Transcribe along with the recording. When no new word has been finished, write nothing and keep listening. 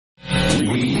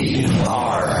We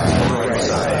are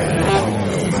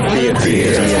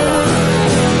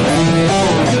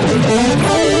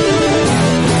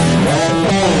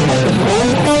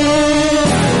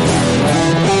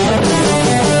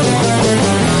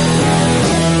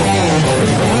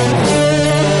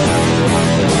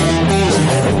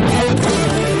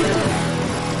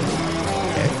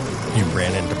You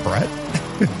ran into Brett.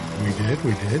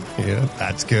 We did. Yeah,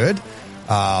 that's good.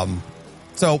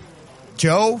 So,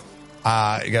 Joe, you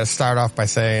got to start off by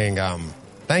saying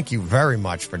thank you very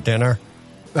much for dinner.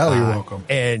 Oh, you're welcome.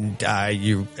 And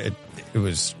it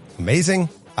was amazing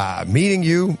meeting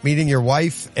you, meeting your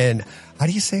wife, and how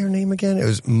do you say her name again? It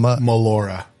was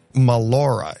Malora.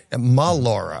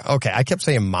 Malora. Okay, I kept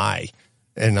saying my,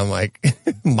 and I'm like,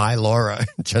 my Laura.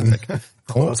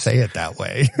 Don't say it that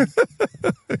way.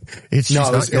 It's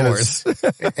not yours.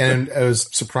 And it was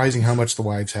surprising how much the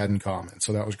wives had in common.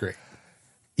 So that was great.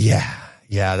 Yeah,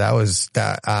 that was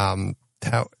that. I'll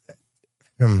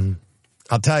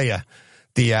tell you,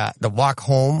 the walk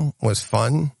home was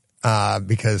fun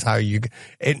because like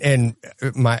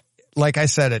I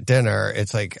said at dinner,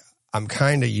 it's like I'm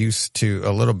kind of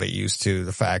a little bit used to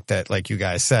the fact that, like you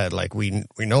guys said, like we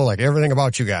know like everything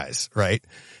about you guys, right?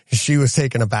 She was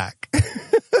taken aback.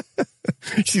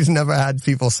 She's never had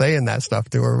people saying that stuff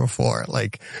to her before.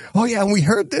 Like, oh yeah, and we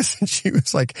heard this. And she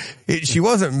was like, she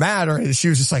wasn't mad or she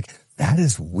was just like, that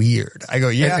is weird. I go,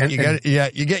 yeah,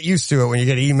 you get used to it when you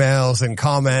get emails and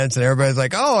comments and everybody's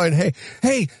like, oh, and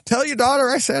hey, tell your daughter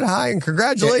I said hi and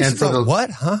congratulations. And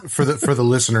what? Huh? For the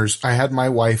listeners, I had my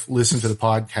wife listen to the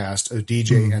podcast of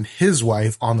DJ and his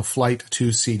wife on the flight to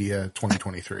Cedia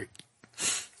 2023.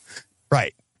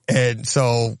 Right. And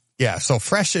so, yeah, so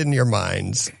fresh in your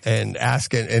minds and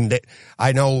asking, and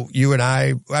I know you and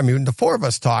I mean, the four of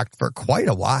us talked for quite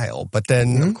a while, but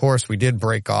then of course we did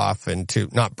break off the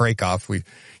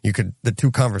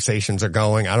two conversations are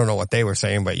going. I don't know what they were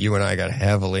saying, but you and I got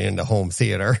heavily into home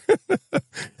theater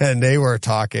and they were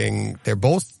talking, they're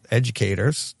both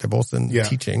educators. They're both in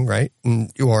teaching, right?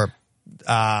 And you're,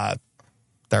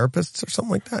 therapists or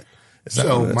something like that.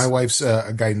 So my wife's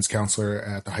a guidance counselor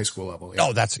at the high school level. Yeah.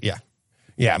 Oh,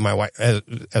 yeah, my wife,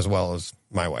 as well as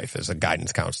my wife, is a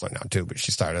guidance counselor now too, but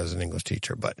she started as an English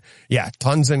teacher. But yeah,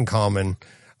 tons in common,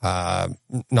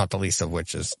 not the least of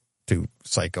which is two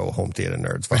psycho home theater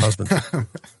nerds for husbands.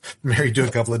 Married to a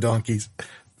couple of donkeys.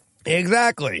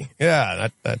 Exactly. Yeah,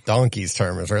 that donkeys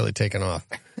term is really taken off.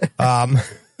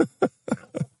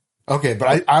 Okay,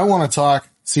 but I want to talk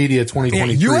Cedia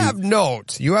 2023. You have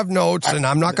notes, and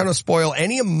I'm not going to spoil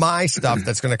any of my stuff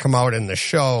that's going to come out in the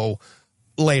show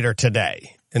later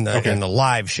today in the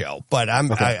live show, but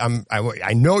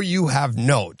I know you have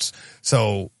notes,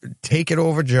 so take it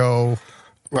over, Joe.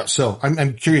 Well, so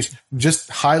I'm curious, just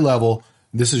high level.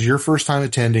 This is your first time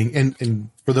attending, and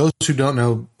for those who don't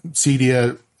know,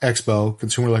 Cedia Expo,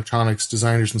 Consumer Electronics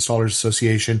Designers Installers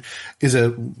Association, is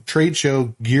a trade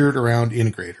show geared around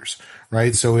integrators,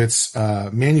 right? So it's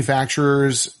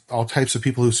manufacturers, all types of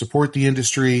people who support the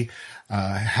industry,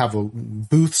 have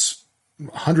booths.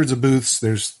 Hundreds of booths.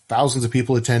 There's thousands of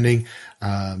people attending.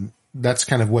 That's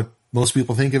kind of what most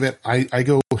people think of it. I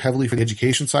go heavily for the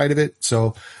education side of it.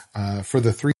 So, for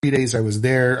the 3 days I was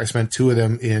there, I spent 2 of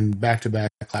them in back-to-back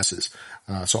classes.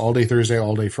 So all day Thursday,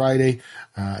 all day Friday,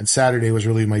 and Saturday was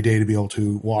really my day to be able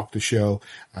to walk the show,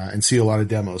 and see a lot of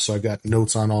demos. So I've got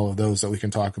notes on all of those that we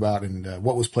can talk about and,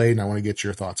 what was played. And I want to get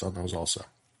your thoughts on those also.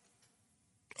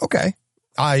 Okay.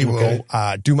 I will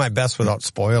do my best without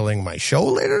spoiling my show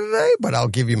later today, but I'll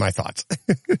give you my thoughts.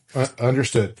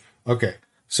 Understood. Okay.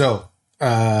 So,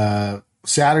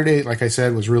 Saturday, like I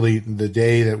said, was really the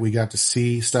day that we got to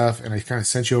see stuff, and I kind of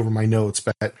sent you over my notes,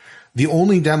 but the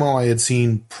only demo I had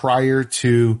seen prior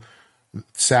to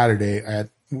Saturday at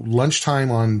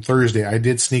lunchtime on Thursday, I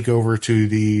did sneak over to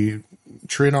the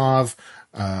Trinov,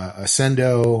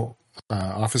 Ascendo,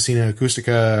 Officina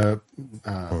Acustica,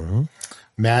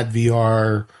 Mad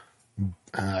VR,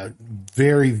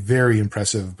 very, very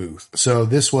impressive booth. So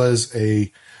this was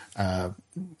a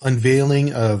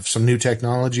unveiling of some new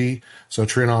technology. So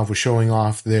Trinov was showing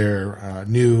off their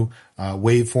new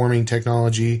waveforming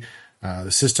technology. The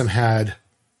system had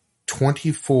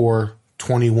 24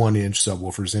 21-inch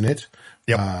subwoofers in it.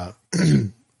 Yep.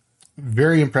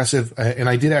 Very impressive. And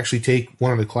I did actually take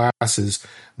one of the classes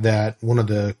that one of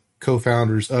the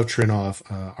co-founders of Trinov,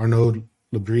 Arnaud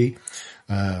Lebris,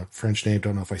 French name,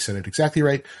 don't know if I said it exactly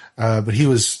right, but he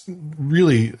was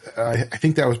really, I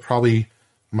think that was probably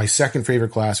my second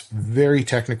favorite class, very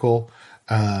technical,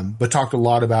 but talked a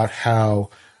lot about how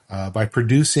by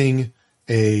producing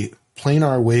a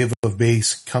planar wave of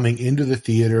bass coming into the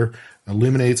theater,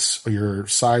 eliminates your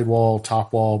sidewall,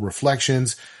 top wall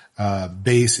reflections.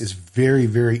 Bass is very,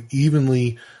 very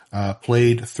evenly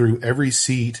played through every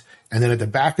seat. And then at the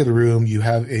back of the room, you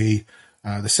have the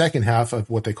second half of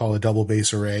what they call a double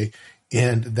bass array.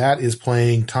 And that is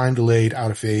playing time delayed,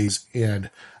 out of phase. And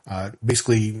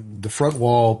basically the front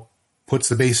wall puts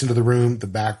the bass into the room. The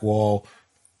back wall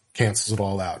cancels it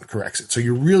all out and corrects it. So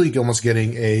you're really almost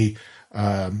getting a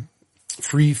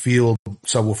free field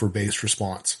subwoofer bass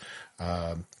response.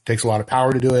 Takes a lot of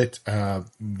power to do it,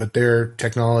 but their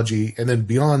technology, and then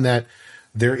beyond that,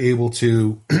 they're able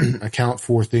to account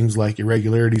for things like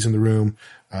irregularities in the room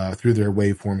through their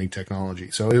waveforming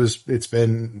technology. So it's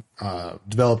been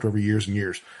developed over years and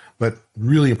years, but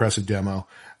really impressive demo.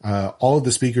 All of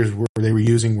the speakers they were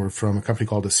using were from a company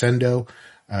called Ascendo.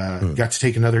 Got to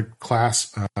take another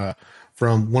class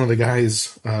from one of the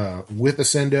guys with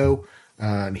Ascendo,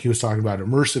 and he was talking about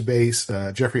immersive bass.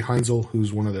 Jeffrey Heinzel,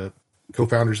 who's one of the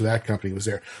co-founders of that company, was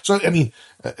there. So, I mean,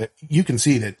 you can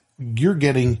see that you're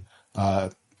getting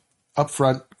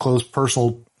upfront, close,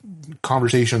 personal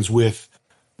conversations with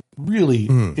really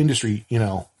industry,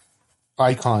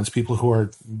 icons, people who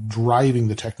are driving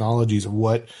the technologies of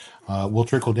what will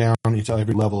trickle down into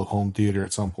every level of home theater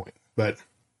at some point. But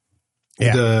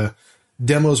the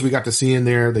demos we got to see in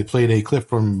there, they played a clip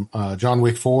from John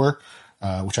Wick 4,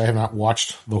 which I have not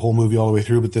watched the whole movie all the way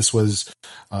through, but this was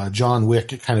John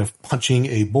Wick kind of punching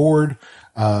a board,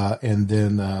 and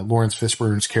then Lawrence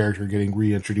Fishburne's character getting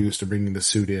reintroduced and bringing the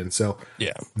suit in. So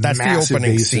that's the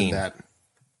opening scene.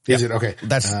 Is it? Okay.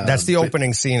 That's the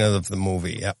opening scene of the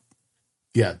movie. Yep.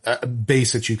 Yeah.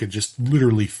 Bass that you could just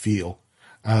literally feel.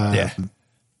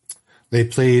 They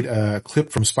played a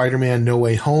clip from Spider-Man No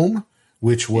Way Home,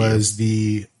 which was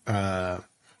the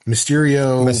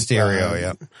Mysterio,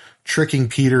 tricking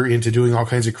Peter into doing all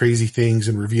kinds of crazy things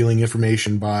and revealing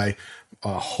information by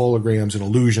holograms and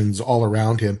illusions all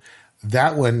around him.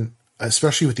 That one,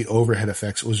 especially with the overhead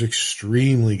effects, was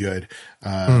extremely good.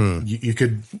 You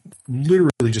could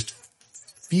literally just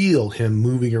feel him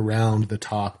moving around the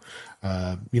top.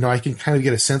 I can kind of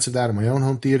get a sense of that in my own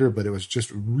home theater, but it was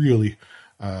just really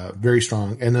very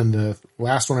strong. And then the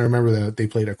last one I remember that they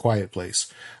played A Quiet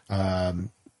Place.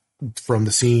 From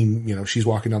the scene, she's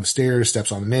walking down the stairs,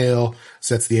 steps on a nail,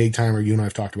 sets the egg timer. You and I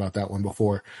have talked about that one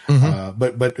before.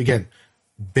 But again,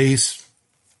 bass,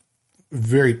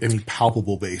 very,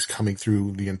 palpable bass coming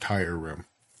through the entire room.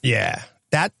 Yeah.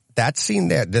 That scene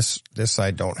there, this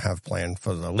I don't have planned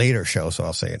for the later show, so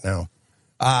I'll say it now.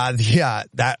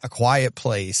 That A Quiet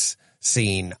Place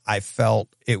scene, I felt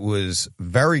it was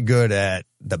very good at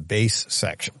the bass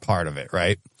section part of it,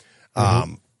 right?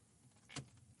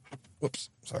 Whoops.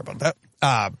 Sorry about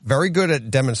that. Very good at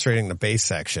demonstrating the bass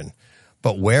section,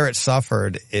 but where it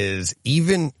suffered is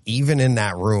even in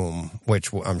that room,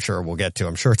 which I'm sure we'll get to.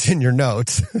 I'm sure it's in your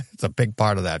notes. It's a big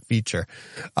part of that feature.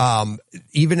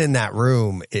 Even in that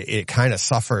room, it kind of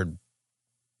suffered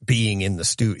being in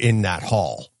that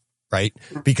hall, right?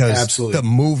 Because the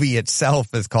movie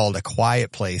itself is called A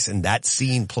Quiet Place, and that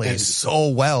scene plays so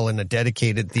well in a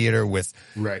dedicated theater with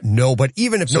nobody.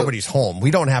 Even if nobody's home,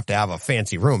 we don't have to have a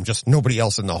fancy room, just nobody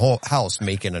else in the whole house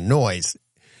making a noise.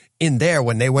 In there,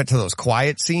 when they went to those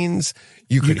quiet scenes,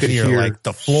 you could hear like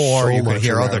the floor, you could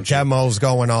hear other demos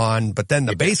going on, but then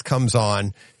the bass comes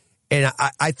on. And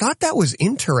I thought that was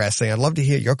interesting. I'd love to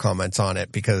hear your comments on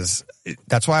it, because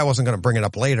that's why I wasn't going to bring it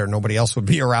up later. Nobody else would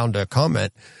be around to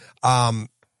comment. It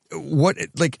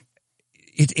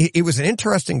was an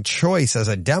interesting choice as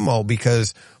a demo,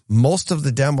 because most of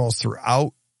the demos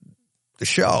throughout the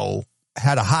show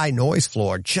had a high noise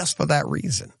floor just for that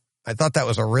reason. I thought that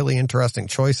was a really interesting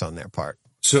choice on their part.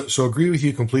 So agree with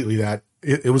you completely that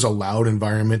it was a loud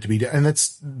environment to be, and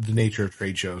that's the nature of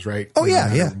trade shows, right? Oh,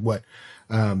 yeah. What,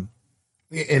 and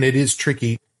it is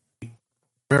tricky,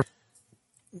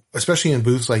 especially in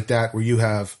booths like that where you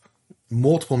have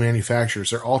multiple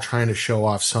manufacturers. They're all trying to show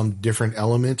off some different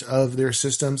element of their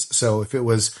systems. So if it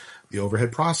was the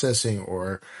overhead processing,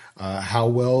 or how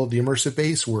well the immersive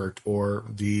bass worked, or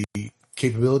the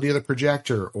capability of the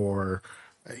projector, or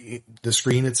the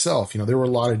screen itself, there were a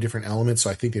lot of different elements. So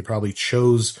I think they probably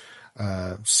chose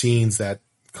scenes that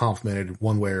complemented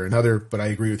one way or another. But I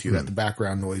agree with you that the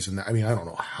background noise, and I don't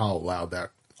know how loud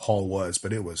that hall was,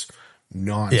 but it was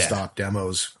nonstop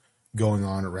demos going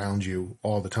on around you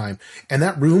all the time. And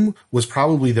that room was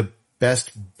probably the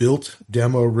best built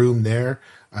demo room there.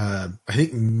 I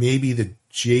think maybe the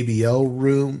JBL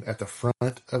room at the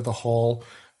front of the hall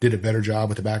did a better job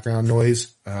with the background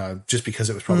noise, just because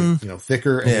it was probably,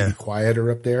 thicker and maybe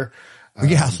quieter up there.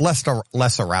 Yeah,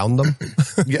 less around them.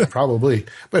 Yeah, probably.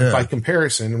 But by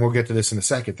comparison, and we'll get to this in a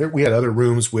second, we had other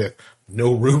rooms with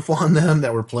no roof on them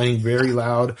that were playing very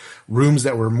loud, rooms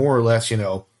that were more or less,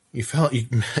 you felt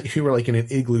you were like in an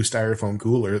igloo styrofoam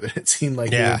cooler, that it seemed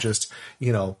like they were just,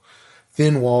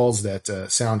 thin walls that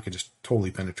sound could just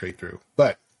totally penetrate through.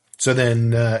 But so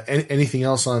then anything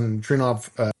else on Trinov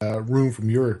room from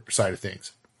your side of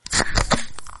things?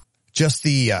 Just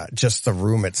the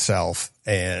room itself.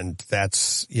 And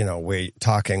that's, we're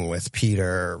talking with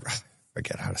Peter, I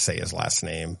forget how to say his last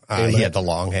name. He had the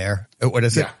long hair. What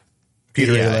is it?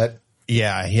 Peter Aylett.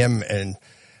 Yeah, him. And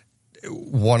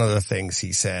one of the things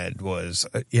he said was,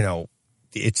 I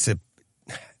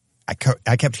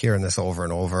kept hearing this over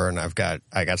and over, and I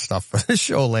got stuff for the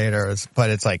show later, but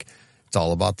it's like, it's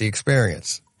all about the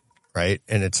experience, right?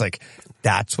 And it's like,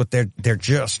 that's what they're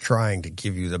just trying to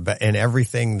give you the best, and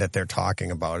everything that they're talking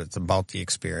about, it's about the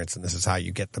experience, and this is how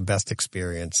you get the best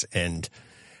experience. And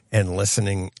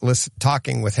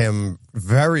talking with him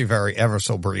very, very ever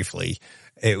so briefly,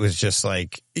 it was just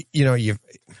like,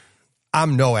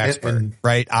 I'm no expert,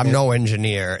 right? I'm no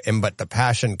engineer, but the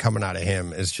passion coming out of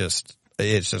him is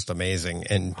it's just amazing.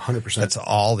 And 100%. That's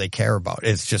all they care about.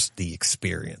 It's just the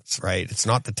experience, right? It's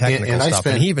not the technical stuff.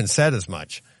 And he even said as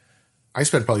much. I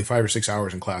spent probably 5 or 6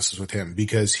 hours in classes with him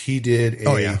because he did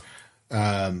a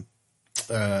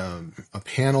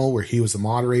panel where he was the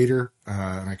moderator,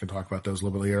 and I can talk about those a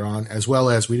little bit later on, as well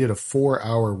as we did a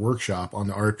 4-hour workshop on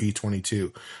the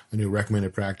RP22, the new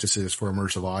recommended practices for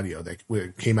immersive audio that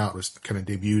came out, was kind of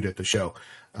debuted at the show.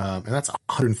 And that's a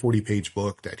 140-page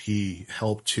book that he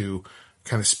helped to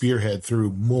kind of spearhead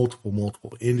through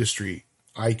multiple industry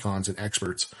icons and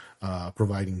experts,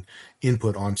 providing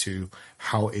input onto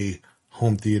how a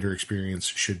home theater experience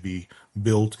should be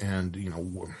built. And,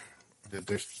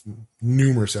 there's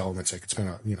numerous elements. I could spend,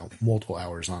 multiple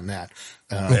hours on that.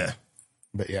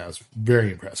 But yeah, it was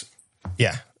very impressive.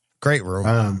 Yeah. Great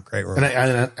room. Great room.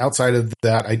 And outside of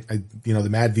that, I the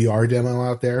Mad VR demo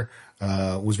out there,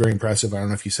 was very impressive. I don't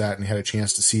know if you sat and had a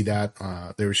chance to see that.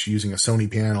 They were using a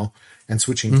Sony panel and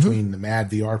switching between the Mad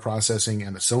VR processing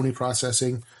and the Sony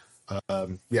processing.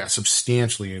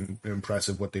 Substantially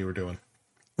impressive what they were doing.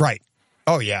 Right.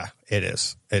 Oh yeah, it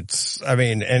is.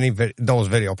 Those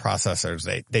video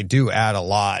processors, they do add a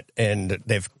lot, and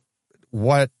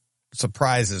what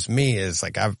surprises me is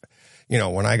like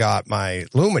when I got my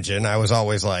Lumagen, I was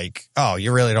always like, oh,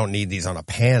 you really don't need these on a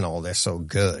panel. They're so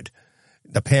good.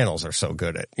 The panels are so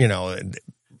good at,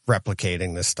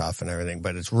 replicating this stuff and everything,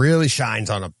 but it really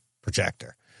shines on a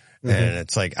projector. Mm-hmm. And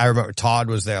it's like, I remember Todd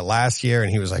was there last year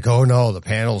and he was like, oh no, the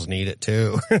panels need it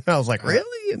too. And I was like,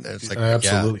 really? And it's like,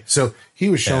 absolutely. Yeah. So he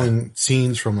was showing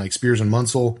scenes from like Spears and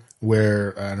Munsell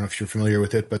where, I don't know if you're familiar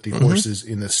with it, but the horses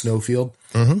in the snowfield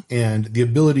and the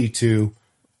ability to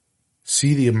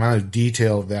see the amount of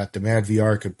detail that the Mad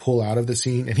VR could pull out of the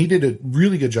scene. And he did a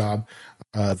really good job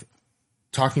of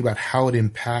talking about how it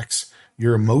impacts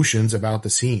your emotions about the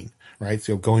scene, right?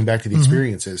 So going back to the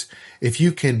experiences, if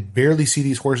you can barely see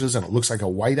these horses and it looks like a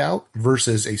whiteout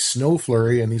versus a snow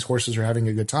flurry and these horses are having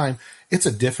a good time, it's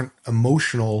a different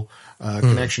emotional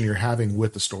connection you're having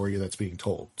with the story that's being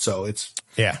told. So it's,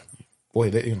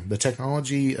 the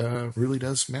technology really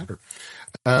does matter.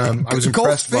 I was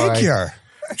impressed by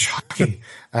shocking.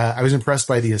 I was impressed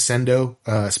by the Ascendo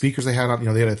speakers they had on.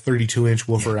 They had a 32-inch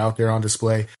woofer out there on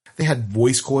display. They had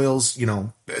voice coils,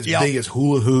 as big as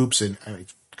hula hoops and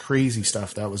crazy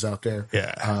stuff that was out there.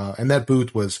 Yeah. And that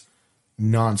booth was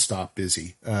nonstop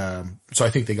busy. So I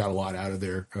think they got a lot out of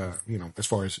there, as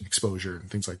far as exposure and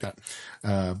things like that.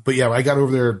 But yeah, I got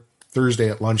over there Thursday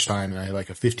at lunchtime and I had like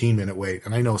a 15-minute wait.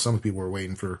 And I know some people were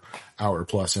waiting for hour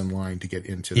plus in line to get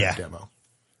into that demo.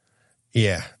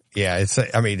 Yeah. Yeah.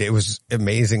 It was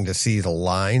amazing to see the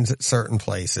lines at certain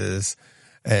places,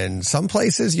 and some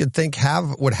places you'd think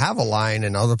would have a line,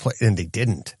 and other places, and they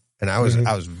didn't. And I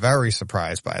was very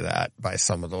surprised by that, by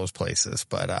some of those places.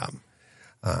 But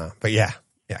yeah,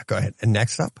 go ahead. And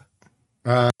next up.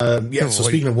 So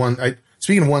speaking of one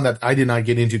that I did not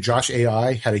get into, Josh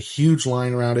AI had a huge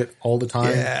line around it all the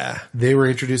time. Yeah. They were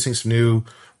introducing some new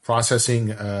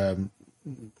processing,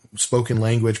 spoken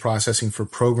language processing for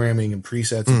programming and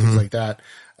presets and things like that.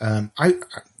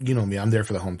 Me, I'm there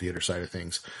for the home theater side of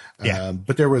things.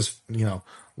 But there was,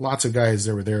 lots of guys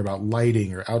that were there about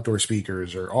lighting or outdoor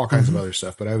speakers or all kinds of other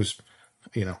stuff. But I was,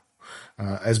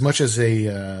 as much as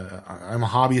I'm a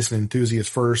hobbyist and enthusiast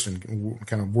first and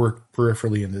kind of work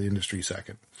peripherally in the industry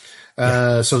second.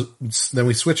 So then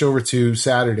we switch over to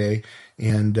Saturday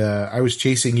and, I was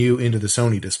chasing you into the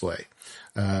Sony display.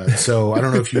 So I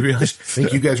don't know if you realize, I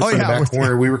think you guys were in the back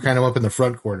corner. We were kind of up in the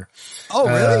front corner. Oh,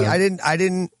 really? I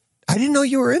didn't know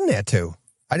you were in there too.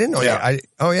 I didn't know that.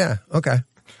 Oh yeah. Okay.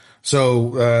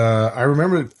 So, I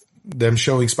remember them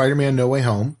showing Spider-Man No Way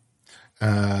Home.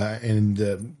 And,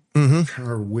 I don't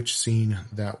remember which scene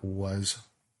that was.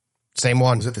 Same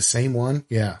one. Was it the same one?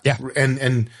 Yeah. Yeah.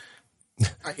 And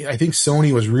I think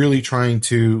Sony was really trying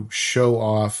to show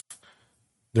off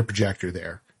their projector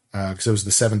there. Cause it was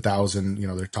the 7,000,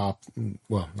 their top,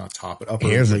 well, not top, but upper.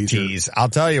 Here's laser. a tease. I'll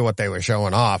tell you what they were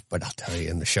showing off, but I'll tell you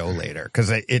in the show later.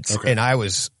 Cause and I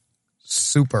was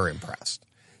super impressed.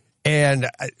 And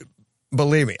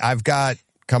believe me, I've got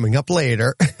coming up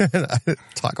later,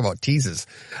 talk about teases.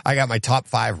 I got my top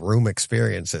 5 room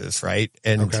experiences, right?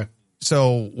 And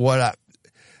so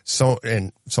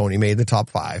and Sony made the top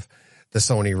 5, the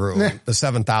Sony room, the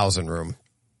 7,000 room.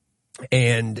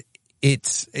 And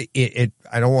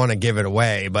I don't want to give it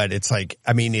away, but it's like,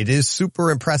 I mean, it is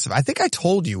super impressive. I think I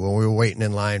told you when we were waiting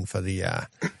in line for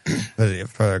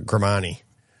for Gramani,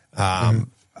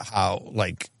 how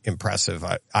like impressive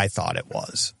I thought it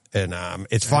was. And,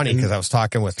 it's funny because I was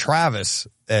talking with Travis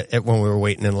when we were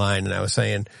waiting in line, and I was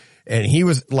saying, and he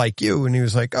was like you, and he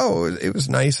was like, oh, it was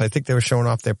nice. I think they were showing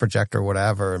off their projector or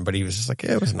whatever. But he was just like,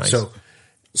 yeah, it was nice.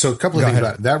 So a couple of things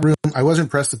about it. That room, I was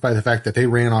impressed by the fact that they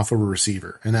ran off of a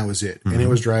receiver, and that was it. And it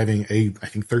was driving I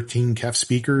think 13 KEF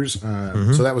speakers.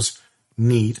 So that was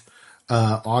neat.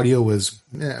 Audio was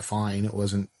fine. It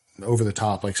wasn't over the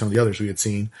top like some of the others we had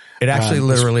seen. It actually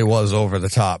literally was over the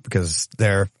top because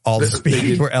all the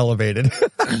speakers were elevated.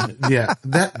 Yeah.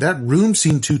 That room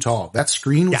seemed too tall. That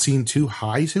screen seemed too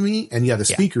high to me. And the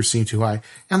speakers seemed too high.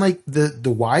 And like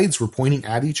the wides were pointing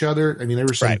at each other. I mean, there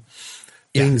were some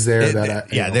things there that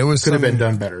there was could have been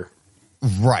done better.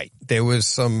 Right. There was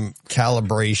some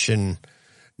calibration,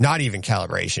 not even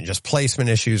calibration, just placement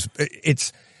issues.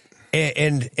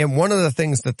 And one of the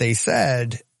things that they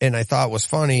said, and I thought was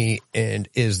funny,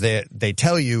 is that they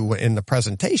tell you in the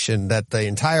presentation that the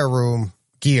entire room,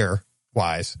 gear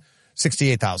wise,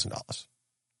 $68,000,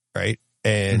 right?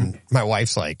 And my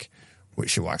wife's like, when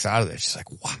she walks out of there, she's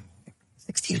like, "What?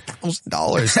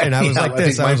 $68,000?" And I was like,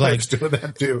 "This." I was like, doing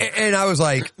that too. And I was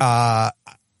like,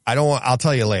 I'll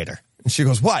tell you later." And she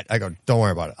goes, "What?" I go, "Don't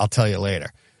worry about it. I'll tell you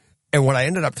later." And what I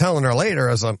ended up telling her later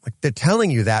is, I'm like, they're telling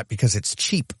you that because it's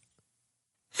cheap.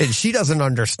 And she doesn't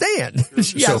understand.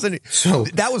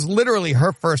 That was literally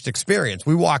her first experience.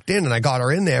 We walked in and I got her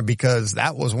in there because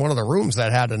that was one of the rooms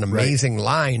that had an amazing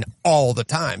line all the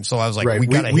time. So I was like, we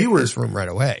got to hit this room right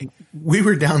away. We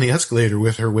were down the escalator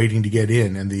with her waiting to get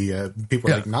in, and the people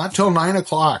were like, "Not till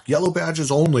 9:00, yellow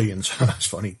badges only." And so that's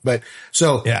funny. But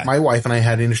my wife and I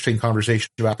had an interesting conversation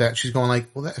about that. She's going like,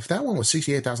 "Well, if that one was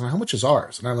 68,000, how much is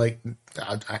ours?" And I'm like,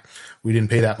 "We didn't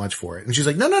pay that much for it." And she's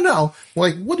like, "No. Well,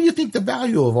 like, what do you think the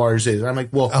value of ours is?" And I'm like,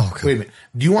 "Well, wait a minute.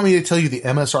 Do you want me to tell you the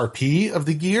MSRP of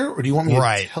the gear, or do you want me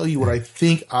to tell you what I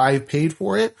think I paid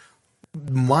for it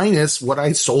minus what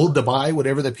I sold to buy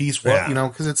whatever the piece was?"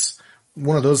 Because it's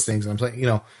one of those things. I'm saying,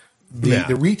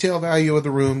 the retail value of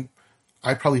the room,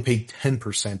 I probably paid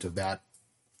 10% of that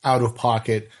out of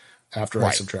pocket after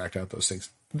I subtract out those things.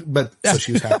 But so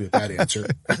she was happy with that answer.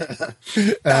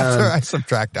 After I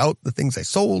subtract out the things I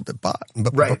sold and bought.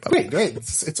 Right.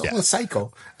 It's all a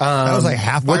cycle. That was like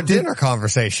half our dinner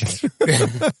conversation.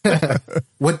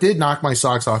 What did knock my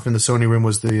socks off in the Sony room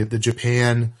was the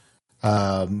Japan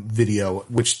video,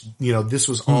 which, this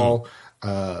was all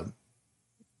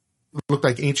looked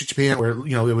like ancient Japan, where,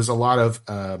 it was a lot of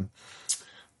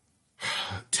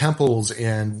temples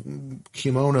and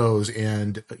kimonos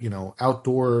and,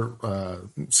 outdoor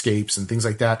scapes and things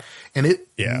like that. And it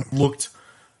looked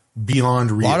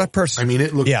beyond real. A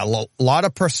lot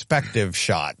of perspective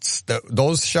shots.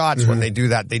 Those shots, when they do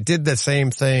that, they did the same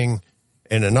thing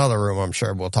in another room, I'm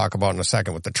sure we'll talk about in a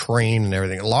second, with the train and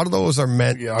everything. A lot of those are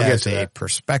meant as a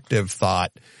perspective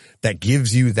thought that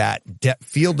gives you that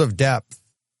field of depth,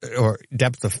 or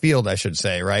depth of field, I should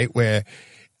say, right? Where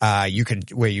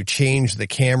you change the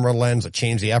camera lens or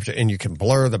change the aperture, and you can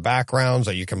blur the backgrounds,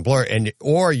 or you can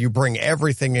or you bring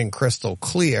everything in crystal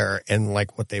clear, and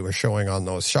like what they were showing on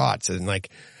those shots, and like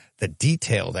the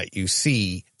detail that you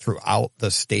see throughout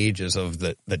the stages of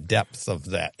the depth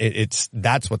of that.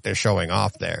 That's what they're showing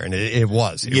off there. And it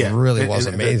really was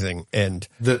amazing. And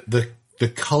the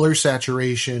color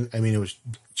saturation, it was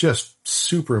just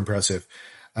super impressive.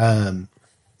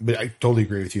 But I totally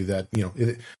agree with you that,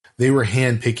 they were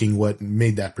handpicking what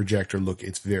made that projector look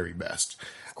its very best.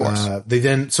 Of course.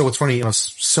 So it's funny,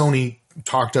 Sony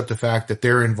talked up the fact that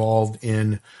they're involved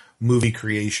in movie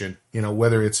creation,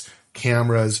 whether it's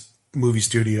cameras, movie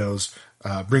studios,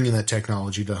 bringing that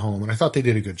technology to home. And I thought they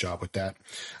did a good job with that.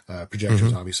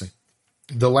 Projectors, obviously.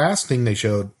 The last thing they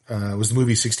showed was the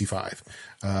movie 65.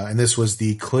 And this was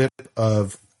the clip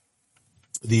of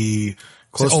the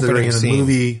close to the ring in the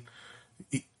movie.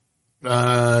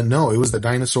 No, it was the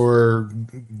dinosaur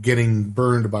getting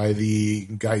burned by the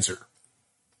geyser.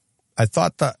 I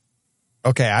thought that.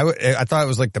 Okay, I thought it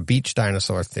was like the beach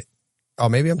dinosaur thing. Oh,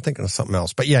 maybe I'm thinking of something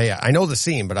else. But yeah, I know the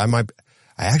scene, but I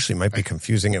actually might be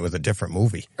confusing it with a different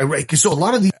movie. Right, so a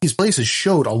lot of these places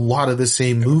showed a lot of the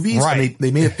same movies, right? And they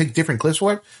may have picked different clips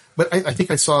for it. But I think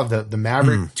I saw the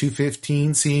Maverick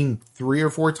 215 scene 3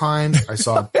 or 4 times. I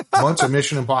saw a bunch of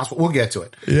Mission Impossible. We'll get to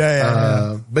it.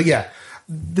 Yeah. But yeah,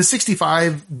 the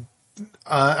 65.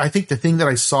 I think the thing that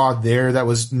I saw there that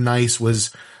was nice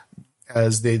was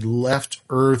as they left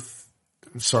Earth.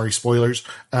 Sorry, spoilers,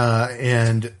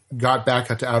 and got back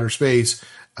out to outer space,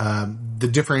 the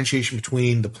differentiation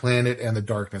between the planet and the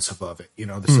darkness above it,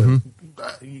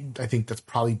 I think that's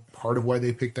probably part of why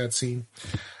they picked that scene.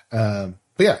 But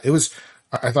yeah,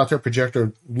 I thought their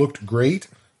projector looked great.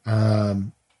 I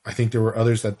think there were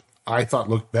others that I thought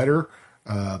looked better,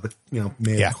 but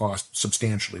may have cost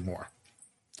substantially more.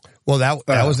 Well,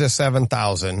 that was the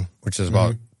 7,000, which is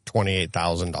about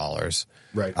 $28,000.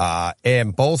 Right.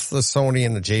 And both the Sony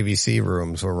and the JVC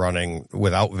rooms were running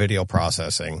without video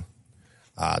processing.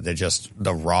 They're just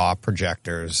the raw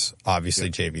projectors, obviously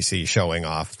JVC showing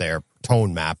off their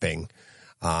tone mapping.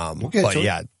 But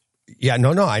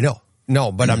I know.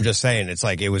 No, but I'm just saying it's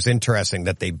like, it was interesting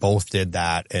that they both did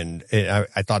that. And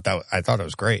I thought it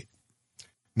was great.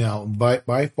 Now,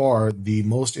 by far the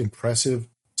most impressive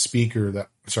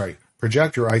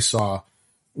projector I saw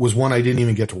was one I didn't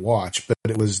even get to watch, but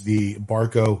it was the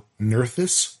Barco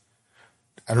Nerthus.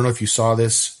 I don't know if you saw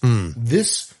this.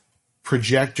 This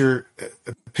projector,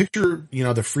 picture,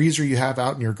 the freezer you have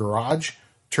out in your garage,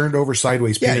 turned over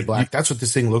sideways, painted black. That's what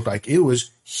this thing looked like. It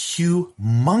was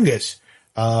humongous.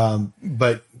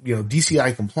 But,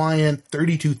 DCI compliant,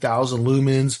 32,000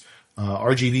 lumens,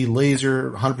 RGB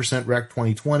laser, 100% Rec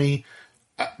 2020,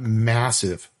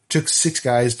 massive. Took 6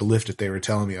 guys to lift it. They were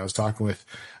telling me. I was talking with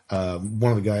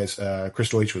one of the guys, Chris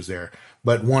Deutsch was there,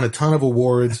 but won a ton of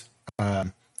awards.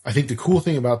 I think the cool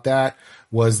thing about that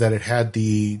was that it had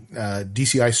the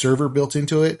DCI server built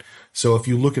into it. So if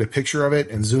you look at a picture of it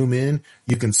and zoom in,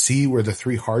 you can see where the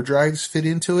 3 hard drives fit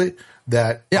into it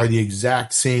that are the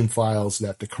exact same files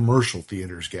that the commercial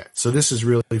theaters get. So this is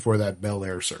really for that Bel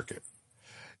Air circuit.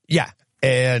 Yeah.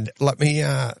 And let me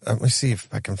see if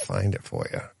I can find it for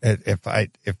you.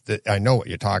 I know what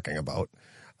you're talking about.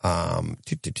 Let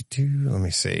me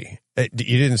see. You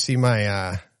didn't see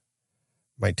my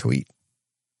tweet?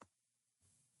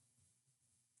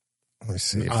 Let me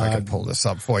see if I can pull this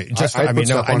up for you. I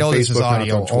know this is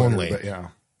audio only. But yeah.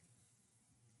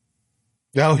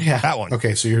 Oh yeah. That one.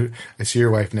 Okay. So I see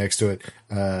your wife next to it.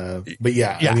 But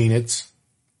yeah, I mean, it's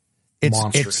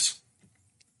monstrous.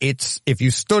 It's if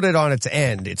you stood it on its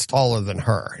end, it's taller than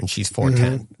her, and she's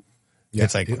 4'10". Yeah,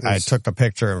 it's like I took the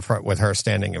picture in front with her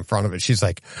standing in front of it. She's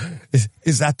like,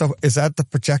 "Is that the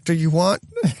projector you want?"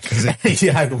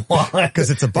 I want because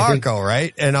it's a Barco,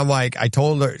 right? And I'm like, I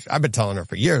told her, I've been telling her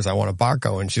for years I want a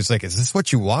Barco, and she's like, "Is this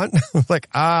what you want?" I'm like,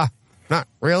 not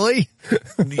really.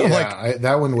 Yeah,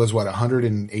 that one was what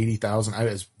 180,000.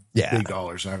 It was big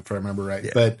dollars, if I remember right.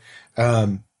 Yeah. But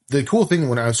the cool thing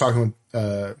when I was talking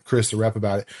with Chris, the rep,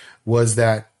 about it was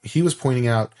that he was pointing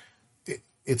out.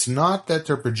 It's not that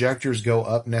their projectors go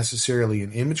up necessarily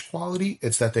in image quality.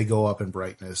 It's that they go up in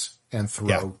brightness and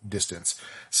throw distance.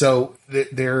 So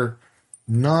they're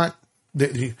not,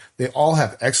 they all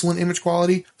have excellent image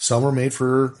quality. Some are made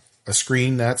for a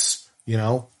screen that's,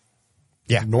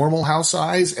 normal house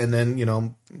size, and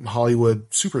then, Hollywood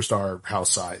superstar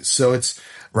house size. So it's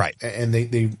right. And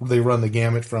they run the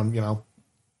gamut from,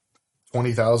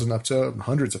 20,000 up to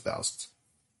hundreds of thousands.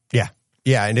 Yeah.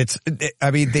 Yeah, and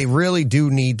they really do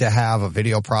need to have a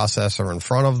video processor in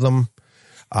front of them.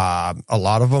 A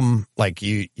lot of them, like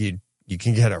you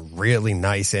can get a really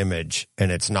nice image,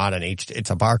 and it's not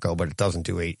it's a Barco, but it doesn't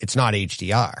it's not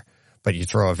HDR. But you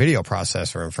throw a video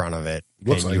processor in front of it,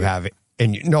 and you have it,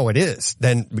 and it is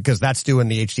then because that's doing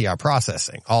the HDR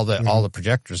processing. All the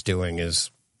projector's doing is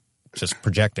just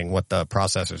projecting what the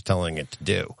processor's telling it to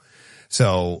do.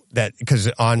 So that because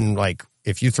on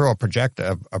if you throw a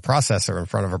processor in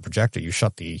front of a projector, you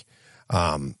shut the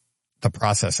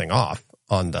processing off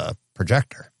on the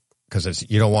projector because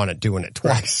you don't want it doing it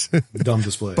twice. Dumb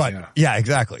display. But yeah,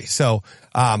 exactly. So,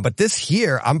 but this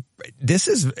here,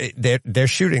 they're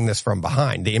shooting this from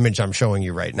behind. The image I'm showing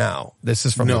you right now. This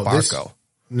is from the Barco.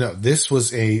 This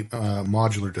was a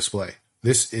modular display.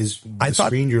 This is the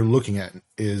screen you're looking at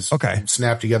is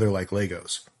snapped together like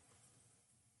Legos.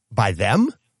 By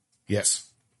them? Yes.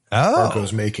 Oh.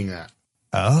 Barco's making that.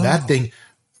 Oh. That thing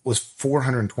was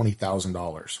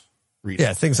 $420,000.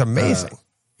 Yeah, thing's amazing.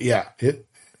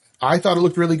 I thought it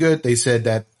looked really good. They said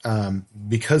that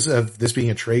because of this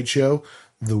being a trade show,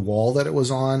 the wall that it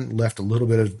was on left a little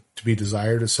bit to be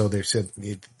desired. So they said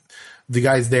the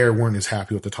guys there weren't as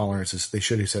happy with the tolerances. They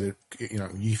should have said it,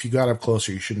 if you got up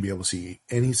closer, you shouldn't be able to see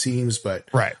any seams. But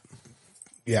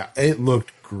yeah, it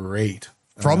looked great.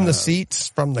 From the seats,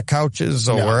 from the couches,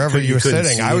 or wherever you were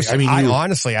sitting. I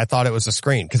honestly, I thought it was a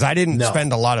screen because I didn't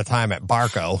spend a lot of time at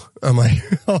Barco. I'm like,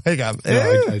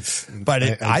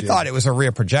 I thought it was a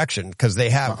rear projection because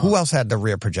they have, who else had the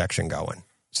rear projection going?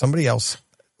 Somebody else,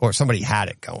 or somebody had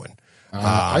it going.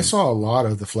 I saw a lot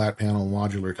of the flat panel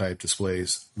modular type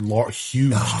displays,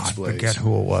 huge displays. I forget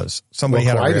who it was. Somebody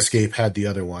had Kaleidoscape had the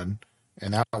other one,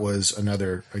 and that was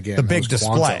another, again, the big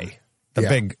display.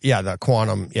 The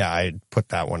Quantum. Yeah, I put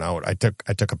that one out. I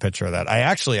took a picture of that.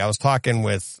 I was talking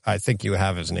with, I think you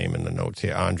have his name in the notes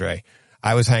here, Andre.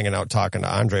 I was hanging out talking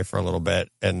to Andre for a little bit,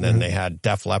 and then they had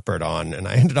Def Leppard on, and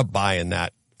I ended up buying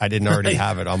that. I didn't already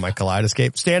have it on my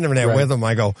Kaleidoscape. Standing there with him,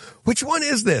 I go, which one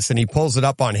is this? And he pulls it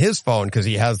up on his phone because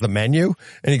he has the menu,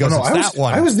 and he goes, that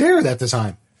one. I was there at the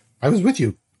time. I was with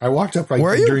you. I walked up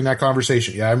during that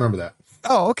conversation. Yeah, I remember that.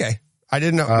 Oh, okay. I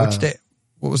didn't know which day.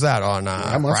 What was that, on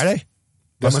Friday?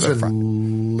 That must have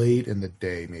been late in the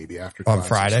day, maybe after on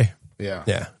Friday. Yeah.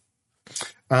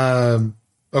 Yeah.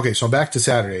 Okay. So back to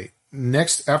Saturday.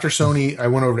 Next, after Sony, I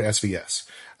went over to SVS.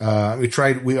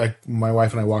 My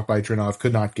wife and I walked by Trinov,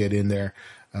 could not get in there,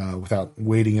 without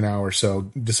waiting an hour.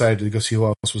 So decided to go see who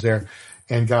else was there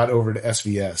and got over to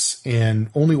SVS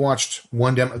and only watched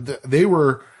one demo. They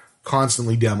were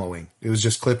constantly demoing. It was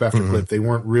just clip after clip. They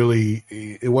weren't really,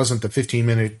 it wasn't the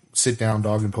 15-minute sit down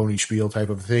dog and pony spiel type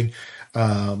of thing.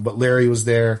 But Larry was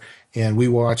there and we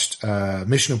watched,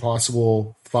 Mission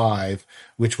Impossible 5,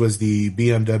 which was the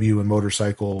BMW and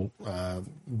motorcycle,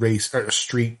 race or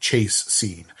street chase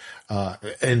scene,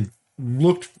 and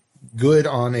looked good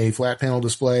on a flat panel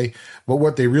display. But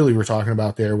what they really were talking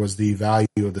about there was the value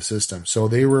of the system. So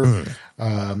they were,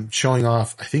 showing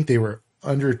off, I think they were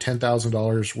under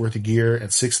 $10,000 worth of gear,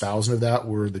 and 6,000 of that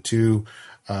were the two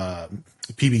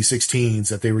PB16s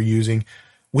that they were using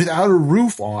without a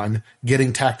roof on,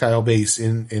 getting tactile base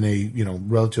in a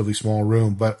relatively small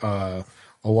room. But a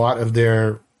lot of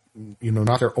their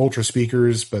not their ultra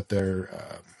speakers, but their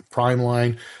prime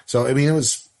line. So I mean,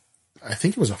 I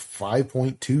think it was a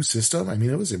 5.2 system. I mean,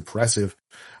 it was impressive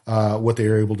what they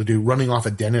were able to do running off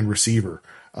a Denon receiver.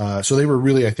 So they were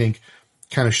really, I think,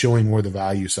 kind of showing more the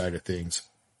value side of things.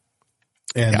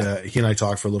 And he and I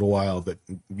talked for a little while, but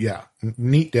yeah,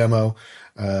 neat demo.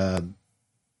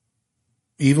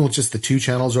 Even with just the 2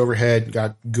 channels overhead,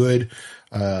 got good,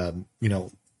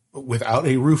 without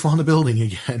a roof on the building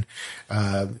again,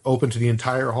 open to the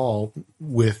entire hall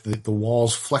with the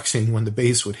walls flexing when the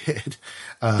bass would hit.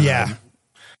 But yeah,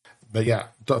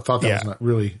 thought that was not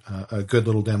really a good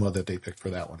little demo that they picked for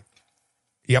that one.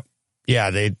 Yep. Yeah,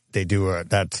 they do.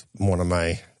 That's one of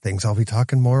my things I'll be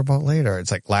talking more about later. It's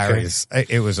like Larry's,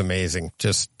 it was amazing.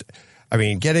 Just, I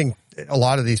mean, getting a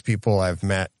lot of these people I've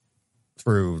met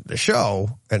through the show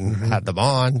and had them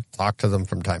on, talked to them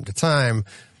from time to time,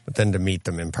 but then to meet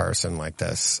them in person like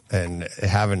this and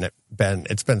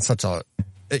it's been such a,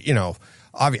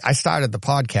 I started the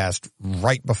podcast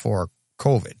right before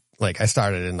COVID. Like I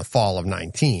started in the fall of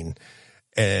 19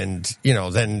 and,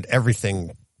 then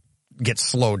everything gets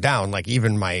slowed down. Like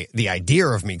even the idea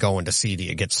of me going to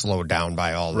Cedia gets slowed down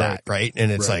by all that. Right.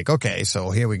 And it's like, okay,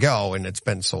 so here we go. And it's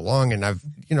been so long and I've,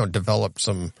 developed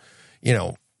some,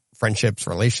 friendships,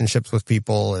 relationships with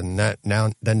people and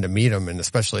then to meet them and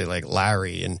especially like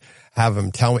Larry and have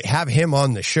him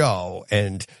on the show.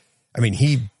 And I mean,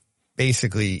 he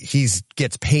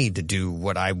gets paid to do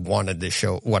what I wanted the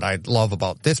show, what I love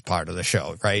about this part of the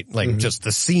show, right? Like just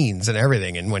the scenes and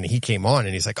everything. And when he came on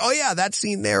and he's like, oh yeah, that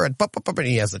scene there and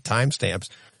he has the timestamps.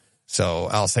 So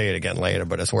I'll say it again later,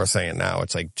 but it's worth saying now.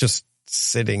 It's like just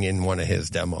sitting in one of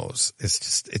his demos.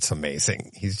 It's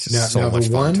amazing. He's just so much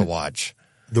fun to watch.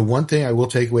 The one thing I will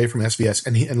take away from SVS,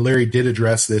 and Larry did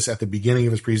address this at the beginning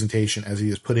of his presentation as he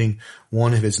is putting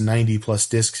one of his 90 plus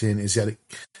discs in, is that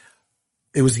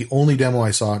it was the only demo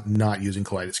I saw not using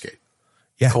Kaleidoscape.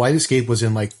 Yeah. Kaleidoscape was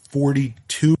in like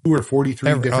 42 or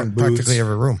 43 different booths. Practically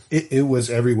every room. It was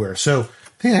everywhere. So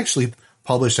they actually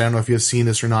published, I don't know if you've seen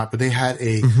this or not, but they had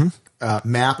a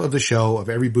map of the show of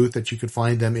every booth that you could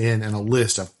find them in and a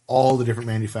list of all the different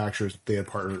manufacturers that they had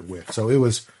partnered with. So it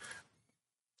was.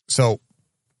 So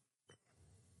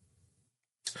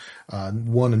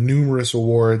won numerous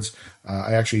awards.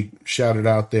 I actually shouted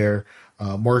out their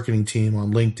marketing team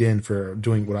on LinkedIn for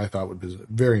doing what I thought was a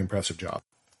very impressive job.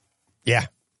 Yeah.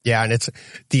 Yeah. And it's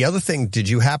the other thing. Did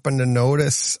you happen to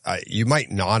notice, you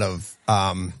might not have,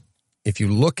 if you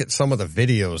look at some of the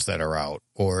videos that are out,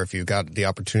 or if you got the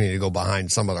opportunity to go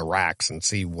behind some of the racks and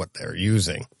see what they're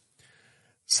using,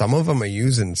 some of them are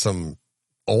using some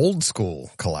old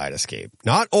school Kaleidoscape,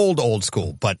 not old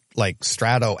school, but like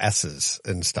Strato S's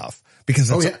and stuff, because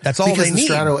that's all they need.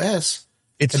 Strato S,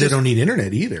 they don't need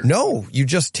internet either. No, you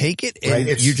just take it and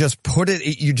you just put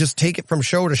it, you just take it from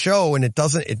show to show, and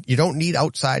you don't need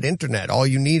outside internet. All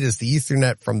you need is the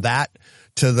Ethernet from that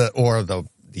to the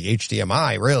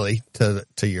HDMI really to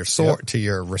your to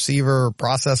your receiver,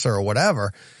 processor, or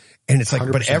whatever. And it's like,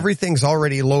 100%. But everything's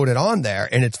already loaded on there.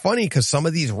 And it's funny because some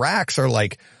of these racks are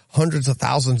like hundreds of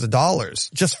thousands of dollars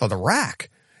just for the rack.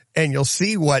 And you'll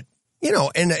see what,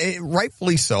 and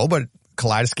rightfully so, but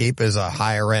Kaleidoscape is a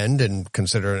higher end and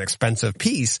considered an expensive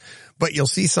piece, but you'll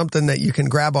see something that you can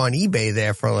grab on eBay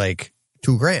there for like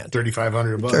 $2,000,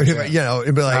 $3,500.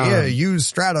 It'd be like, use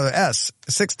Strato S,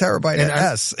 6 terabyte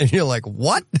S, and you're like,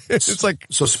 what? It's like,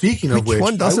 so speaking of which,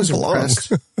 one doesn't belong?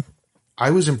 I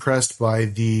was impressed by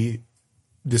the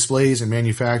displays and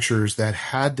manufacturers that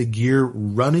had the gear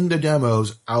running the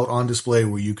demos out on display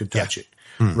where you could touch it.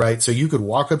 Right. So you could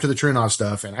walk up to the Trinos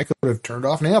stuff and I could have turned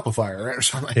off an amplifier or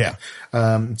something like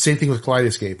that. Same thing with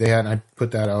Kaleidoscape. I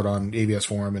put that out on ABS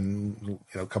Forum and,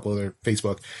 a couple other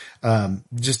Facebook.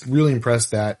 Just really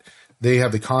impressed that they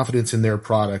have the confidence in their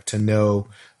product to know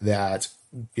that,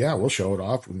 we'll show it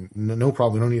off. No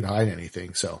problem. We don't need to hide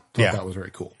anything. So that was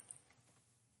very cool.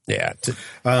 Yeah. So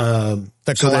then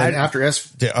after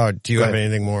do you have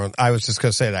anything more? I was just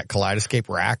going to say that Kaleidoscape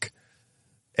rack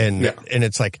and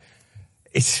it's like,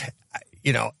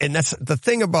 and that's the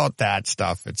thing about that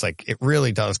stuff. It's like, it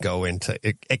really does go into,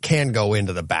 it can go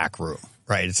into the back room,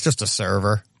 right? It's just a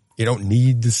server. You don't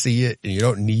need to see it and you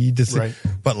don't need to see, right.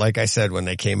 But like I said, when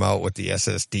they came out with the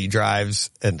SSD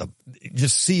drives and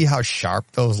just see how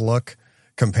sharp those look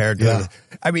compared to,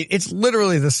 it's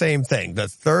literally the same thing. The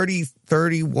 31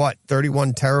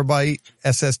 terabyte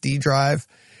SSD drive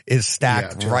is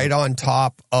stacked right on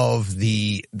top of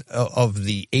the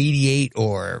 88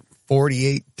 or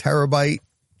 48 terabyte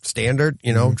standard,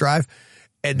 drive.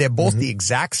 And they're both the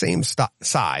exact same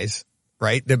size,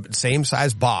 right? The same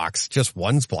size box, just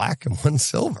one's black and one's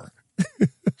silver.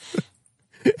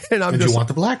 And you want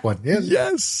the black one. Yeah.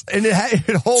 Yes. And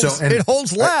it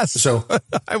holds less.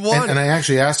 I want and I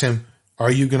actually asked him,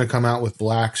 are you going to come out with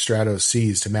black Strato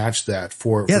C's to match that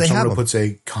for someone who puts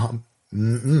a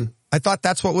I thought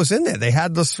that's what was in there. They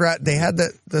had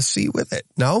the C with it.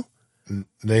 No?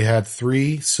 They had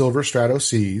 3 silver Strato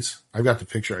C's. I've got the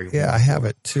picture. I have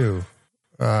it too.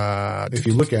 If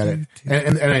you look at it,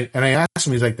 and I asked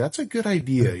him, he's like, "That's a good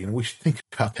idea. We should think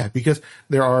about that because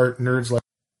there are nerds like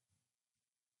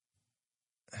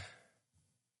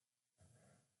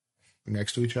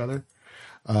next to each other."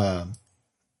 Oh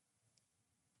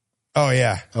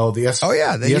yeah. Oh the S. Oh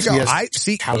yeah. There you go. I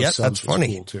see. Yeah, that's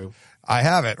funny. Cool too. I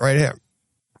have it right here.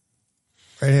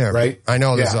 Right here. Right. I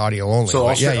know this is audio only. So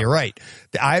but you're right.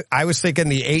 I was thinking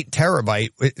the 8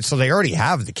 terabyte. So they already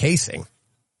have the casing.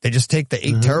 They just take the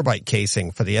 8 terabyte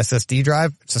casing for the SSD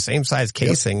drive. It's the same size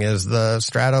casing as the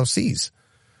Strato C's.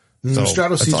 So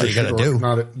Strato C's all you gotta do.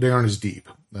 They aren't as deep.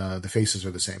 The faces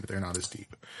are the same, but they're not as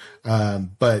deep.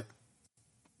 But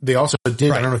they also did,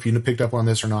 I don't know if you picked up on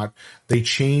this or not, they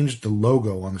changed the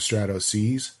logo on the Strato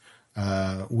C's,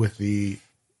 with the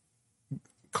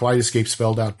Kaleidoscape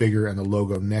spelled out bigger and the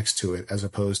logo next to it, as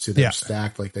opposed to them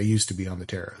stacked like they used to be on the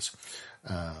Terras.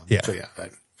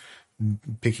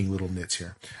 Picking little nits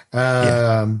here.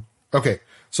 Okay.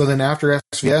 So then after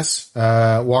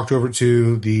SVS, walked over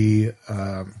to the,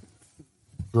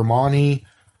 Grimani,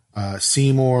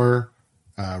 Seymour,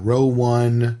 Row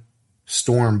 1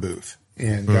 Storm booth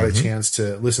and got a chance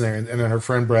to listen there. And then her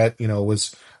friend Brett,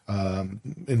 was,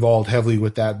 involved heavily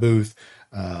with that booth.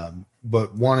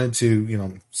 But wanted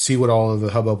to, see what all of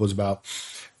the hubbub was about.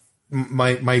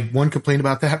 My one complaint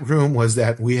about that room was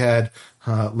that we had,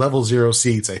 level 0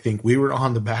 seats. I think we were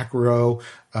on the back row,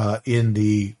 in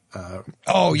the,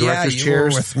 director's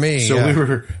chairs. Were with me.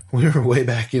 So we were way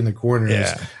back in the corners.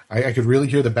 Yeah. I could really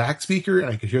hear the back speaker and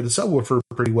I could hear the subwoofer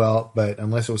pretty well, but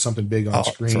unless it was something big on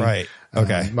screen, that's right.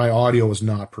 Okay. My audio was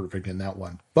not perfect in that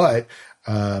one, but,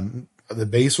 the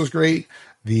bass was great.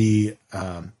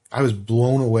 I was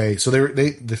blown away. So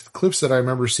the clips that I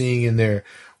remember seeing in there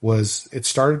was, it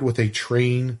started with a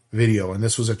train video, and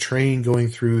this was a train going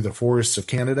through the forests of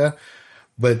Canada,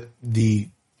 but the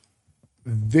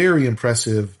very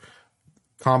impressive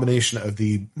combination of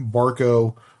the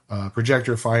Barco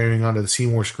projector firing onto the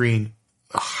Seymour screen,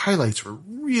 the highlights were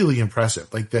really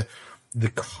impressive. Like the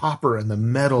copper and the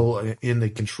metal in the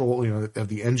control, of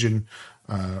the engine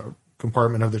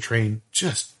compartment of the train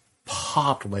just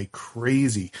popped like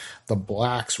crazy. The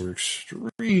blacks were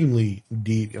extremely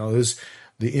deep. The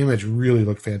image really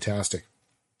looked fantastic.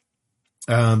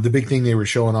 The big thing they were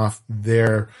showing off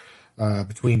there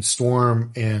between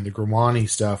Storm and the Grimani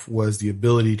stuff was the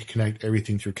ability to connect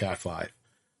everything through Cat5.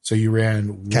 So you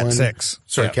ran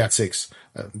Cat6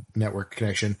 network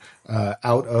connection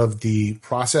out of the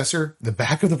processor, the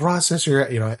back of the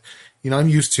processor. I'm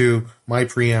used to my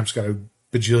preamp's got a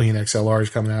bajillion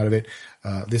XLRs coming out of it.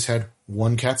 This had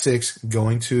one Cat6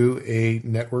 going to a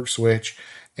network switch,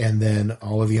 and then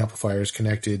all of the amplifiers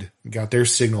connected, got their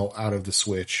signal out of the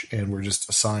switch, and were just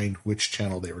assigned which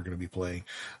channel they were going to be playing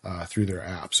through their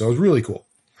app. So it was really cool.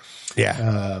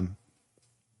 Yeah.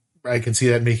 I can see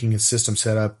that making a system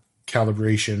setup,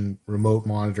 calibration, remote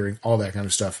monitoring, all that kind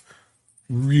of stuff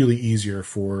really easier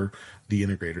for the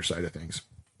integrator side of things.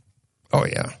 Oh,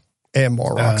 yeah. And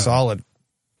more rock solid.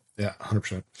 Yeah,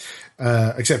 100%.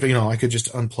 Except, I could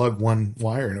just unplug one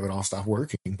wire and it would all stop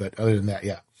working. But other than that,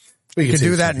 yeah. But you can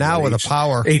do that now with a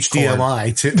power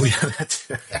HDMI too.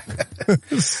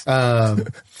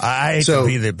 I hate to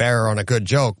be the bearer on a good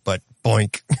joke, but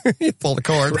boink, you pull the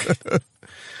cord.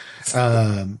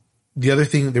 The other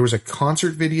thing, there was a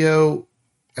concert video,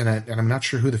 and I'm not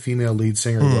sure who the female lead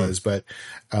singer was, but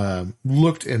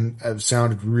looked and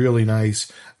sounded really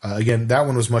nice. Again, that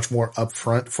one was much more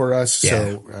upfront for us,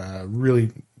 so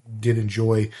really did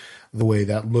enjoy the way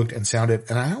that looked and sounded.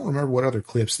 And I don't remember what other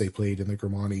clips they played in the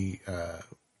Grimani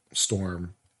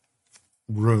Storm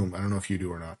room. I don't know if you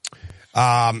do or not.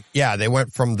 They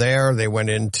went from there. They went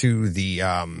into the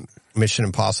Mission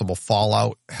Impossible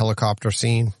Fallout helicopter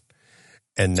scene.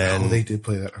 And then they did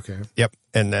play that. Okay. Yep.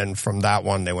 And then from that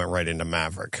one, they went right into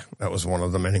Maverick. That was one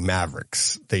of the many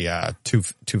Mavericks, the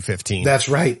 215. That's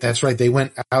right. They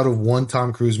went out of one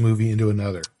Tom Cruise movie into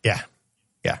another. Yeah.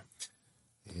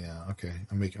 Okay.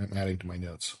 I'm adding to my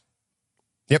notes.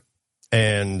 Yep.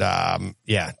 And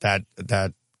that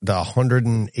the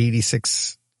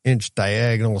 186-inch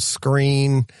diagonal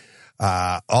screen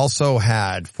also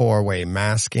had 4-way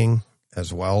masking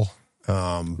as well.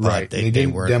 But they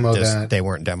weren't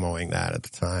demoing that at the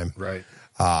time. Right.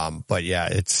 But yeah,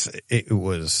 it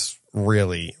was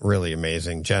really, really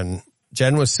amazing.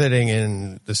 Jen was sitting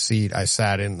in the seat I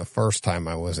sat in the first time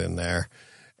I was in there,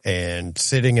 and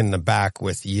sitting in the back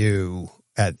with you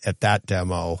at that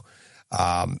demo.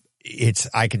 I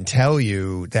can tell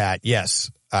you that,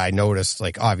 yes, I noticed,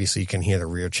 like, obviously you can hear the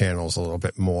rear channels a little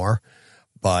bit more.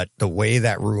 But the way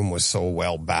that room was so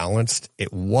well balanced,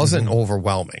 it wasn't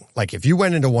overwhelming. Like if you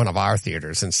went into one of our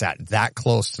theaters and sat that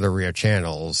close to the rear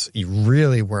channels, you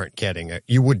really weren't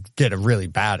you would get a really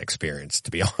bad experience,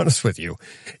 to be honest with you.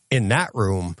 In that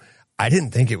room, I didn't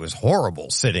think it was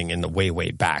horrible sitting in the way, way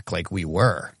back like we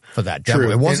were for that demo.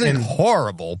 True. It wasn't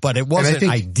horrible, but it wasn't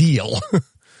ideal.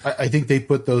 I think they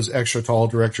put those extra tall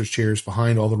director's chairs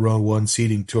behind all the row one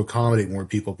seating to accommodate more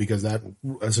people, because that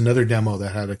was another demo that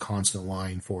had a constant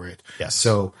line for it. Yes.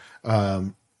 So,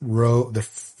 the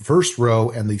first row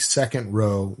and the second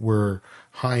row were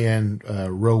high end,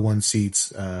 row one seats.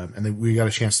 And then we got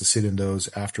a chance to sit in those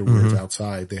afterwards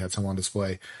outside. They had some on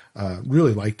display.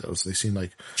 Really liked those. They seemed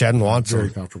like Jen wants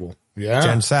very comfortable. Yeah.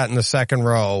 Jen sat in the second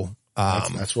row.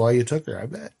 That's why you took her, I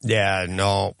bet. Yeah,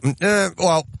 no.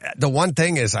 Well, the one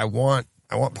thing is I want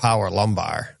power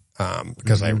lumbar,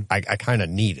 because I kind of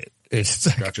need it. It's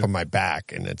like on my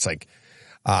back, and it's like,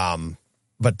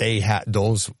 but they had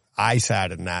those, I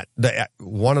sat in that,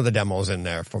 one of the demos in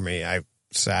there for me, I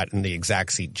sat in the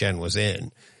exact seat Jen was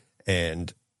in,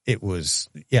 and it was,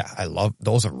 I love,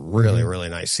 those are really, really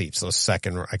nice seats. Those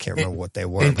second, I can't remember what they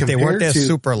were, but they weren't their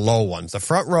super low ones. The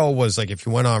front row was like, if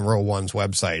you went on row one's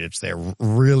website, it's their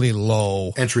really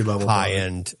low entry level high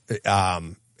end.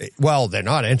 Well, they're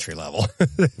not entry level.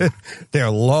 They're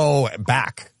low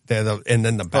back. And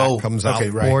then the back comes out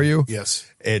for you.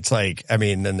 Yes. It's like,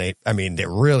 they're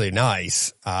really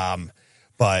nice.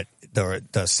 But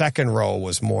the second row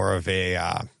was more of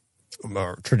a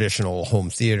more traditional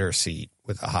home theater seat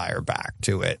with a higher back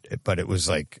to it. But it was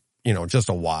like, just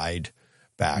a wide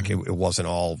back. It wasn't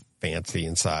all fancy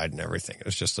inside and everything. It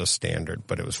was just a standard,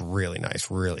 but it was really nice,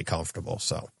 really comfortable.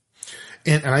 So,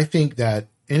 and I think that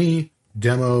any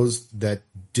demos that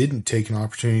didn't take an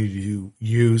opportunity to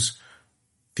use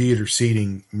theater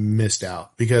seating missed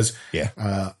out, because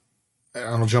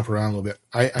I'll jump around a little bit.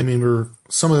 I mean,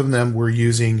 some of them were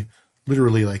using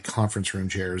literally like conference room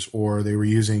chairs, or they were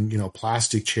using,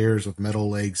 plastic chairs with metal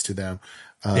legs to them.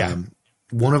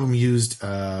 One of them used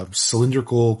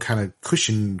cylindrical kind of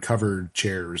cushion covered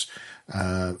chairs.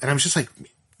 And I was just like,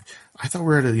 I thought we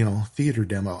were at a, theater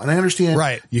demo. And I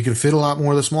understand you can fit a lot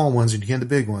more of the small ones than you can the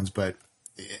big ones, but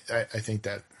I think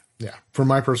that, from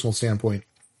my personal standpoint,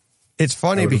 it's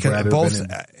funny because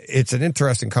it's an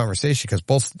interesting conversation because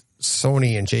both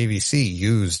Sony and JVC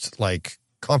used like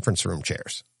conference room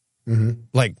chairs,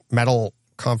 like metal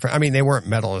conference. I mean, they weren't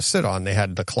metal to sit on. They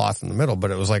had the cloth in the middle,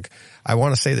 but it was like, I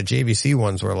want to say the JVC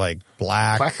ones were like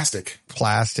black,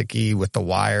 plasticky with the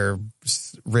wire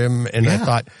rim. And I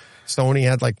thought Sony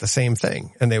had like the same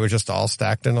thing, and they were just all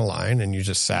stacked in a line, and you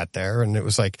just sat there, and it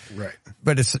was like,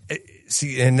 but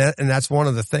that's one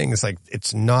of the things, like,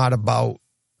 it's not about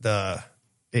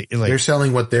they're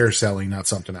selling what they're selling, not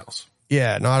something else.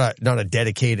 Yeah, not a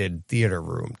dedicated theater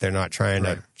room. They're not trying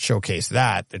to showcase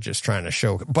that. They're just trying to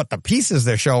show, but the pieces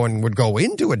they're showing would go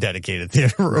into a dedicated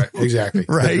theater room. Right, exactly.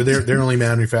 Right. But they're only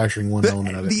manufacturing one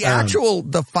element of it.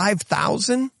 The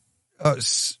 5,000,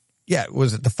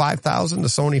 was it the 5,000, the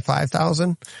Sony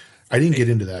 5,000? I didn't get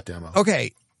into that demo.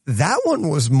 Okay. That one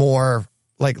was more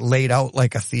like laid out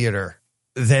like a theater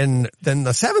than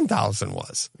the 7,000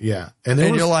 was. Yeah. And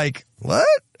you're like, what?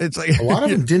 It's like a lot of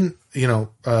them didn't,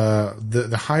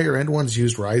 the higher end ones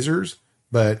used risers,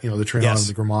 but the Trinon and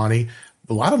the Grimani,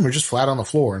 a lot of them are just flat on the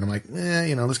floor. And I'm like,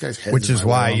 this guy's head. Which is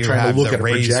why you have the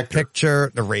raised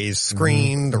picture, the raised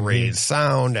screen, the raised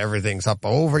sound, everything's up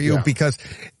over you because,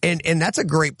 and that's a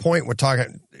great point. We're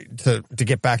talking to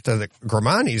get back to the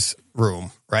Grimani's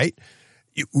room, right?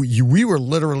 We were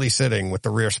literally sitting with the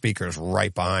rear speakers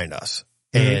right behind us.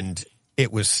 And it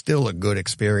was still a good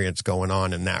experience going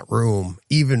on in that room.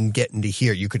 Even getting to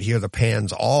hear, you could hear the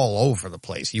pans all over the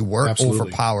place. You weren't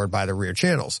overpowered by the rear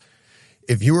channels.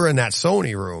 If you were in that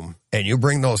Sony room and you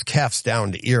bring those kefs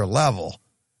down to ear level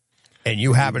and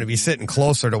you happen to be sitting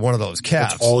closer to one of those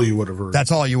kefs, that's all you would have heard.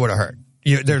 That's all you would have heard.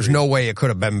 There's no way it could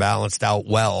have been balanced out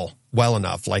well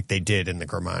enough like they did in the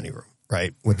Grimani room,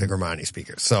 right? With the Grimani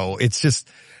speakers. So it's just,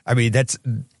 I mean,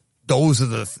 those are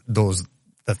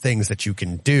the things that you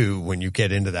can do when you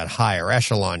get into that higher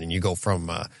echelon and you go from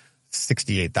a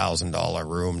 $68,000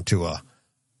 room to a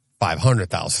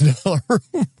 $500,000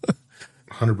 room.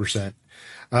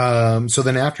 100%. So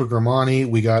then after Grimani,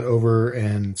 we got over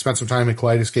and spent some time at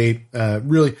Kaleidoscape.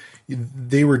 Really,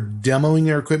 they were demoing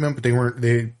their equipment, but they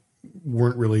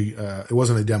weren't really, it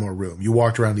wasn't a demo room. You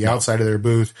walked around the outside of their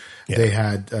booth. Yeah. They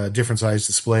had different size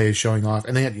displays showing off,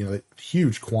 and they had, a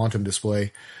huge quantum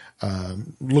display.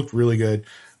 Looked really good.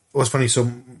 It was funny. So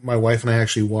my wife and I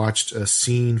actually watched a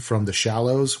scene from The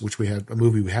Shallows, which a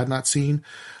movie we had not seen.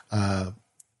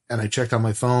 And I checked on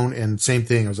my phone, and same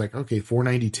thing. I was like, okay,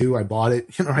 $4.92. I bought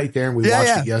it, right there. And we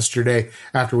watched it yesterday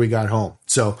after we got home.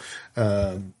 So,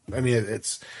 I mean,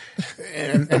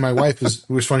 and my wife it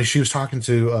was funny. She was talking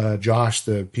to, Josh,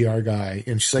 the PR guy,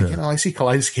 and she's like, I see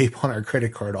Kaleidoscape on our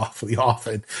credit card awfully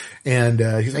often. And,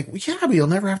 he's like, well, yeah, but you'll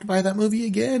never have to buy that movie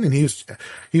again. And he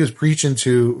was preaching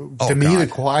to me, the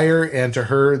choir, and to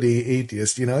her, the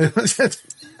atheist, It was just,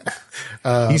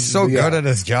 he's so good at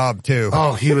his job too.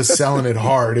 Oh, he was selling it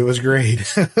hard. It was great.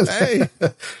 Hey,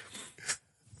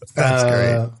 that's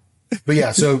great. But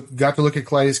yeah, so got to look at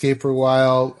Kaleidoscape for a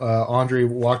while. Andre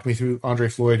walked me through, Andre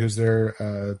Floyd, who's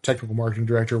their technical marketing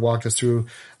director, walked us through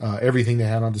everything they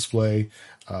had on display.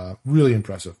 Really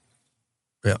impressive.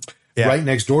 Yeah. Right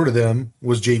next door to them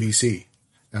was JVC.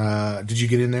 Did you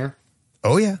get in there?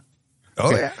 Oh yeah.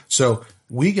 Yeah. So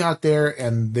we got there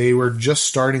and they were just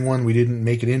starting one we didn't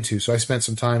make it into. So I spent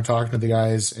some time talking to the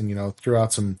guys and, threw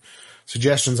out some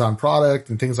suggestions on product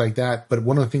and things like that. But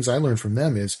one of the things I learned from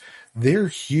them is they're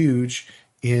huge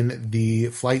in the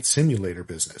flight simulator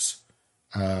business,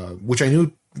 which I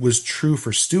knew was true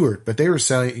for Stewart, but they were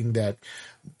saying that,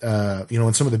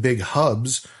 in some of the big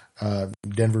hubs,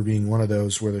 Denver being one of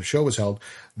those where the show was held,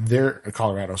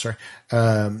 Colorado,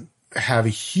 have a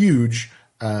huge,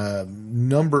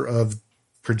 number of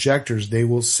projectors they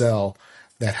will sell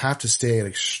that have to stay at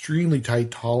extremely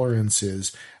tight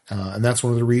tolerances. And that's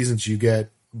one of the reasons you get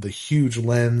the huge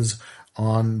lens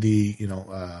on the,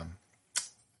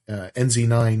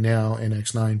 NZ9 now,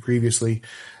 NX9 previously,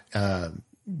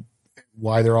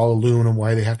 why they're all aluminum,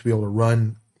 why they have to be able to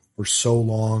run for so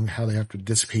long, how they have to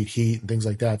dissipate heat and things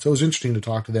like that. So it was interesting to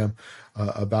talk to them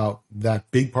about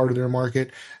that big part of their market.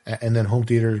 And then home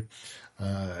theater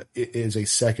is a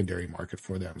secondary market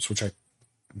for them, which I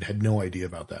had no idea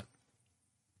about that.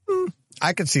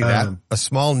 I could see that. A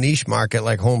small niche market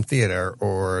like home theater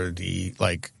or the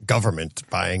like government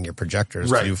buying your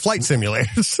projectors to do flight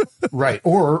simulators. Right.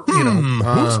 Or,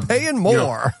 who's paying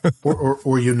more?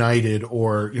 Or United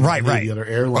or the other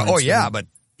airlines. Oh, yeah, but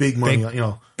big money,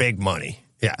 big money.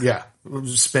 Yeah. Yeah.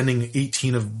 Spending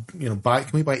 18 of,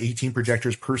 can we buy 18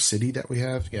 projectors per city that we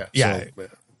have? Yeah. Yeah. So,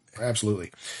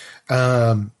 absolutely.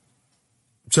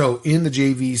 So in the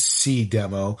JVC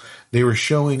demo, they were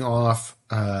showing off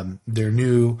their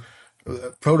new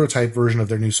prototype version of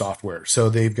their new software. So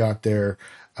they've got their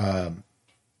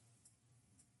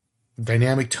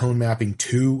dynamic tone mapping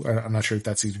 2. I'm not sure if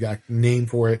that's the exact name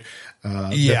for it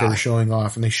that they were showing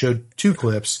off. And they showed 2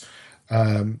 clips.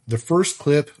 The first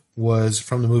clip was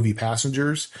from the movie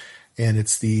Passengers, and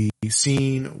it's the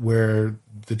scene where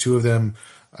the two of them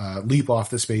leap off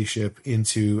the spaceship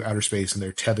into outer space and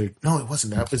they're tethered. No, it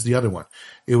wasn't that. It was the other one.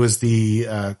 It was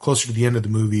the closer to the end of the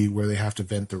movie where they have to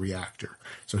vent the reactor.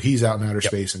 So he's out in outer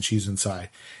space and she's inside,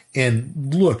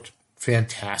 and looked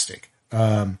fantastic.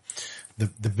 The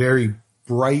very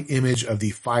bright image of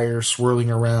the fire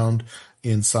swirling around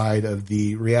inside of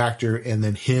the reactor, and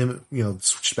then him,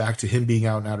 switched back to him being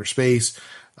out in outer space.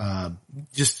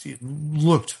 Just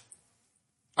looked,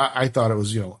 I thought it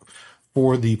was,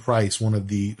 for the price, one of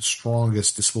the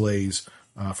strongest displays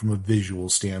from a visual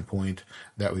standpoint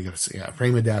that we got to see. Yeah,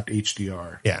 frame adapt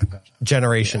HDR. Yeah.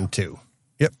 Generation 2.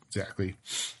 Yep. Exactly.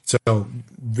 So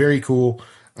very cool.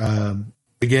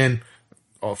 Again,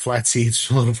 flat seats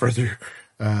a little further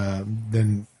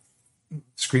than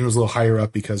screen was a little higher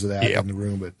up because of that in the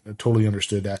room, but I totally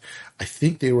understood that. I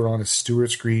think they were on a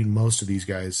Stewart screen. Most of these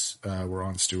guys were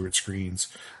on Stewart screens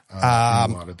in a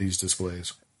lot of these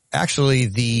displays. Actually,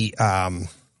 the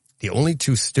only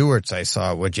 2 Stewarts I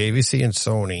saw were JVC and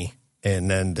Sony, and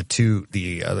then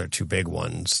the other 2 big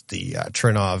ones, the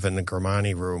Trinov and the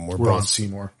Grimani room were both on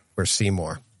Seymour. Were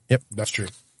Seymour. Yep, that's true.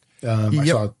 I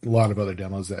saw a lot of other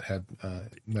demos that had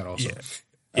that also.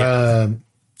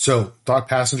 So thought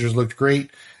Passengers looked great.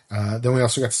 Then we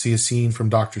also got to see a scene from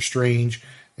Doctor Strange,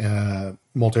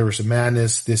 Multiverse of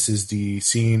Madness. This is the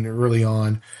scene early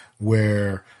on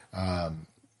where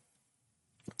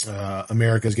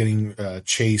America is getting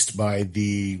chased by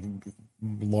the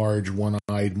large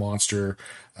one-eyed monster,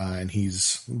 and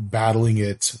he's battling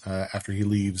it after he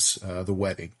leaves the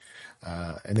wedding.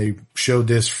 And they showed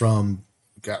this from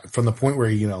the point where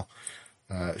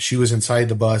she was inside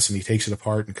the bus and he takes it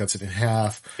apart and cuts it in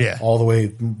half, all the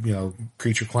way,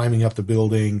 creature climbing up the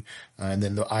building, and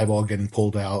then the eyeball getting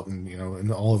pulled out and,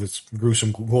 and all of its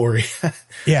gruesome glory.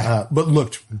 But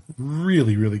looked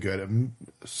really, really good.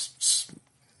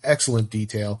 Excellent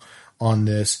detail on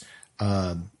this.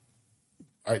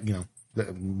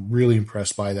 Really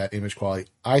impressed by that image quality.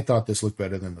 I thought this looked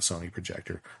better than the Sony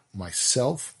projector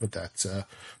myself, but that's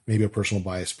maybe a personal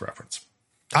bias preference.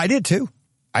 I did too.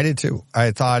 I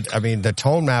thought, the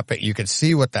tone mapping, you could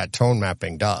see what that tone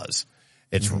mapping does.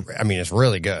 It's, it's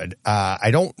really good.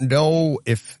 I don't know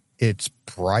if it's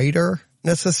brighter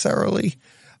necessarily,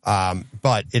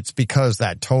 but it's because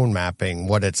that tone mapping,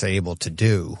 what it's able to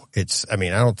do. I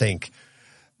don't think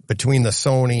between the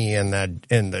Sony and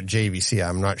the JVC,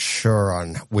 I'm not sure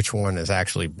on which one is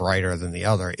actually brighter than the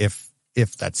other, if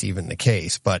that's even the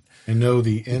case. But I know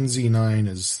the NZ9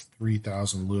 is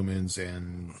 3,000 lumens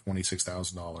and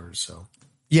 $26,000. So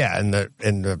and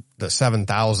the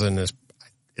 7,000 it's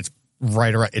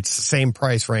right around. It's the same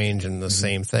price range and the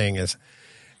same thing as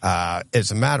a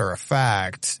matter of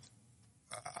fact.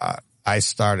 I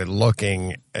started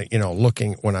looking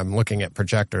when I'm looking at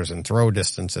projectors and throw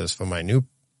distances for my new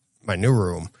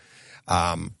room.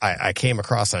 I came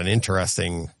across an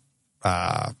interesting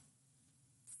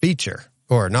feature,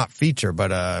 or not feature,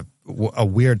 but a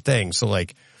weird thing. So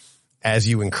like, as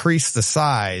you increase the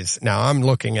size, now I'm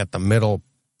looking at the middle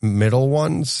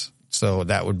ones. So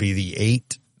that would be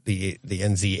the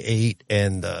NZ8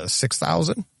 and the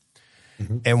 6,000.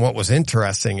 And what was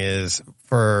interesting is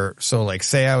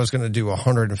say I was going to do a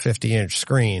 150 inch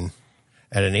screen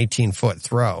at an 18-foot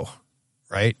throw,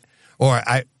 right? Or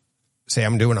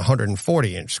I'm doing a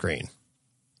 140 inch screen.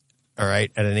 All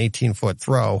right. At an 18-foot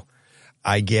throw,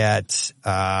 I get,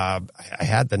 I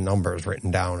had the numbers written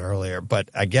down earlier, but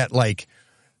I get like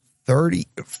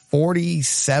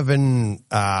 47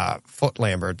 foot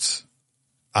Lamberts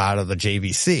out of the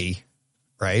JVC,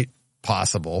 right?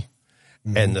 Possible.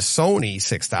 And the Sony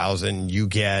 6,000, you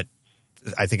get,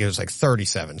 I think it was like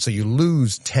 37. So you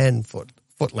lose 10 foot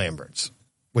Lamberts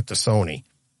with the Sony.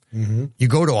 You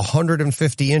go to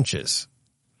 150 inches.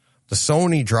 The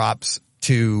Sony drops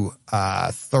to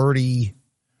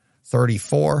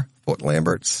 34 foot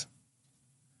Lamberts,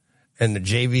 and the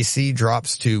JVC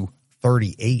drops to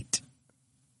 38.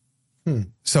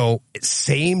 So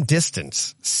same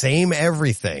distance, same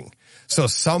everything. So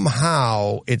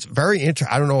somehow it's very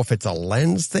interesting. I don't know if it's a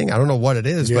lens thing. I don't know what it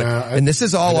is, and this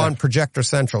is all on Projector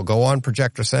Central. Go on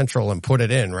Projector Central and put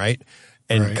it in, right?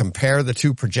 And compare the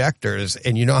two projectors.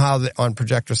 And you know how on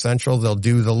Projector Central, they'll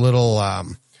do the little,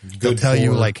 they'll tell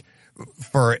you like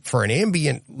for an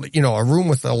ambient, a room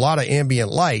with a lot of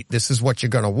ambient light, this is what you're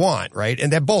going to want, right?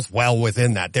 And they're both well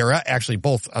within that. They're actually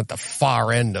both at the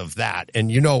far end of that.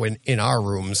 And in our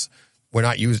rooms,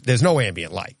 there's no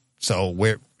ambient light. So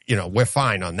we're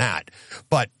fine on that.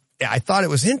 But I thought it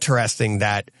was interesting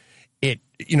that the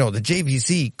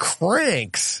JVC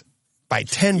cranks by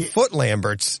 10-foot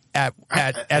Lamberts at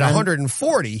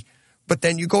 140, but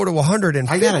then you go to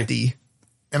 150.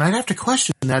 And I'd have to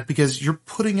question that because you're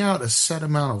putting out a set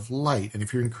amount of light. And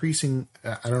if you're increasing,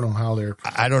 I don't know how they're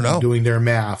doing their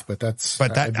math, but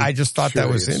I just thought that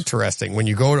was interesting. When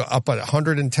you go up at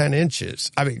 110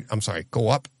 inches, go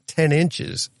up 10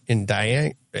 inches in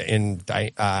angle,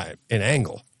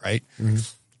 right?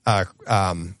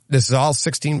 Mm-hmm. This is all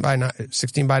 16 by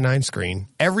 9 screen.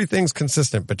 Everything's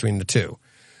consistent between the two.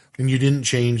 And you didn't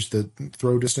change the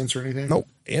throw distance or anything? Nope.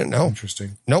 Yeah, no.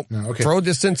 Interesting. Nope. No, okay. Throw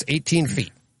distance, 18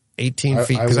 feet. 18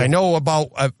 feet. Because I know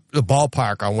about the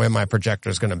ballpark on where my projector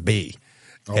is going to be.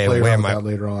 I'll play around with that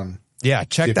later on. Yeah,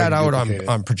 check that out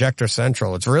on Projector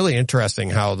Central. It's really interesting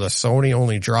how the Sony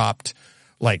only dropped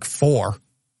like 4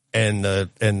 and the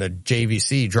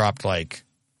JVC dropped like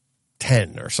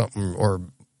 10 or something. Or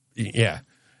yeah,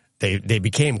 they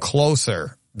became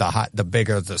closer the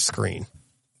bigger the screen.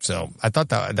 So I thought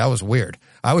that was weird.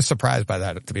 I was surprised by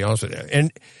that, to be honest with you.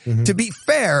 And to be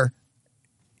fair,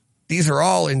 these are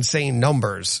all insane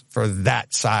numbers for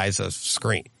that size of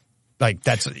screen. Like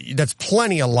that's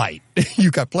plenty of light.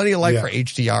 You've got plenty of light for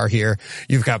HDR here.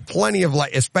 You've got plenty of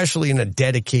light, especially in a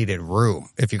dedicated room.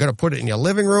 If you're going to put it in your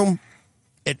living room,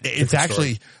 it's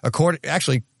actually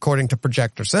according to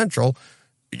Projector Central,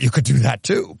 you could do that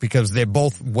too, because they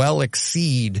both well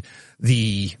exceed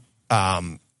the,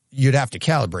 you'd have to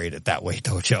calibrate it that way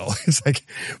though, Joe.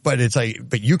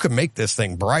 But you could make this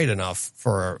thing bright enough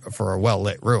for a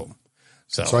well-lit room.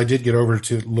 So I did get over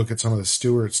to look at some of the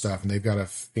Stewart stuff, and they've got a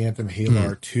Phantom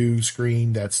Halo R2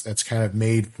 screen that's kind of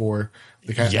made for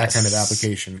that kind of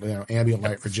application. Ambient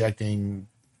light projecting.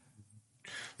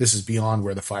 This is beyond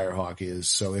where the Firehawk is,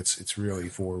 so it's really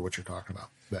for what you're talking about.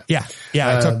 But,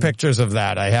 I took pictures of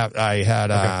that. I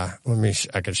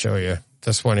could show you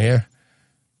this one here.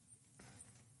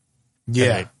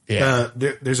 Yeah.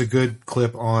 There's a good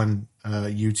clip on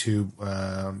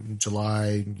YouTube.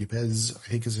 July Yepes, I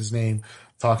think is his name,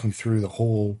 talking through the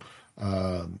whole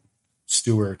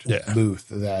Stewart booth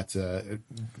that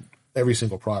every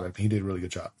single product. He did a really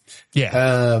good job.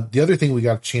 Yeah. The other thing we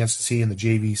got a chance to see in the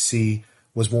JVC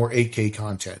was more 8K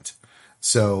content.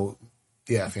 So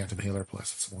Phantom Halo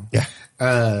Plus, that's the one. Yeah.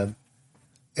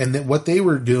 And then what they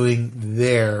were doing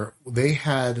there, they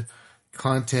had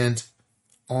content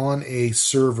on a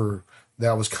server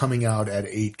that was coming out at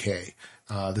 8K.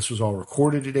 This was all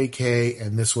recorded at 8K,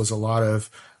 and this was a lot of,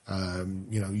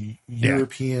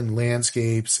 European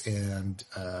landscapes and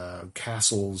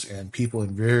castles and people in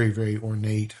very, very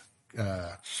ornate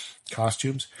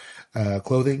costumes,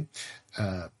 clothing.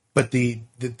 But the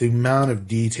amount of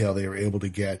detail they were able to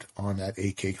get on that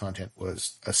 8K content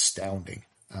was astounding.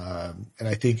 And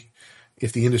I think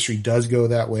if the industry does go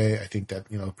that way, I think that,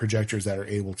 projectors that are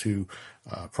able to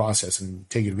process and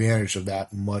take advantage of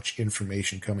that much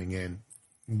information coming in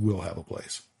will have a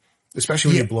place, especially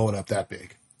when you blow it up that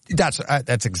big. That's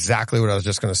exactly what I was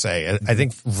just going to say. I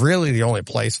think really the only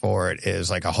place for it is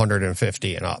like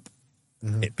 150 and up.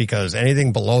 Because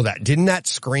anything below that, didn't that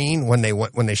screen when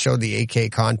they showed the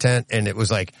 8K content, and it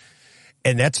was like,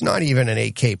 and that's not even an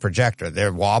 8K projector.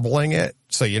 They're wobbling it,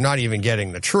 so you're not even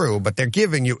getting the true, but they're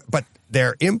giving you, but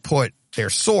their input,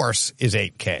 their source is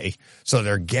 8K. So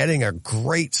they're getting a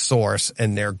great source,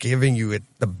 and they're giving you it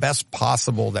the best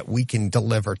possible that we can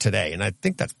deliver today. And I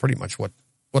think that's pretty much what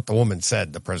the woman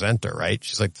said, the presenter, right?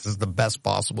 She's like, this is the best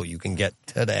possible you can get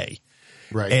today.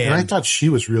 Right. And I thought she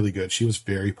was really good. She was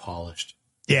very polished.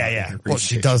 Yeah. Well,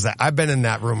 she does that. I've been in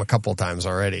that room a couple of times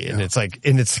already, and it's like,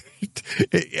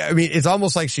 it's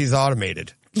almost like she's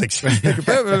automated. Like,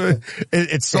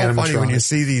 it's so funny when you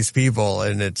see these people,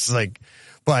 and it's like,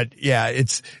 but yeah,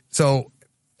 it's so,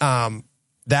 that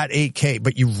 8K,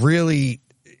 but you really,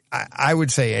 I would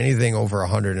say anything over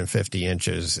 150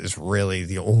 inches is really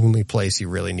the only place you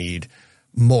really need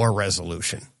more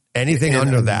resolution. Anything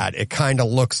under that, it kind of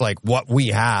looks like what we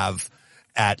have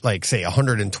at, like, say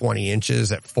 120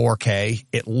 inches at 4K.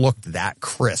 It looked that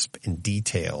crisp and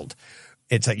detailed.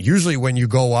 it's like usually when you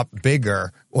go up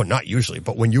bigger, well, not usually,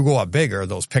 but when you go up bigger,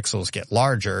 those pixels get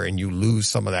larger and you lose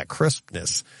some of that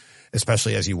crispness,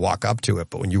 especially as you walk up to it.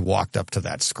 But when you walked up to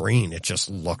that screen, it just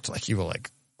looked like you were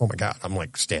like, oh my God, I'm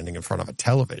like standing in front of a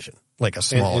television, like a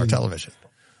smaller television.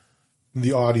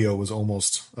 The audio was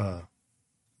almost,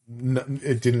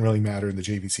 it didn't really matter in the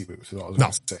JVC booth. Is all I was No,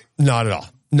 going to say. not at all.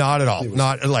 Not at all.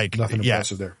 Not like, Nothing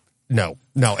impressive there. No.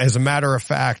 As a matter of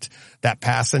fact, that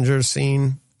passenger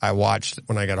scene I watched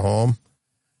when I got home,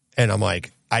 and I'm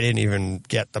like, I didn't even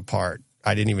get the part.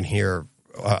 I didn't even hear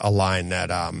a line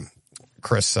that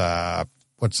Chris,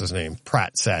 what's his name,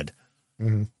 Pratt said.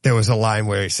 Mm-hmm. There was a line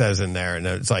where he says in there, and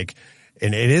it's like,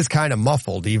 and it is kind of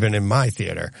muffled even in my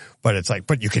theater, but it's like,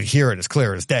 but you could hear it as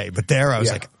clear as day. But there I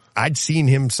was like, I'd seen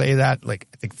him say that like,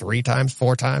 I think 3 times,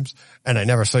 4 times, and I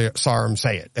never saw him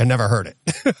say it. I never heard it.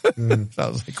 Mm. So I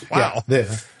was like, wow.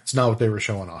 Yeah, it's not what they were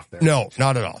showing off there. No,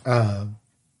 not at all.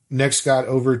 Next got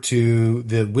over to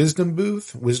the Wisdom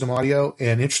booth, Wisdom Audio,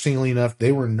 and interestingly enough,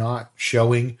 they were not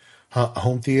showing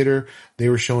home theater. They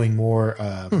were showing more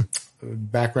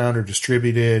background or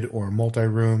distributed or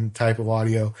multi-room type of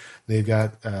audio. They've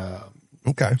got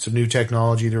some new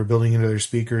technology they were building into their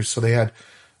speakers. So they had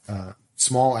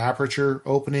small aperture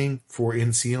opening for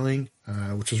in-ceiling,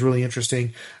 which was really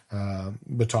interesting.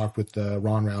 But talked with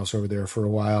Ron Rouse over there for a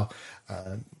while.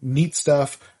 Neat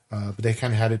stuff. But they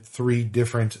kind of had it 3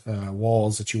 different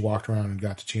walls that you walked around and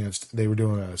got the chance. They were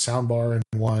doing a sound bar in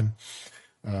one,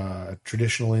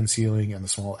 traditional in-ceiling, and the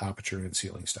small aperture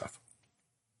in-ceiling stuff.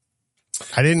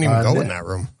 I didn't even go in that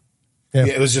room. Yeah,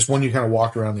 it was just one you kind of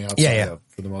walked around the outside of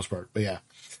for the most part. But yeah.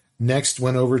 Next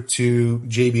went over to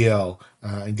JBL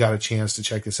and got a chance to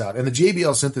check this out. And the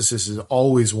JBL synthesis is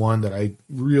always one that I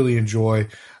really enjoy.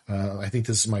 I think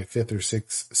this is my 5th or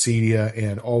 6th Cedia,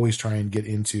 and always try and get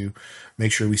into,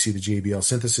 make sure we see the JBL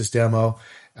synthesis demo.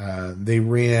 They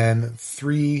ran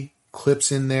 3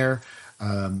 clips in there.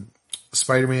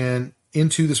 Spider-Man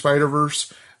Into the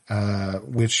Spider-Verse,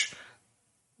 which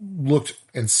looked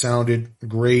and sounded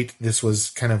great. This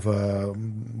was kind of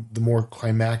the more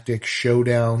climactic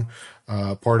showdown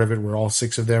part of it, where all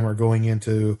 6 of them are going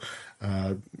into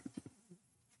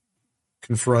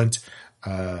confront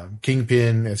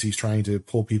Kingpin as he's trying to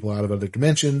pull people out of other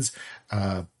dimensions.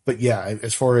 But yeah,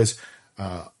 as far as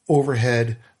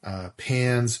overhead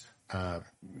pans,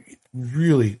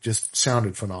 really just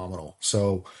sounded phenomenal.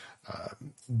 So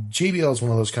JBL is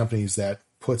one of those companies that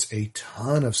puts a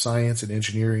ton of science and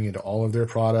engineering into all of their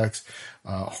products.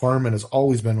 Harman has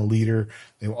always been a leader.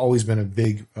 They've always been a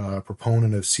big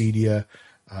proponent of Cedia.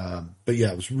 But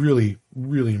yeah, I was really,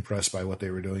 really impressed by what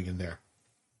they were doing in there.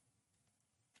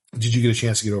 Did you get a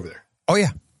chance to get over there? Oh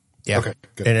yeah. Yeah. Okay.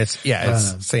 Good. And it's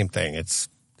the same thing.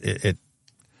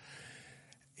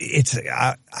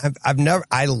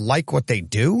 I like what they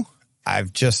do. I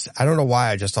don't know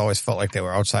why. I just always felt like they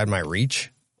were outside my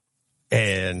reach,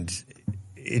 and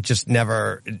it just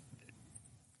never,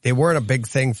 they weren't a big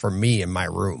thing for me in my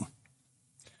room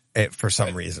for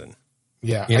some reason.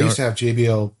 Yeah. I used to have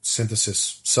JBL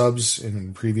synthesis subs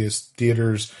in previous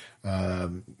theaters,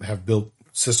 have built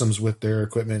systems with their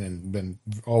equipment and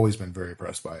always been very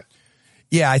impressed by it.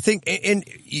 Yeah, I think, and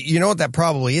you know what that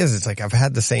probably is? It's like I've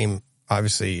had the same,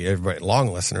 obviously everybody, long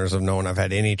listeners have known I've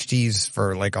had NHTs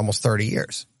for like almost 30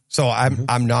 years. So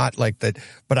I'm not like that,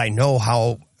 but I know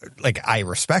how, like, I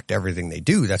respect everything they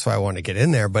do. That's why I want to get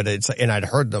in there. But and I'd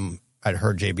heard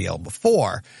JBL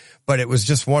before, but it was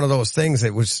just one of those things.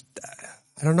 It was,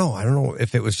 I don't know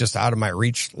if it was just out of my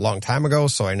reach a long time ago.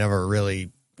 So I never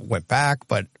really went back,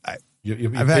 but I've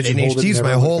had NHTs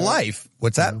my whole life.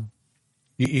 What's that?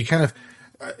 You kind of,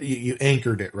 you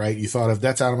anchored it, right? You thought of,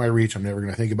 that's out of my reach. I'm never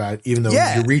going to think about it, even though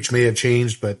your reach may have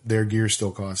changed, but their gear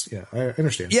still costs. Yeah, I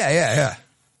understand. Yeah.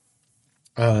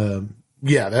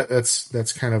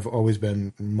 That's kind of always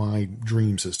been my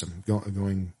dream system,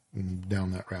 going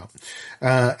down that route.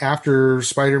 After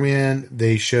Spider-Man,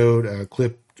 they showed a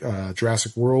clip,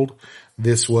 Jurassic World.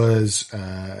 This was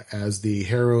as the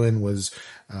heroine was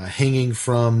hanging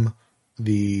from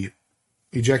the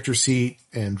ejector seat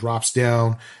and drops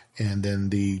down, and then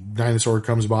the dinosaur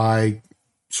comes by,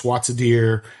 swats a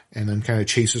deer, and then kind of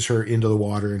chases her into the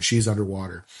water, and she's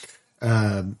underwater.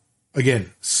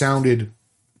 Again, sounded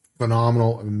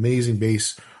phenomenal, amazing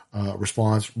bass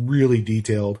response, really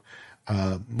detailed.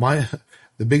 The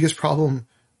biggest problem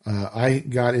I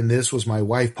got in this was my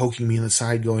wife poking me in the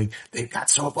side going, they've got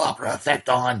soap opera effect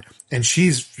on. And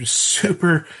she's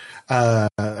super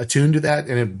attuned to that,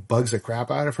 and it bugs the crap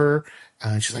out of her.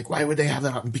 And she's like, why would they have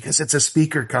that on? Because it's a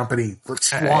speaker company.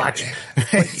 Let's watch.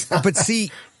 But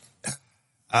see,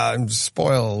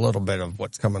 spoil a little bit of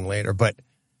what's coming later, but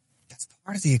that's the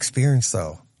part of the experience,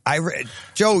 though.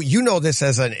 Joe, you know this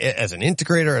as an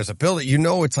integrator, as a builder. You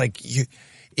know, it's like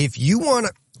if you want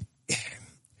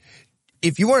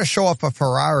to show off a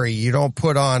Ferrari, you don't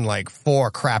put on like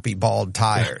 4 crappy bald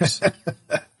tires,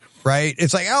 right?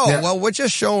 It's like, well, we're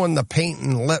just showing the paint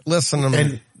and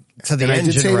listening to the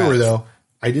engine.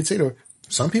 I did say to her,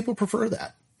 some people prefer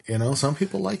that. You know, some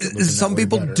people like it. Some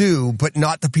people do, but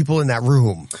not the people in that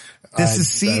room. This is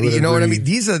Cedia, you know what I mean?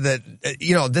 These are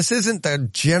this isn't the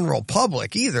general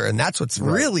public either. And that's what's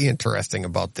really interesting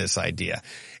about this idea.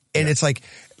 And it's like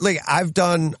I've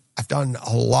done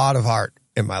a lot of art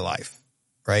in my life,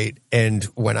 right? And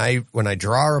when I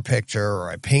draw a picture or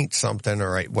I paint something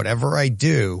or whatever I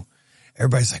do,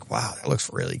 everybody's like, wow, that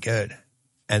looks really good.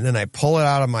 And then I pull it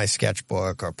out of my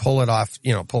sketchbook or pull it off,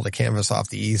 pull the canvas off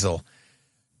the easel.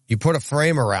 You put a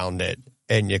frame around it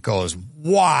and it goes,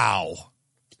 wow.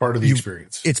 Part of the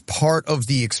experience. It's part of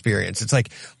the experience. It's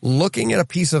like looking at a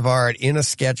piece of art in a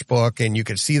sketchbook and you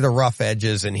can see the rough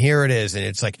edges and here it is. And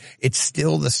it's like, it's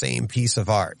still the same piece of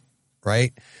art,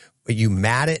 right? But you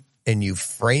mat it and you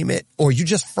frame it, or you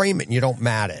just frame it and you don't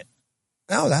mat it.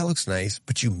 Oh, that looks nice.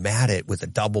 But you mat it with a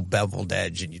double beveled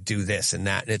edge and you do this and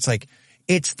that. And it's like,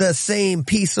 it's the same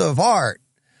piece of art.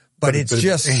 But it's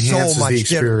just so much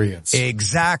experience.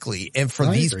 Exactly. And for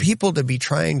these people to be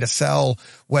trying to sell,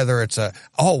 whether it's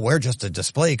we're just a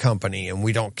display company and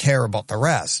we don't care about the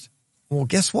rest. Well,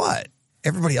 guess what?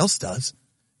 Everybody else does.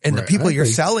 And the people you're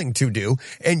selling to do.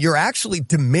 And you're actually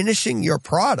diminishing your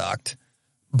product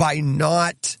by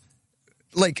not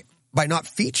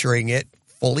featuring it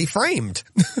fully framed.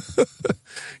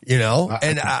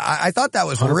 And I thought that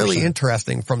was 100%. Really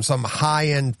interesting from some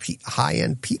high-end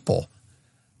people.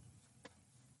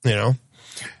 Yeah.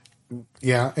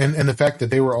 And the fact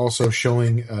that they were also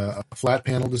showing a flat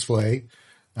panel display,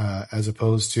 as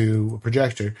opposed to a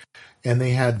projector. And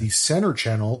they had the center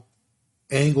channel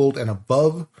angled and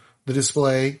above the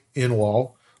display in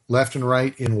wall, left and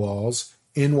right in walls,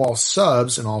 in wall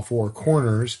subs in all 4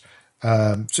 corners.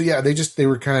 They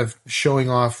were kind of showing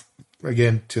off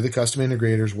again to the custom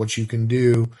integrators what you can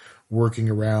do working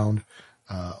around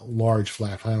large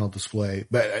flat panel display.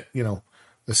 But,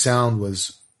 the sound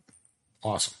was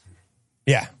awesome.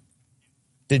 Yeah.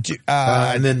 Did you?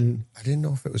 And then I didn't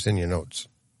know if it was in your notes.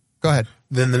 Go ahead.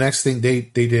 Then the next thing they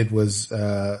did was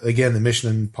again the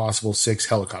Mission Impossible 6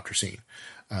 helicopter scene.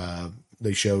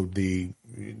 They showed the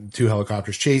 2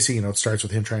 helicopters chasing. It starts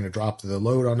with him trying to drop the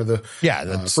load onto the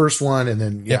first one, and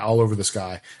then all over the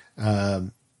sky. That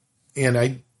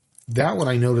one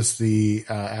I noticed the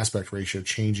aspect ratio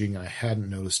changing. I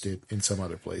hadn't noticed it in some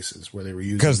other places where they were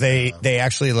using because they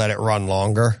actually let it run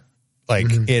longer.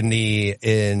 Like in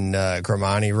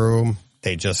Gramani room,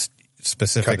 they just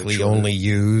specifically only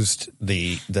used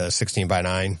the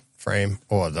 16:9 frame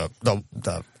or the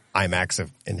IMAX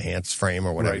enhanced frame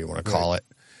or whatever you want to call it.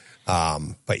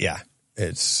 But yeah,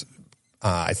 it's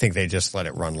I think they just let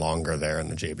it run longer there in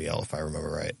the JBL, if I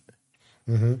remember right.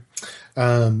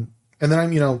 And then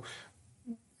I'm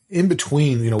in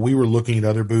between, we were looking at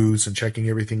other booths and checking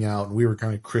everything out, and we were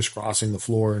kind of crisscrossing the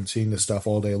floor and seeing this stuff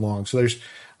all day long. So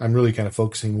I'm really kind of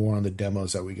focusing more on the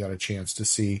demos that we got a chance to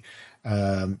see.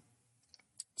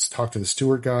 Let's talk to the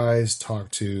Stewart guys,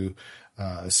 talk to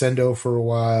Sendo for a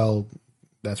while.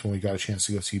 That's when we got a chance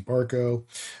to go see Barco.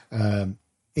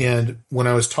 And when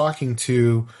I was talking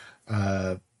to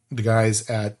the guys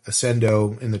at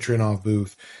Ascendo in the Trinov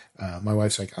booth, my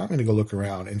wife's like, I'm going to go look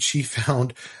around. And she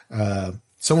found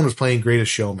someone was playing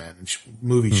Greatest Showman,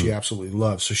 movie she absolutely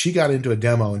loves. So she got into a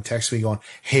demo and texted me going,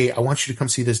 hey, I want you to come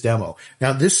see this demo.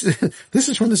 Now, this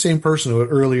is from the same person who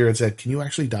earlier had said, can you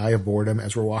actually die of boredom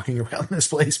as we're walking around this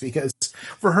place? Because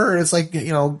for her, it's like,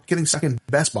 getting stuck in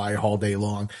Best Buy all day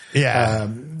long. Yeah.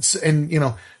 And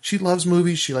she loves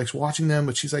movies. She likes watching them,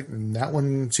 but she's like, that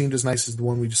one seemed as nice as the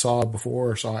one we saw before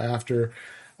or saw after.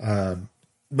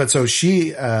 But so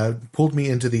she pulled me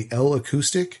into the L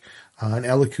Acoustic. And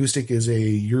L Acoustic is a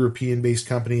European-based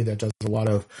company that does a lot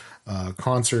of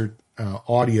concert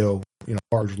audio,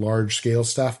 large scale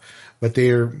stuff. But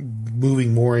they are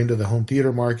moving more into the home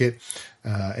theater market.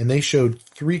 And they showed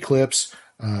 3 clips.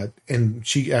 And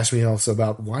she asked me also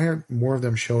about why aren't more of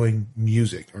them showing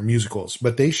music or musicals.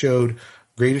 But they showed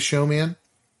Greatest Showman.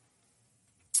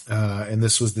 And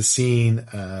this was the scene,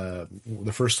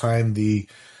 the first time the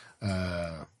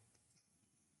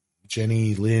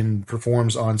Jenny Lynn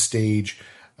performs on stage,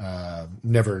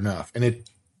 Never Enough. And it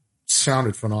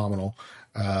sounded phenomenal.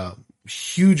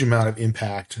 Huge amount of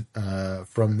impact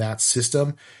from that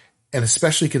system. And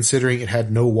especially considering it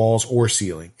had no walls or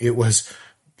ceiling. It was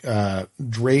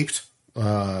draped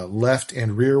left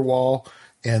and rear wall,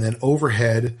 and then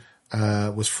overhead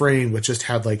was framed, but just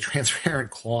had like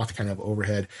transparent cloth kind of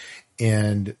overhead.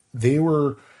 And they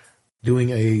were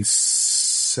doing a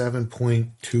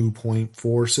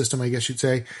 7.2.4 system, I guess you'd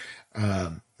say.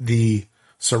 The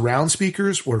surround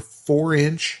speakers were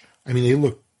 4-inch. I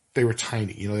mean, they were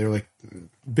tiny, you know, they were like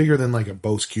bigger than like a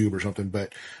Bose Cube or something,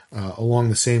 but along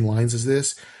the same lines as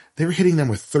this. They were hitting them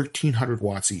with 1,300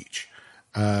 watts each.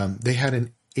 They had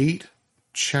an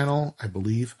 8-channel, I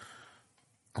believe,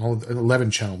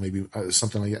 11 channel, maybe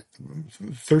something like that.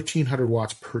 1,300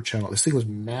 watts per channel. This thing was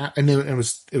and it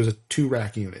was a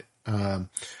 2-rack unit.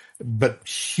 But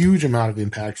huge amount of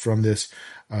impact from this.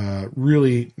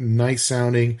 Really nice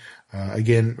sounding.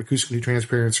 Again, acoustically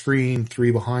transparent screen,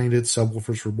 3 behind it,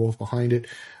 subwoofers were both behind it.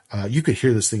 You could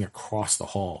hear this thing across the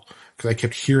hall because I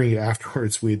kept hearing it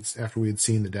afterwards. After we had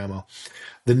seen the demo.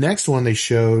 The next one they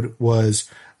showed was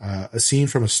a scene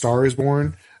from A Star Is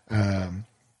Born.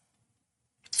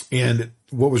 And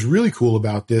what was really cool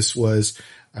about this was,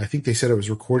 I think they said it was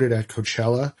recorded at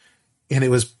Coachella, and it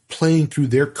was playing through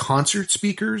their concert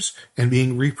speakers and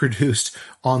being reproduced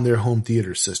on their home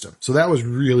theater system. So that was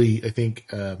really, I think,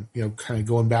 kind of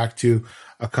going back to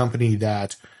a company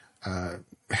that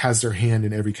has their hand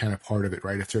in every kind of part of it,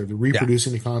 right? If they're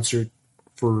reproducing the concert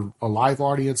for a live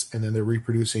audience, and then they're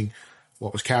reproducing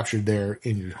what was captured there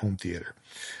in your home theater.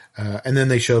 And then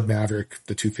they showed Maverick,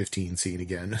 the 215 scene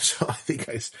again. So I think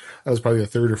that was probably the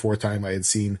 3rd or 4th time I had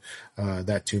seen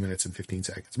that 2 minutes and 15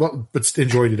 seconds. Well, but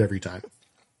enjoyed it every time.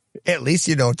 At least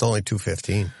you know it's only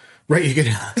 2:15. Right. You get,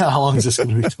 how long is this going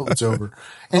to be till it's over?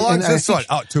 How long is this one?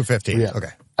 Oh, 2:15. Yeah.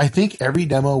 Okay. I think every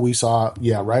demo we saw,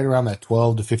 right around that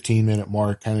 12 to 15 minute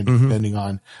mark, kind of depending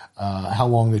on how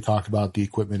long they talked about the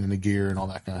equipment and the gear and all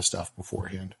that kind of stuff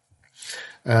beforehand.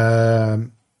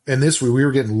 And this, we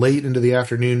were getting late into the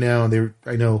afternoon now, and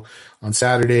I know on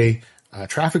Saturday,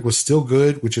 traffic was still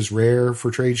good, which is rare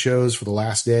for trade shows for the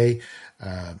last day.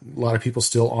 A lot of people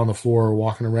still on the floor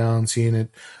walking around, seeing it.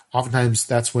 Oftentimes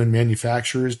that's when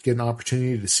manufacturers get an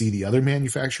opportunity to see the other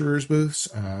manufacturers' booths,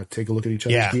 take a look at each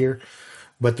other's gear.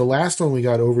 But the last one we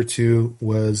got over to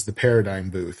was the Paradigm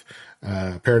booth,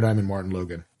 Paradigm and Martin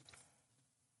Logan.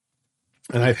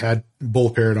 And I've had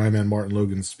both Paradigm and Martin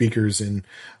Logan speakers and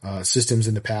systems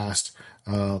in the past,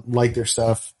 like their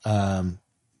stuff. A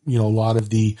lot of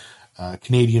the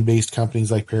Canadian-based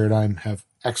companies like Paradigm have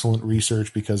excellent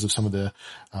research because of some of the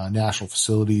national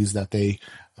facilities that they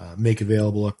make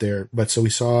available up there. But so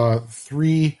we saw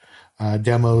 3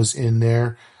 demos in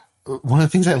there. One of the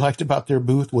things I liked about their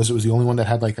booth was it was the only one that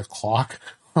had like a clock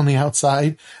on the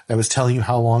outside that was telling you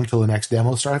how long till the next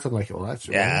demo started. I'm like, well, that's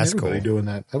everybody cool. Doing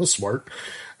that. That was smart.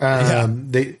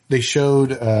 They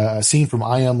showed a scene from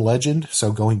I Am Legend,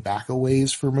 so going back a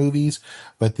ways for movies,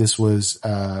 but this was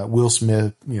Will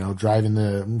Smith, driving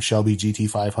the Shelby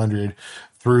GT500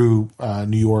 through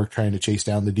New York trying to chase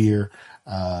down the deer.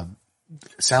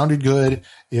 Sounded good.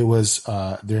 It was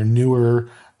their newer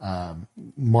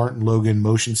Martin Logan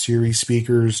Motion Series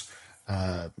speakers.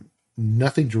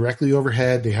 Nothing directly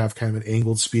overhead. They have kind of an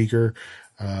angled speaker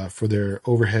for their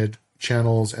overhead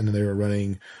channels, and then they were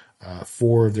running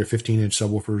 4 of their 15-inch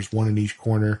subwoofers, 1 in each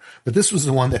corner. But this was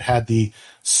the one that had the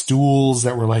stools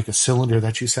that were like a cylinder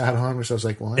that you sat on, which I was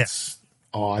like, well, that's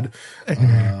odd.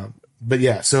 But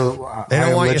yeah, so they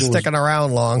don't want you sticking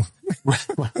around long.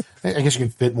 I guess you can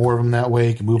fit more of them that way.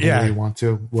 You can move them where you want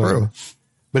to. True.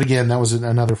 But again, that was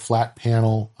another flat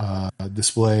panel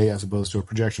display as opposed to a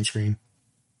projection screen.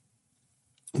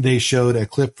 They showed a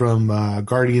clip from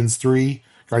Guardians 3,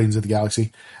 Guardians of the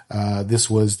Galaxy. This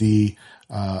was the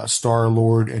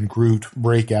Star-Lord and Groot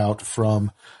breakout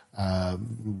from the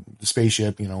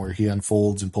spaceship, where he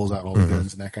unfolds and pulls out all the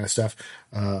guns and that kind of stuff.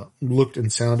 Looked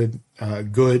and sounded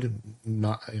good.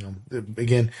 Not,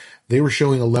 again, they were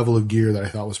showing a level of gear that I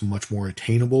thought was much more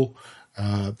attainable.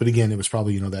 But again, it was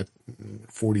probably, that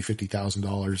 $40,000,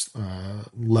 $50,000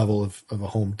 level of a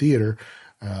home theater.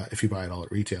 If you buy it all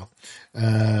at retail.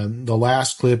 The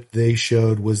last clip they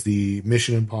showed was the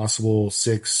Mission Impossible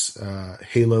 6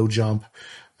 Halo jump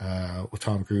with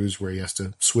Tom Cruise, where he has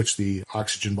to switch the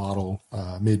oxygen bottle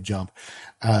mid-jump.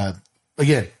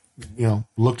 Again,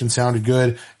 looked and sounded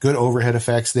good. Good overhead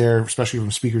effects there, especially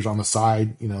from speakers on the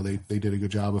side. They did a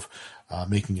good job of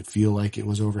making it feel like it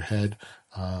was overhead.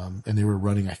 And they were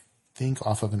running, I think,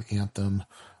 off of an Anthem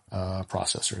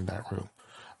processor in that room.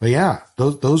 But yeah,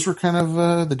 those were kind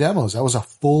of the demos. That was a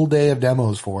full day of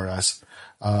demos for us.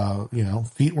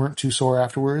 Feet weren't too sore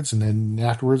afterwards, and then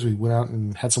afterwards we went out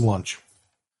and had some lunch.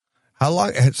 How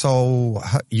long? So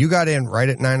you got in right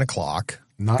at 9:00.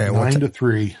 Not 9 to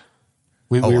 3.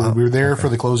 We were there for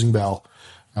the closing bell.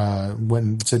 Went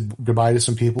and said goodbye to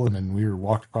some people, and then we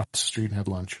walked across the street and had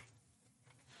lunch.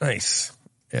 Nice.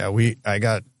 Yeah, we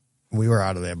were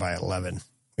out of there by 11.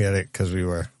 We had it because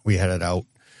we headed out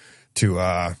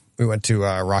to we went to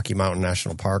Rocky Mountain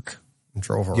National Park and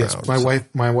drove around. Yes,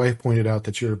 my wife pointed out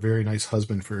that you're a very nice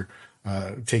husband for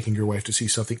taking your wife to see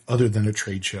something other than a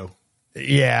trade show.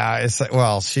 Yeah, it's like,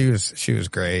 well, she was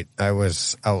great. I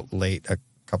was out late a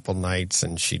couple nights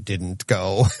and she didn't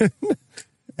go.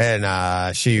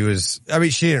 And she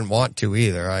didn't want to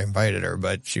either. I invited her,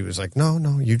 but she was like,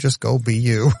 no, you just go be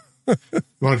you. You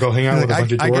want to go hang out with a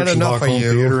bunch of dorks and talk home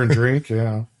theater and drink?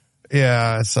 Yeah.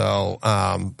 Yeah. So,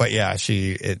 but yeah,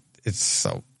 she had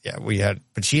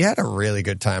a really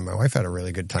good time. My wife had a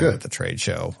really good time at the trade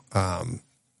show.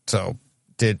 So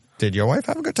did your wife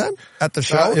have a good time at the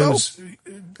show?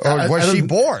 Or was she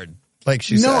bored? Like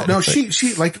she said? No,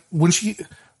 she like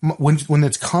when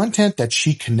it's content that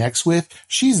she connects with,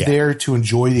 she's there to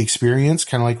enjoy the experience,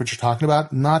 kind of like what you're talking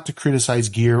about, not to criticize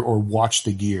gear or watch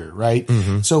the gear, right?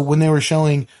 Mm-hmm. So when they were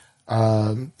showing,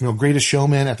 Greatest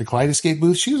Showman at the Kaleidoscape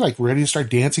booth, she was like ready to start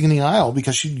dancing in the aisle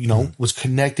because she, was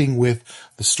connecting with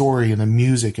the story and the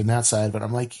music and that side of it.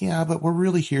 I'm like, yeah, but we're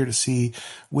really here to see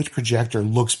which projector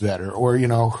looks better or,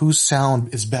 whose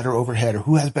sound is better overhead or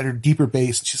who has better, deeper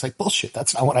bass. And she's like, bullshit.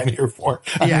 That's not what I'm here for.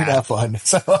 I'm here to have fun.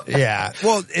 So yeah.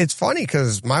 Well, it's funny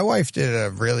because my wife did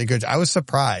a really good, I was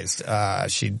surprised.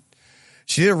 She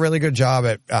did a really good job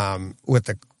at, with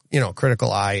the,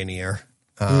 critical eye and ear.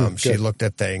 She looked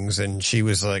at things and she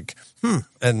was like,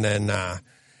 and then, I'll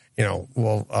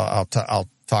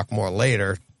talk more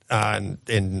later,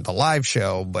 in the live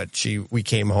show, but we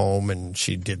came home and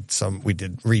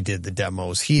redid the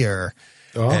demos here.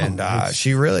 Oh, and, nice.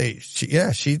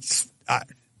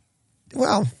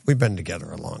 We've been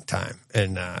together a long time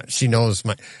and, she knows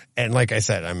and like I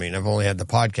said, I mean, I've only had the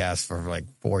podcast for like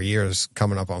 4 years,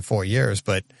 coming up on 4 years,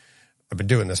 but I've been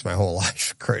doing this my whole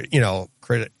life,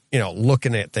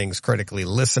 looking at things critically,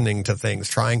 listening to things,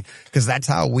 trying, because that's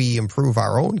how we improve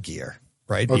our own gear,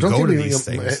 right? You go to these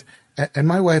things. And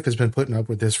my wife has been putting up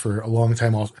with this for a long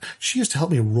time also. She used to help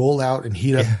me roll out and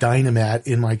heat up Dynamat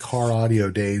in my car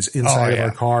audio days inside of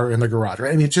our car in the garage,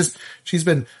 right? I mean, she's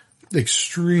been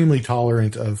extremely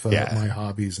tolerant of my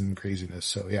hobbies and craziness.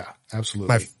 So yeah,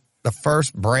 absolutely. The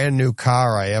first brand new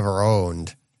car I ever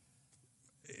owned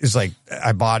is like,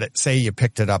 I bought it, say you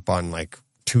picked it up on like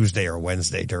Tuesday or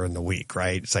Wednesday during the week,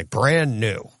 right? It's like brand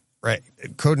new, right?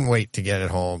 Couldn't wait to get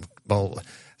it home. Well,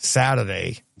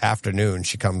 Saturday afternoon,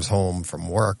 she comes home from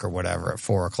work or whatever at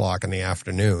 4:00 in the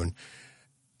afternoon,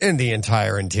 and the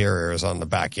entire interior is on the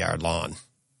backyard lawn.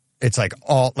 It's like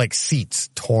all like seats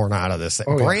torn out of this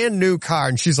thing. Brand new car.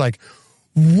 And she's like,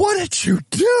 what did you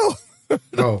do?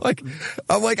 I'm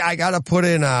like, I gotta put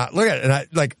in, look at it. And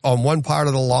like on one part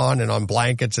of the lawn and on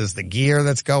blankets is the gear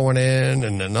that's going in.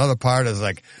 And another part is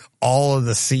like all of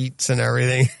the seats and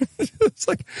everything. It's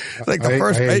like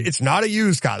it's not a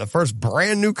used car. The first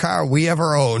brand new car we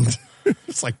ever owned.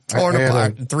 It's like torn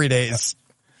apart in 3 days.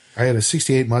 I had a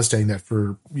 68 Mustang that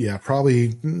for,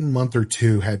 probably a month or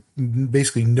two had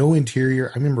basically no interior.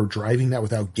 I remember driving that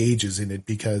without gauges in it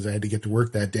because I had to get to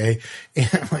work that day. And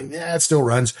I'm like, it still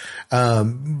runs.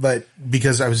 But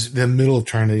because I was in the middle of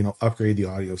trying to, upgrade the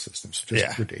audio systems,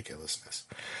 just ridiculousness.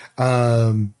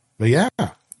 But yeah,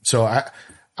 so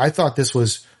I thought this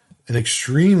was an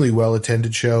extremely well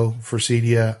attended show for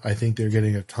Cedia. I think they're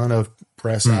getting a ton of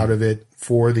press out of it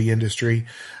for the industry.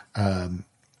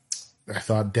 I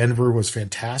thought Denver was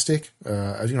fantastic.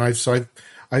 I've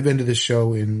been to this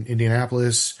show in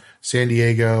Indianapolis, San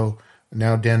Diego,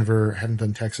 now Denver. Hadn't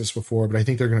done Texas before, but I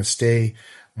think they're going to stay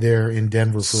there in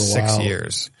Denver for a while. 6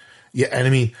 years. Yeah. And I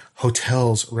mean,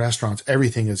 hotels, restaurants,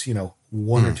 everything is,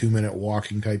 1 or 2 minute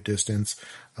walking type distance.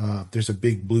 There's a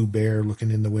big blue bear looking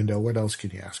in the window. What else can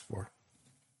you ask for?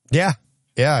 Yeah.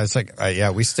 Yeah. It's like,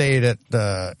 we stayed at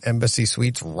the Embassy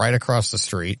Suites right across the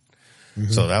street.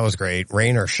 Mm-hmm. So that was great,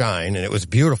 rain or shine, and it was a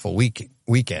beautiful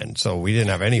weekend. So we didn't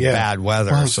have any bad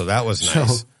weather, so that was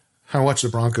nice. So I watched the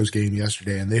Broncos game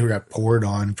yesterday, and they got poured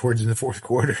on towards the fourth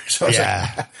quarter. So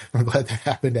I'm glad that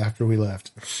happened after we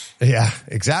left. Yeah,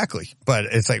 exactly. But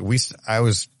it's like I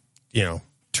was,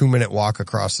 2-minute walk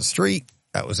across the street.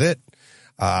 That was it.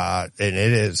 And it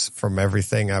is from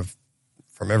everybody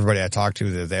I talked to,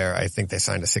 they're there. I think they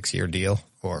signed a 6-year deal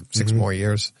or 6 more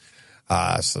years.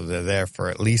 So they're there for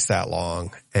at least that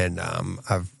long. And,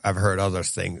 I've heard other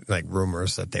things like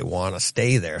rumors that they want to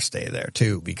stay there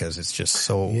too, because it's just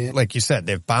so, like you said,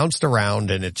 they've bounced around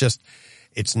and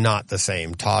it's not the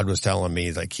same. Todd was telling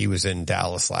me like he was in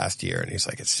Dallas last year and he's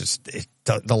like, it's just,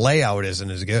 the layout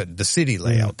isn't as good. The city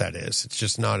layout that is, it's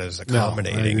just not as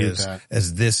accommodating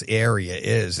as this area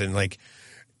is. And like,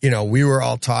 we were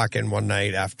all talking one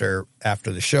night after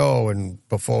the show and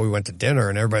before we went to dinner,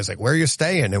 and everybody's like, where are you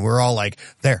staying? And we're all like,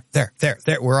 there.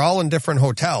 We're all in different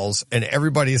hotels, and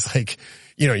everybody's like,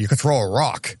 you could throw a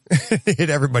rock at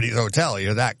everybody's hotel.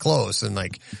 You're that close. And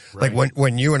like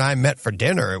when you and I met for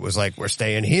dinner, it was like, we're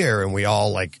staying here, and we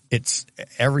all like,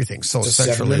 everything's so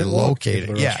centrally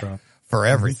located. Yeah. For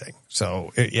everything.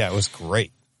 So it was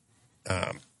great.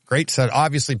 Great set.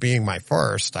 Obviously being my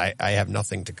first, I have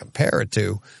nothing to compare it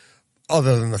to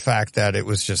other than the fact that it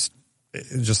was just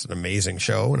an amazing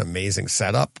show, an amazing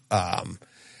setup.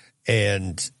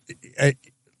 And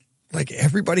like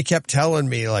everybody kept telling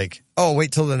me like, oh,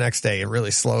 wait till the next day. It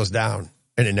really slows down,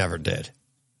 and it never did.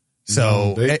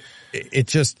 So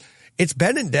it's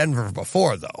been in Denver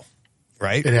before though,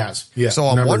 right? It has. Yeah. So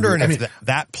I'm wondering if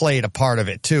that played a part of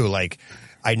it too. Like,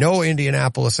 I know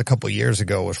Indianapolis a couple of years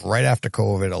ago was right after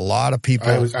COVID. A lot of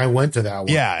people. I went to that one.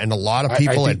 Yeah, and a lot of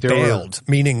people had bailed,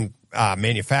 meaning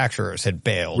manufacturers had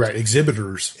bailed. Right,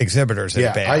 exhibitors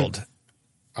had bailed.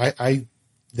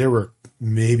 There were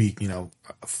maybe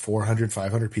 400,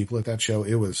 500 people at that show.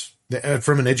 It was,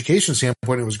 from an education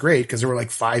standpoint, it was great because there were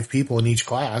like 5 people in each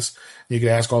class. You could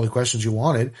ask all the questions you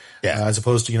wanted, as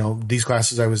opposed to these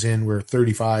classes I was in were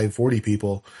 35, 40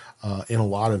 people in a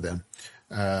lot of them.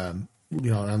 And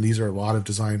these are a lot of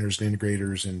designers and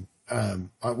integrators, and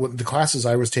the classes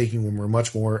I was taking were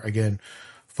much more, again,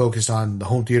 focused on the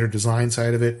home theater design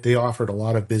side of it. They offered a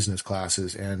lot of business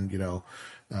classes and,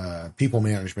 people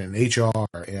management and HR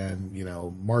and,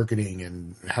 marketing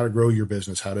and how to grow your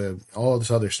business, all this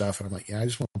other stuff. And I'm like, I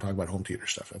just want to talk about home theater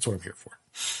stuff. That's what I'm here for.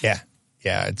 Yeah.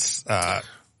 Yeah. It's,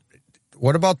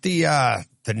 what about the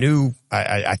new,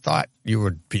 I thought you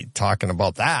would be talking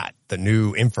about the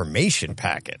new information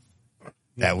packet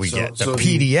that we get, the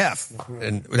PDF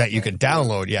and that you could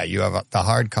download. Yeah. You have the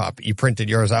hard copy. You printed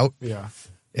yours out. Yeah.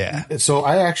 Yeah. So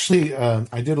I actually,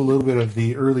 I did a little bit of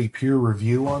the early peer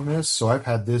review on this. So I've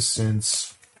had this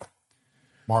since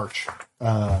March.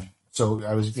 So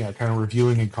I was, kind of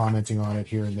reviewing and commenting on it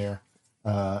here and there,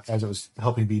 as it was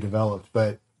helping be developed.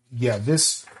 But yeah,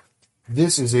 this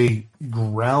is a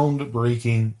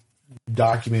groundbreaking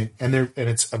document, and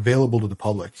it's available to the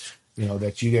public,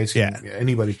 that you guys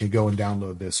anybody can go and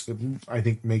download this. It, I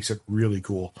think makes it really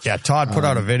cool. Yeah. Todd put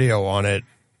out a video on it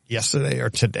yesterday or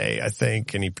today, I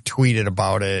think, and he tweeted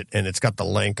about it, and it's got the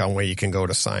link on where you can go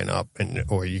to sign up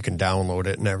or you can download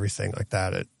it and everything like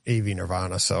that at AV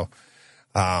Nirvana. So,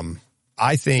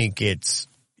 I think it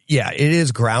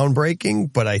is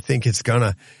groundbreaking, but I think it's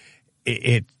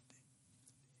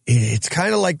it's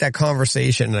kind of like that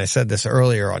conversation. And I said this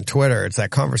earlier on Twitter. It's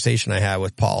that conversation I had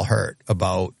with Paul Hurt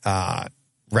about,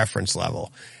 reference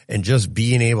level and just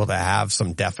being able to have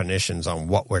some definitions on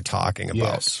what we're talking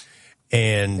about. Yes.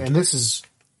 And this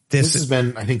has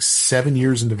been, I think, 7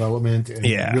 years in development and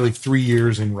really 3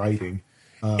 years in writing.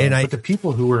 But the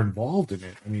people who were involved in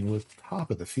it, were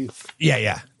top of the field.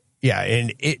 Yeah.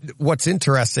 And what's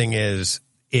interesting is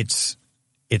it's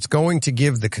going to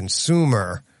give the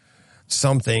consumer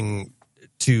something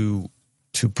to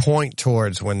point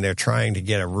towards when they're trying to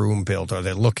get a room built or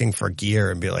they're looking for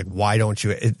gear and be like, why don't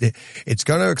you? It's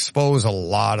going to expose a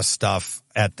lot of stuff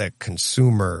at the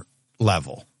consumer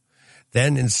level.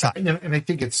 Then inside, and I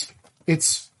think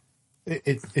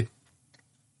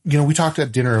we talked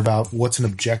at dinner about what's an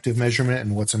objective measurement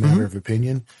and what's a matter of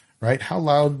opinion, right? How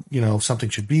loud, something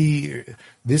should be.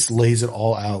 This lays it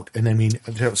all out. And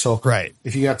right.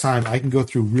 If you got time, I can go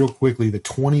through real quickly the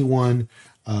 21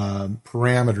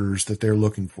 parameters that they're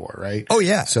looking for, right? Oh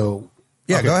yeah. So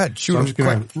yeah, go ahead. Shoot. So I'm just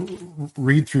going to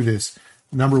read through this.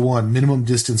 Number 1, minimum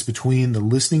distance between the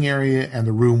listening area and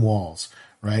the room walls.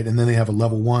 Right. And then they have a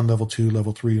level 1, level 2,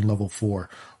 level 3, and level 4.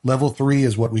 Level 3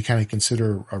 is what we kind of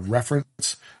consider a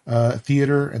reference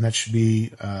theater, and that should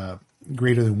be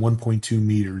greater than 1.2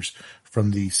 meters from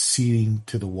the seating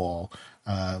to the wall.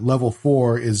 Level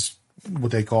 4 is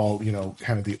what they call,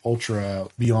 kind of the ultra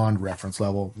beyond reference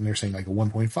level, and they're saying like a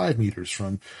 1.5 meters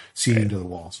from seating to the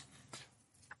walls.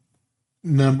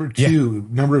 Number 2,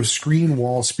 number of screen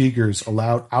wall speakers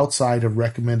allowed outside of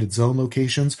recommended zone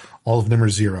locations. All of them are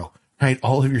 0. Right,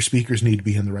 all of your speakers need to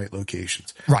be in the right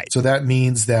locations. Right. So that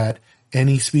means that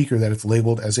any speaker that is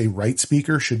labeled as a right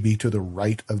speaker should be to the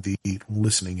right of the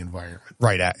listening environment.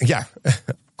 Right.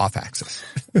 Off axis.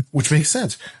 Which makes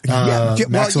sense. Because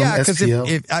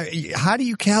how do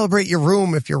you calibrate your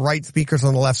room if your right speaker's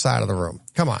on the left side of the room?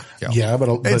 Come on. Joe. Yeah,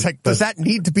 but it's like, does that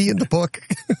need to be in the book?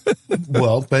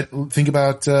 Well, but think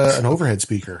about an overhead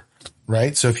speaker,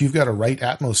 right? So if you've got a right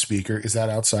Atmos speaker, is that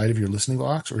outside of your listening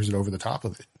box or is it over the top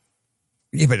of it?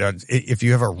 Yeah, but if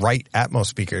you have a right Atmos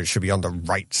speaker, it should be on the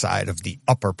right side of the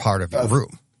upper part of your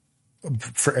room.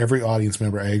 For every audience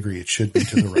member, I agree. It should be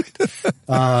to the right.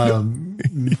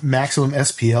 Maximum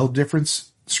SPL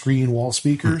difference, screen wall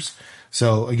speakers.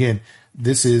 So again,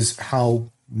 this is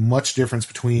how much difference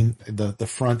between the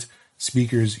front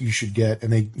speakers you should get,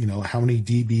 and they, how many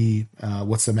dB,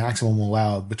 what's the maximum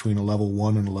allowed between a level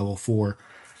 1 and a level 4.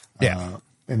 Yeah.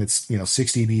 And it's, 6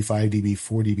 dB, 5 dB,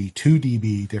 4 dB, 2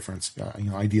 dB difference.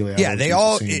 Ideally, they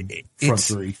all, front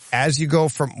three. As you go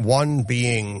from 1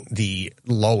 being the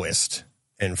lowest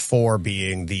and 4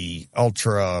 being the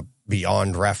ultra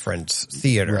beyond reference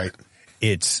theater, right.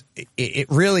 It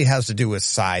really has to do with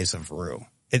size of room.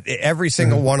 Every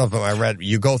single one of them I read,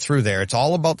 you go through there, it's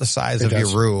all about the size of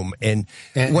your room. And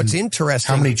what's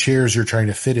interesting, how many chairs you're trying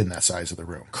to fit in that size of the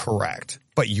room. Correct.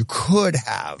 But you could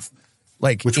have,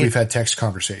 which we've had text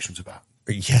conversations about.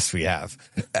 Yes, we have.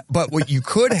 But what you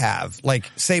could have,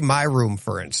 say my room,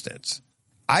 for instance,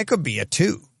 I could be a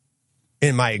 2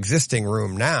 in my existing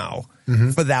room now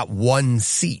for that one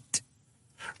seat.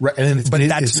 Right. And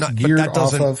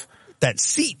that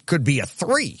seat could be a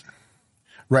 3.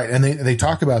 Right. And they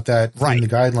talk about that in the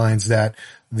guidelines, that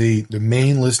the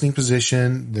main listening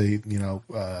position, the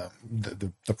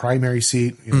primary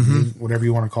seat, whatever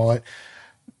you want to call it,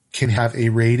 can have a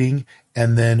rating,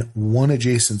 and then one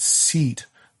adjacent seat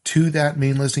to that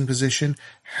main listening position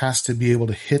has to be able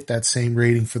to hit that same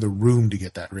rating for the room to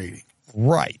get that rating.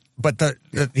 Right. But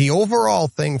the overall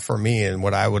thing for me, and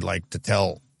what I would like to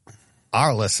tell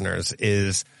our listeners,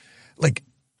 is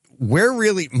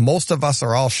most of us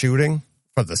are all shooting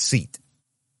for the seat,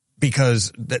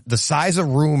 because the size of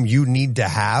room you need to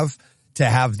have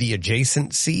the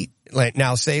adjacent seat.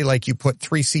 Now say you put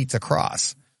 3 seats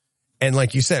across, and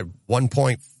like you said,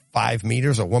 1.5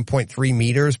 meters or 1.3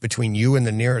 meters between you and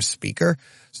the nearest speaker.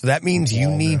 So that means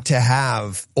you need to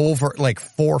have over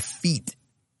 4 feet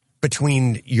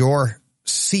between your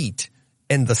seat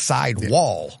and the side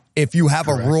wall. If you have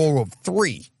Correct. A row of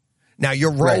 3. Now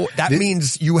your row, that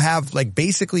means you have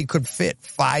basically could fit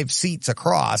 5 seats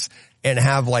across and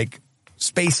have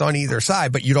space on either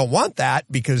side, but you don't want that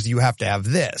because you have to have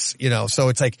this,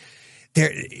 so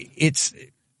it's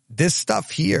this stuff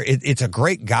here. It's a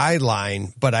great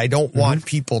guideline, but I don't want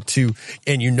people to,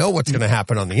 and what's going to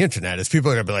happen on the internet is people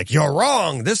are going to be like, you're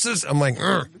wrong. I'm like,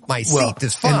 my seat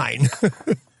is fine.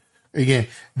 Again,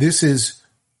 this is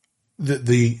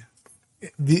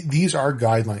these are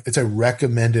guidelines. It's a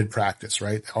recommended practice,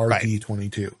 right?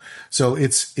 RD22. So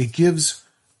it gives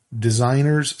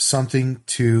designers something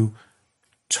to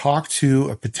talk to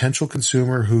a potential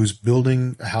consumer who's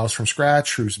building a house from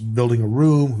scratch, who's building a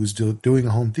room, who's doing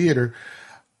a home theater,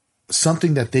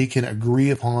 something that they can agree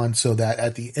upon, so that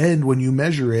at the end, when you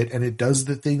measure it and it does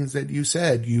the things that you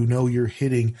said, you're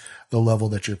hitting the level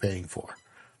that you're paying for.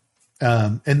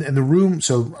 And the room,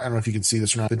 so I don't know if you can see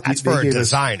this or not, but that's for a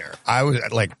designer. I was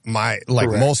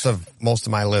most of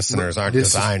my listeners aren't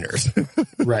designers.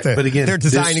 Right. But again, they're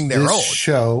designing their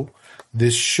own.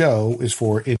 This show is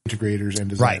for integrators and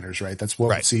designers, right? That's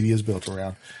what Cedia is built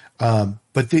around.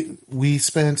 But we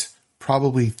spent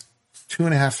probably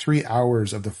 2.5, 3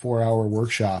 hours of the 4-hour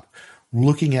workshop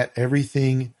looking at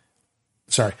everything.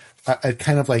 At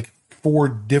kind of 4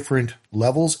 different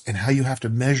levels, and how you have to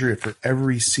measure it for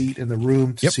every seat in the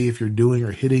room to see if you're doing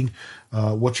or hitting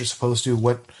what you're supposed to,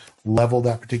 what level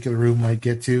that particular room might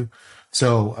get to.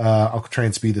 So I'll try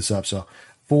and speed this up. So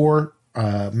 4,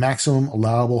 maximum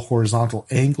allowable horizontal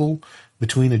angle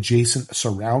between adjacent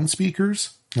surround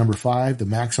speakers. Number 5, the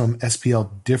maximum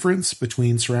SPL difference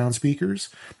between surround speakers.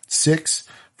 6,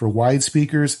 for wide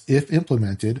speakers, if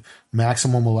implemented,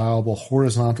 maximum allowable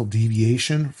horizontal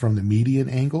deviation from the median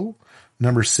angle.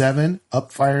 Number 7,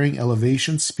 upfiring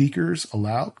elevation speakers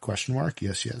allowed, ?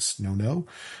 Yes, yes, no, no,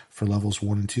 for levels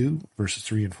 1 and 2 versus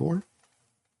 3 and 4.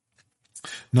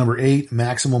 Number 8,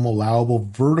 maximum allowable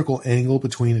vertical angle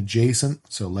between adjacent,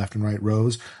 so left and right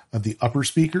rows of the upper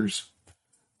speakers.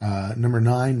 Number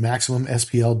 9, maximum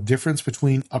SPL difference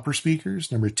between upper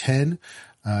speakers. Number 10,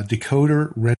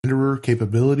 decoder renderer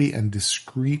capability and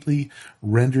discretely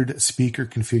rendered speaker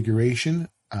configuration,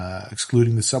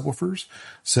 excluding the subwoofers.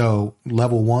 So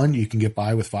level 1, you can get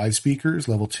by with 5 speakers.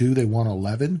 Level 2, they want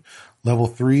 11. Level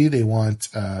 3, they want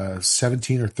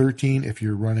 17 or 13 if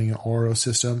you're running an Oro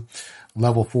system.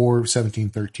 Level 4, 17,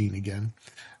 13 again.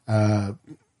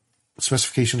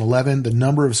 Specification 11, the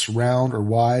number of surround or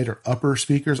wide or upper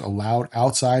speakers allowed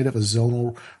outside of a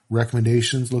zonal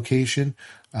recommendations location.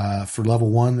 For level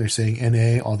 1, they're saying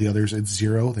NA, all the others it's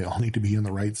 0. They all need to be in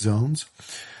the right zones.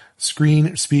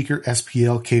 Screen speaker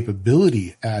SPL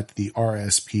capability at the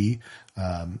RSP.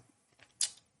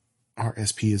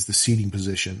 RSP is the seating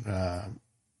position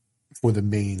for the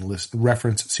main list,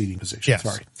 reference seating position. Yes.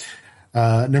 Sorry.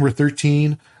 Number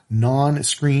 13,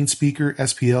 non-screen speaker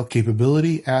SPL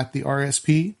capability at the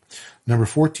RSP. Number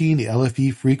 14, the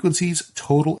LFE frequencies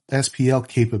total SPL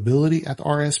capability at the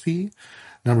RSP.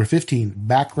 Number 15,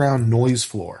 background noise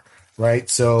floor, right?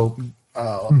 So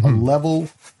a level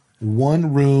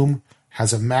 1 room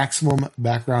has a maximum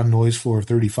background noise floor of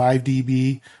 35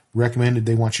 dB. Recommended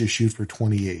they want you to shoot for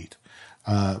 28.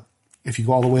 If you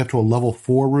go all the way up to a level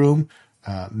 4 room,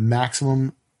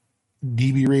 maximum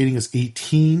dB rating is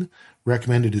 18.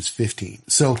 Recommended is 15.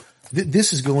 So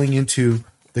this is going into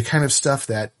the kind of stuff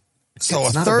that it's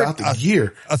not about the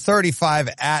gear. A 35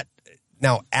 at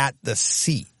the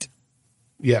seat.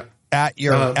 Yeah. At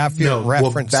your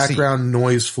reference background seat.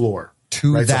 Noise floor.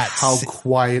 To right? that so how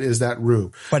quiet is that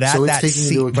room? But at so that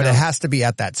seat, but it has to be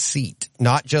at that seat,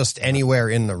 not just anywhere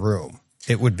in the room.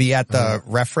 It would be at the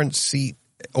reference seat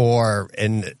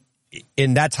and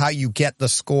that's how you get the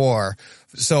score.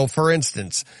 So for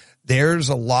instance, there's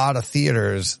a lot of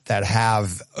theaters that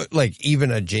have like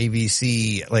even a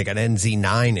JVC, like an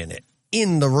NZ9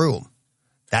 in the room.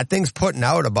 That thing's putting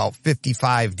out about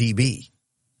 55 dB.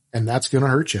 And that's going to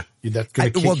hurt you. That's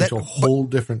going to kick you to a whole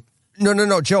different...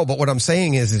 No, Joe, but what I'm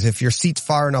saying is if your seat's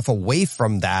far enough away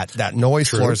from that noise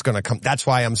floor is going to come. That's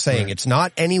why I'm saying it's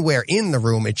not anywhere in the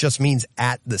room. It just means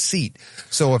at the seat.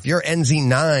 So if your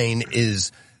NZ9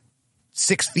 is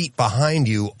 6 feet behind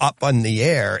you up on the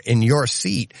air in your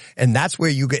seat, and that's where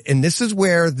you get, and this is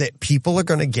where that people are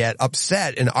going to get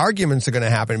upset and arguments are going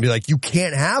to happen and be like, you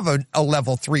can't have a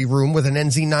level 3 room with an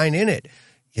NZ9 in it.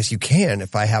 Yes, you can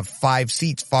if I have 5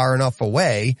 seats far enough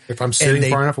away. If I'm sitting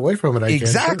far enough away from it, I can.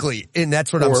 Exactly. And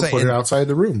that's what I'm saying. Or put it outside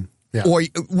the room. Yeah.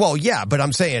 But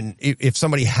I'm saying if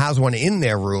somebody has one in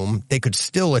their room, they could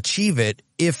still achieve it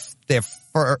if they're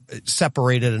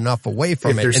separated enough away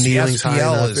from it. And the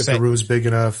SPL is... If the room's big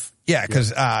enough. Yeah,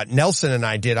 because Nelson and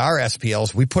I did our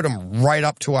SPLs. We put them right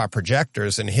up to our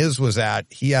projectors, and his was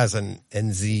he has an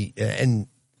NX9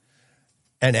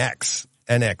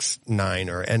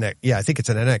 or NX. Yeah, I think it's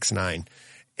an NX9.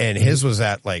 And his was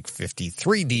at like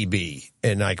 53 dB.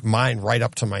 And like mine right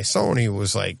up to my Sony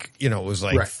was like, it was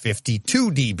like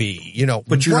 52 dB,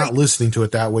 But you're not listening to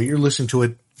it that way. You're listening to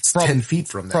it 10 feet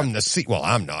from that. From the seat. Well,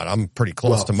 I'm not. I'm pretty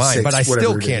close to mine, but I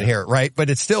still can't hear it, right? But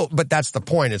that's the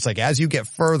point. It's like as you get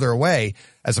further away,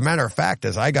 as a matter of fact,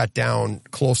 as I got down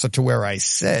closer to where I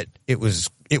sit, it was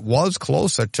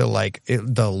closer to like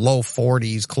the low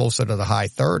 40s, closer to the high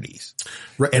 30s.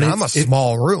 Right. And I'm a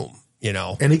small room,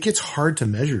 And it gets hard to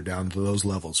measure down to those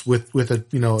levels. With a, a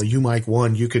UMIC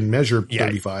 1, you can measure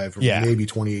 35 or maybe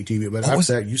 28 dB. But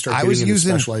after that, you start getting into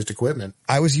specialized equipment.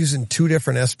 I was using 2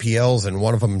 different SPLs and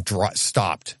one of them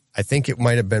stopped. I think it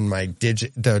might have been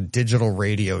the digital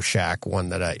Radio Shack one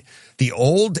the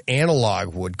old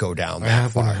analog would go down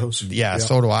that far. I have one of those. Yeah,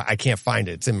 so do I. I can't find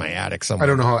it. It's in my attic somewhere. I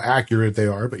don't know how accurate they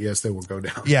are, but yes, they will go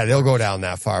down. Yeah, they'll go down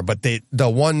that far. But the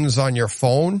ones on your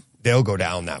phone, they'll go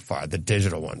down that far. The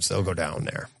digital ones, they'll go down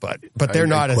there. But they're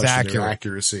not as accurate. Their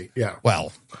accuracy, yeah.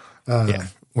 Well, yeah.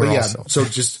 So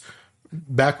just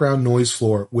background noise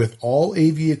floor with all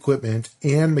AV equipment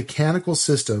and mechanical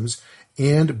systems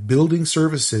and building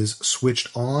services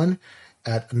switched on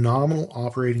at nominal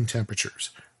operating temperatures,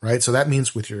 right? So that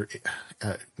means with your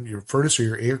furnace or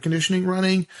your air conditioning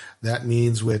running, that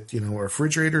means with,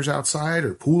 refrigerators outside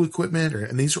or pool equipment,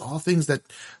 and these are all things that,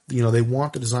 they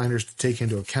want the designers to take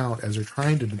into account as they're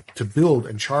trying to build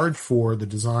and charge for the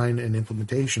design and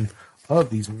implementation of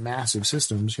these massive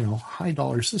systems, high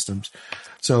dollar systems.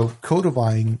 So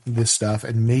codifying this stuff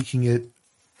and making it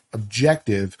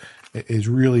objective is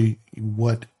really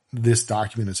what this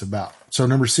document is about. So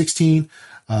number 16,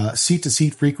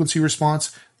 seat-to-seat frequency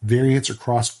response, variance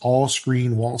across all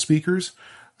screen wall speakers.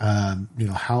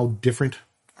 How different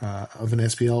of an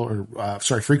SPL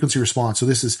or frequency response. So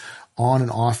this is on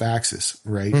and off axis,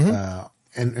 right?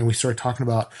 And we started talking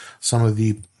about some of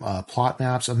the plot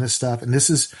maps on this stuff. And this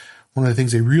is one of the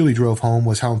things they really drove home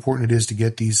was how important it is to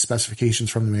get these specifications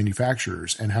from the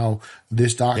manufacturers and how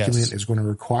this document is going to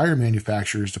require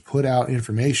manufacturers to put out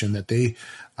information that they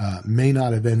may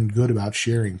not have been good about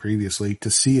sharing previously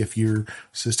to see if your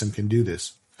system can do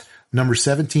this. Number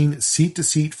 17,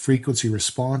 seat-to-seat frequency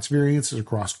response variances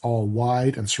across all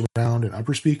wide and surround and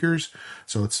upper speakers.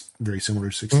 So it's very similar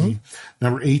to 16.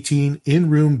 Number 18,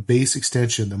 in-room bass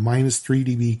extension, the -3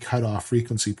 dB cutoff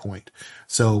frequency point.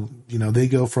 So, they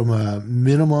go from a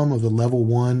minimum of the level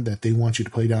 1 that they want you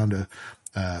to play down to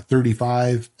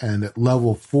 35, and at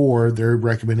level 4, they're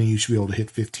recommending you should be able to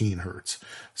hit 15 hertz.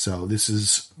 So this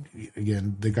is,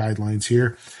 again, the guidelines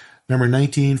here. Number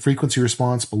 19, frequency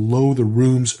response below the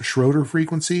room's Schroeder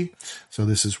frequency. So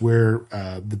this is where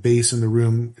the bass in the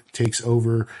room takes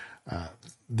over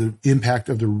The impact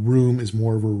of the room is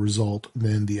more of a result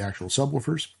than the actual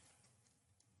subwoofers.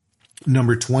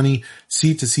 Number 20,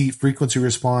 seat-to-seat frequency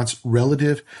response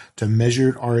relative to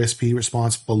measured RSP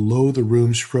response below the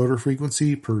room's Schroeder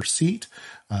frequency per seat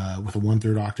with a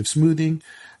 1/3 octave smoothing.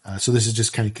 So this is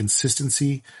just kind of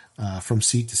consistency from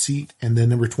seat to seat. And then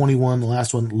number 21, the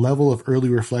last one, level of early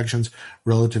reflections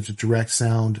relative to direct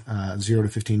sound, 0 to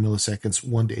 15 milliseconds,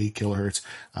 1 to 8 kilohertz.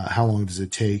 How long does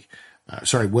it take? How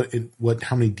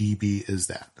many dB is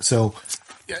that? So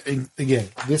again,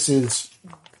 this is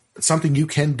something you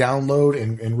can download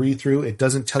and read through. It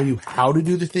doesn't tell you how to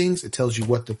do the things. It tells you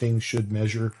what the things should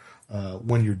measure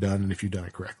when you're done and if you've done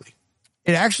it correctly.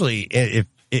 It actually,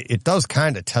 it does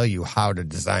kind of tell you how to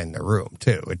design the room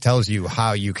too. It tells you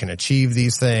how you can achieve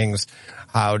these things,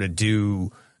 how to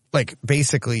do, like,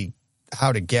 basically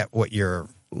how to get what you're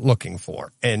looking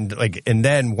for. And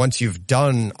then once you've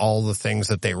done all the things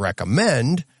that they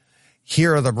recommend,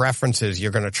 here are the references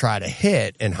you're going to try to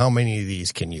hit, and how many of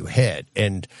these can you hit?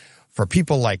 And for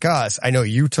people like us, I know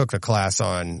you took the class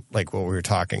on, like, what we were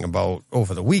talking about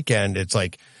over the weekend. It's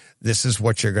like, this is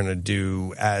what you're going to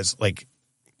do as, like,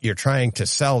 you're trying to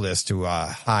sell this to a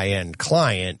high-end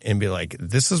client and be like,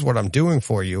 this is what I'm doing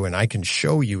for you, and I can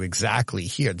show you exactly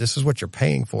here. This is what you're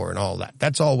paying for and all that.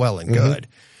 That's all well and good.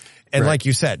 And like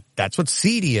you said, that's what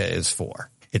Cedia is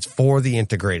for. It's for the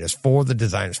integrators, for the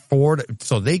designers,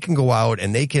 so they can go out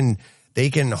and they can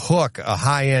hook a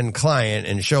high-end client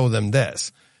and show them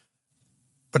this.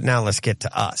 But now let's get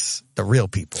to us, the real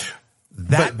people.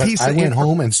 But I went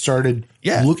home and started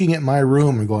looking at my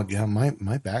room and going,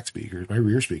 my back speakers, my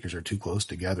rear speakers are too close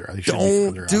together.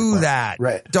 Don't do that.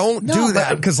 Right. Don't do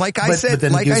that. Because like I said,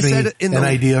 an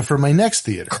idea for my next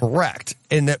theater. Correct.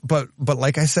 But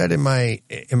like I said in my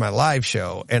live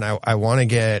show, and I want to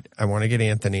get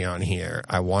Anthony on here.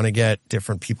 I want to get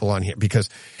different people on here, because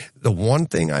the one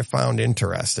thing I found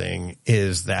interesting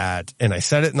is that, and I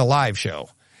said it in the live show,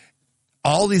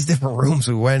 all these different rooms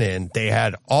we went in, they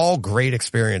had all great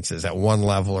experiences at one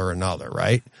level or another,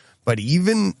 right? But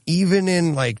even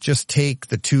in, like, just take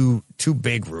the two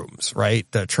big rooms,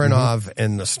 right? The Trinov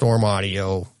and the Storm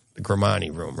Audio, the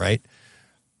Grimani room, right?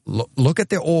 Look at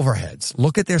their overheads.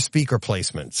 Look at their speaker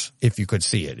placements, if you could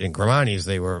see it. In Grimani's,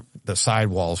 the side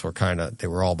walls were they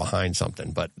were all behind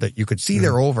something, but that you could see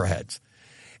their overheads.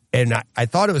 And I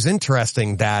thought it was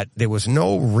interesting that there was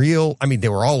no real, I mean, they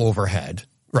were all overhead,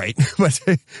 right?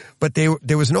 But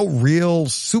there was no real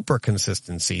super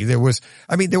consistency. They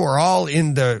were all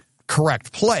in the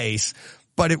correct place,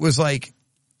 but it was like,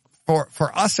 for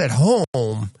us at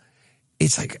home,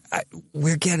 it's like,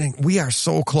 we are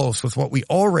so close with what we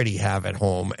already have at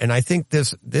home. And I think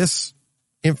this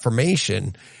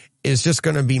information is just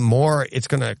going to be more, it's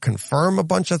going to confirm a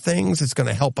bunch of things. It's going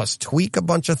to help us tweak a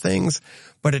bunch of things,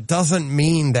 but it doesn't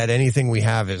mean that anything we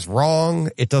have is wrong.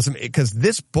 It doesn't, because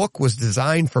this book was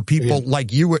designed for people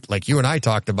like you and I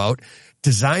talked about,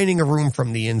 designing a room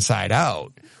from the inside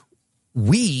out.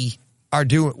 We are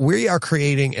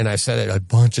creating, and I said it a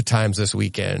bunch of times this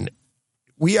weekend,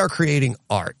 we are creating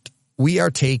art. We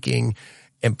are taking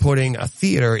and putting a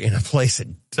theater in a place it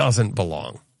doesn't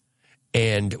belong.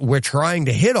 And we're trying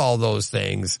to hit all those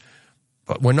things,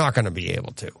 but we're not going to be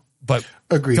able to. But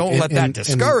Agreed. Don't let that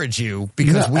discourage you,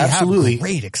 because we absolutely have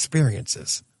great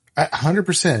experiences.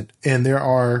 100%. And there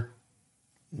are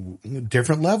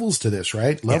different levels to this,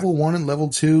 right? Level 1 and level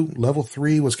 2. Level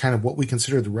 3 was kind of what we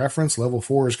consider the reference. Level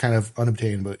 4 is kind of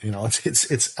unobtainable, but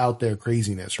it's out there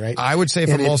craziness, right? I would say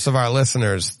for most of our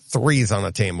listeners, 3 is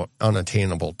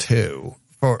unattainable too.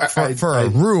 For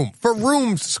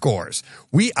room scores.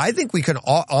 I think we could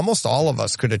almost all of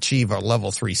us could achieve a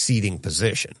level 3 seating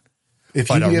position. If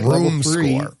you get level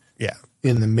 3 score,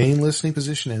 in the main listening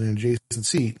position and an adjacent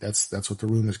seat, that's what the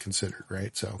room is considered,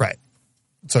 right?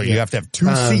 So you have to have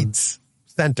 2 seats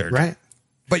centered. Right.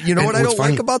 But you know what I don't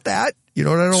like about that? You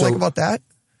know what I don't like about that?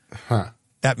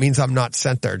 That means I'm not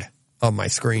centered on my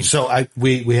screen. So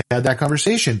we had that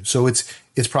conversation. So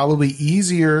it's probably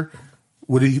easier.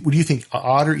 What do you think?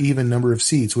 Odd or even number of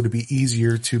seats? Would it be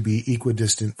easier to be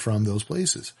equidistant from those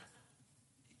places?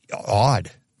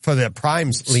 Odd for the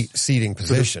prime seating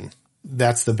position.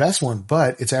 That's the best one,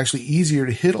 but it's actually easier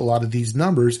to hit a lot of these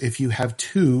numbers if you have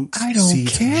 2 I don't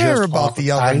seats care about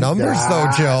the other numbers though,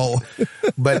 Joe.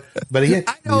 But again,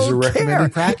 these are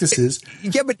recommended practices.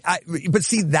 Yeah, but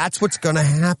see, that's what's going to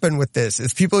happen with this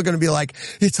is people are going to be like,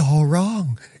 it's all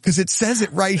wrong because it says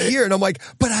it right here. And I'm like,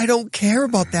 but I don't care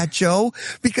about that, Joe,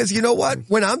 because you know what?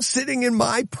 When I'm sitting in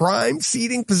my prime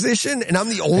seating position and I'm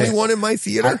the only one in my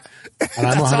theater, and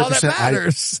I'm that's 100%, all that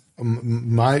matters.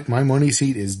 my money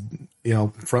seat is,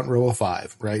 front row of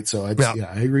 5, right? So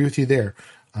I agree with you there.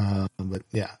 But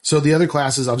yeah, so the other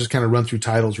classes, I'll just kind of run through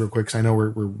titles real quick, cause I know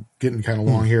we're getting kind of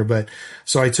long here, but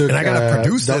so I took, and I got to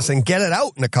produce this and get it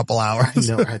out in a couple hours.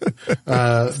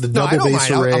 The double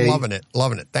base array. I'm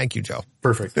loving it. Thank you, Joe.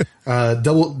 Perfect.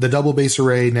 The double base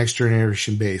array, next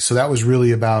generation base. So that was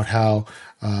really about how,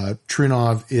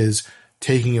 Trinov is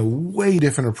taking a way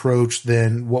different approach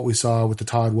than what we saw with the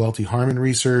Todd Welty Harmon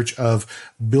research of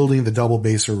building the double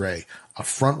base array. A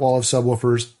front wall of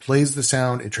subwoofers plays the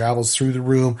sound, it travels through the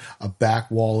room, a back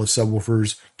wall of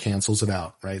subwoofers cancels it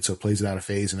out, right? So it plays it out of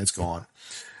phase and it's gone.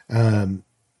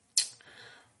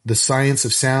 The science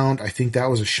of sound, I think that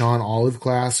was a Sean Olive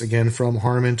class, again, from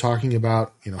Harmon, talking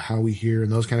about, how we hear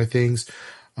and those kind of things.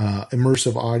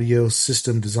 Immersive audio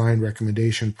system design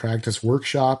recommendation practice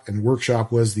workshop, and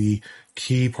workshop was the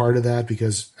key part of that,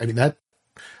 because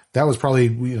that was probably,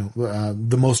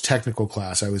 the most technical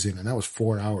class I was in, and that was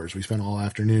 4 hours. We spent all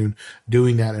afternoon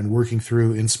doing that and working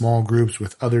through in small groups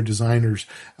with other designers,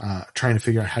 trying to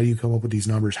figure out how do you come up with these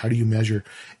numbers? How do you measure?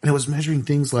 And it was measuring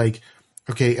things like,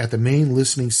 okay, at the main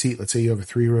listening seat, let's say you have a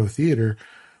 3-row theater,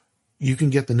 you can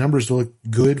get the numbers to look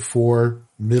good for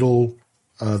middle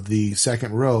of the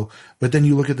second row, but then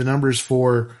you look at the numbers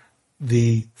for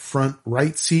the front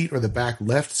right seat or the back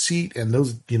left seat, and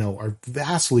those, are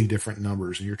vastly different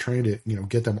numbers, and you're trying to,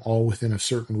 get them all within a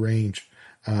certain range.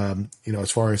 As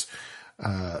far as,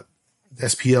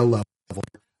 SPL level,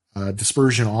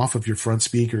 dispersion off of your front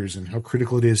speakers and how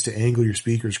critical it is to angle your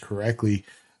speakers correctly.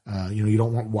 You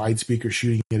don't want wide speakers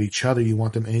shooting at each other. You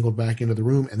want them angled back into the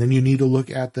room. And then you need to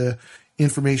look at the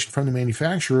information from the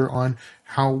manufacturer on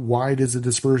how wide is the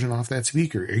dispersion off that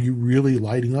speaker. Are you really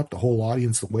lighting up the whole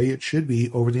audience the way it should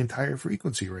be over the entire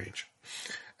frequency range?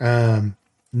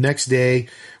 Next day,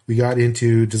 we got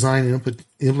into design and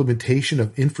implementation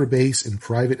of infrabass in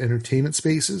private entertainment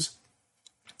spaces.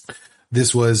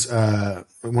 This was one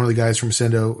of the guys from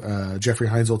Sendo, Jeffrey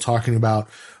Heinzel, talking about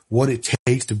what it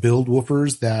takes to build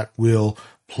woofers that will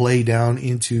play down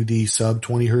into the sub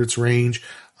 20 hertz range.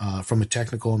 From a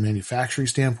technical and manufacturing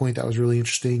standpoint, that was really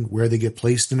interesting. Where they get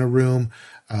placed in a room,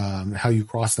 how you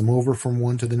cross them over from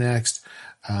one to the next.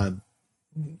 I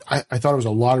thought it was a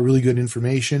lot of really good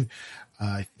information.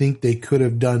 I think they could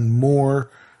have done more.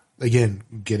 Again,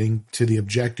 getting to the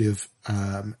objective,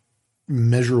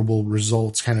 measurable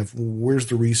results. Kind of where's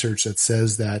the research that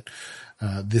says that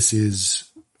this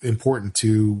is important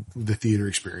to the theater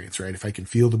experience, right? If I can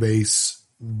feel the bass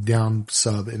down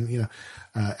sub, and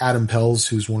Adam Pells,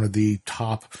 who's one of the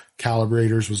top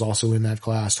calibrators, was also in that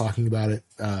class talking about it.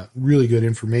 Really good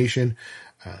information.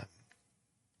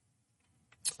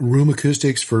 Room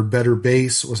acoustics for better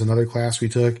bass was another class we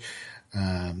took.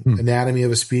 Anatomy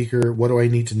of a speaker. What do I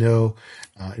need to know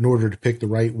in order to pick the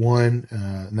right one?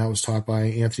 And that was taught by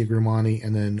Anthony Grimani.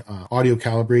 And then audio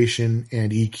calibration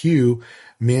and EQ,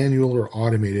 manual or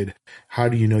automated. How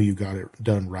do you know you got it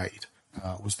done right?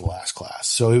 Was the last class.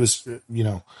 So it was,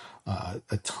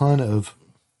 a ton of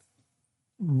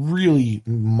really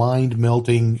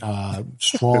mind-melting,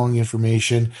 strong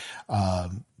information.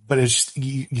 But it's just,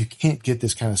 you can't get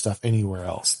this kind of stuff anywhere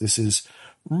else. This is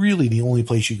really the only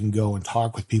place you can go and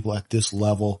talk with people at this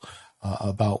level,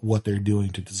 about what they're doing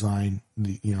to design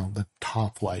the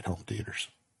top flight home theaters.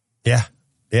 Yeah.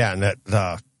 Yeah. And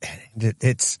that,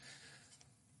 it's,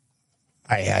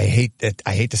 I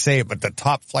hate to say it, but the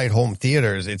top flight home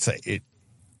theaters,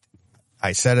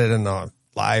 I said it in the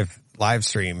live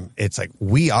stream. It's like,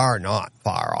 we are not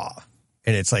far off.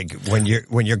 And it's like when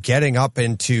you're getting up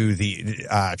into the,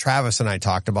 Travis and I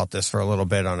talked about this for a little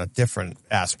bit on a different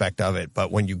aspect of it,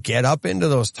 but when you get up into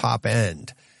those top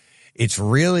end, it's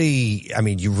really,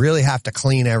 you really have to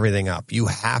clean everything up. You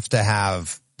have to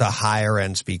have the higher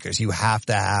end speakers. You have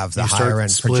to have the higher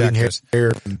end projectors.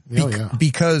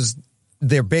 Because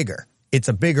they're bigger. It's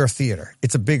a bigger theater.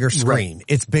 It's a bigger screen. Right.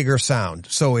 It's bigger sound.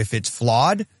 So if it's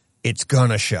flawed, it's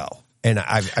gonna show. And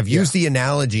I've used the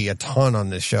analogy a ton on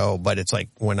this show, but it's like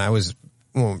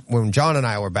when John and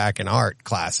I were back in art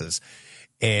classes,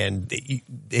 and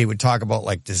they would talk about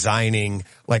like designing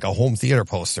like a home theater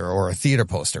poster or a theater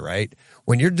poster, right?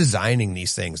 When you're designing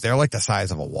these things, they're like the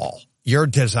size of a wall. You're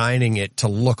designing it to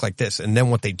look like this. And then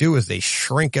what they do is they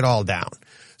shrink it all down.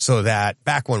 So that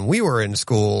back when we were in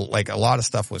school, like a lot of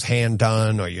stuff was hand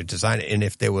done, or you design it. And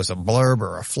if there was a blurb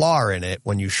or a flaw in it,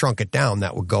 when you shrunk it down,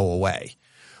 that would go away.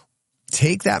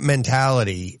 Take that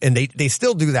mentality, and they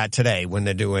still do that today when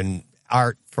they're doing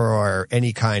art for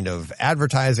any kind of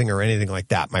advertising or anything like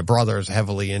that. My brother is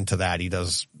heavily into that. He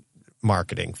does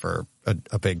marketing for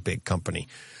a big company.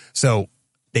 So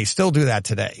they still do that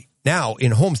today. Now,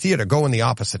 in home theater, go in the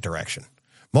opposite direction.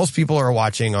 Most people are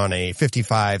watching on a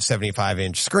 55,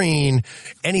 75-inch screen.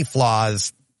 Any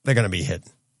flaws, they're going to be hidden,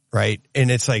 right?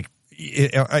 And it's like,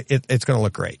 it's going to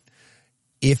look great.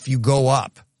 If you go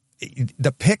up,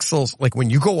 the pixels, like when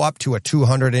you go up to a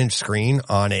 200-inch screen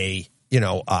on a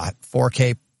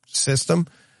 4K system,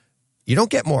 you don't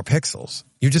get more pixels.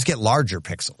 You just get larger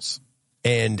pixels.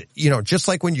 And, just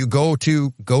like when you go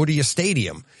to your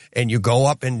stadium and you go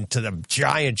up into the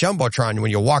giant Jumbotron, when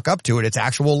you walk up to it, it's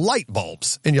actual light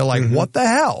bulbs. And you're like, what the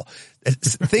hell?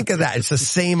 Think of that. It's the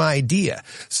same idea.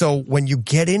 So when you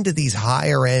get into these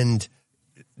higher end,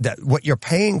 that what you're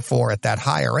paying for at that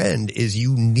higher end is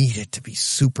you need it to be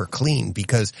super clean,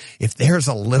 because if there's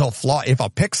a little flaw, if a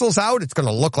pixel's out, it's going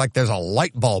to look like there's a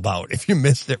light bulb out if you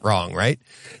missed it wrong, right?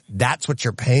 That's what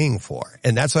you're paying for.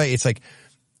 And that's why it's like,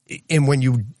 and when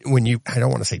you, I don't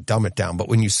want to say dumb it down, but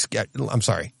when you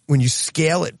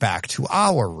scale it back to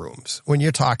our rooms, when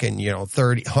you're talking,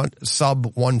 30 sub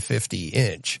 150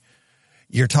 inch,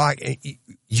 you're talking,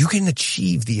 you can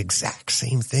achieve the exact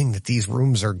same thing that these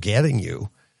rooms are getting you,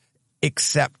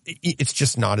 except it's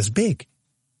just not as big.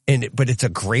 But it's a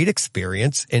great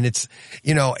experience, and it's,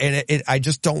 I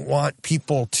just don't want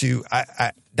people to,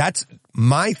 that's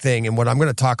my thing. And what I'm going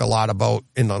to talk a lot about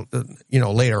in the,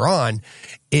 later on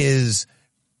is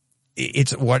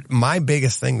it's what my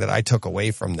biggest thing that I took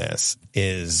away from this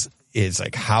is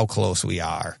like how close we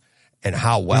are and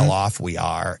how well off we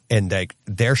are. And like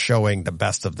they're showing the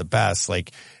best of the best.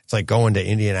 Like it's like going to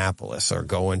Indianapolis or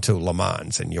going to Le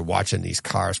Mans and you're watching these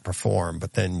cars perform,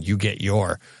 but then you get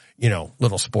your,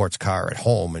 little sports car at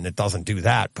home and it doesn't do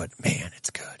that, but man,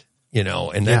 it's good,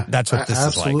 and that's what this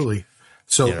is like. Absolutely.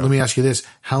 So let me ask you this.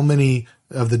 How many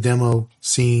of the demo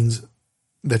scenes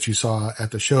that you saw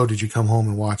at the show did you come home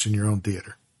and watch in your own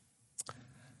theater?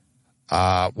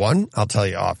 One, I'll tell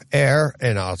you off air,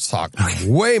 and I'll talk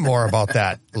way more about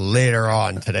that later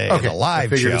on today in the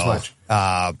live show. As much.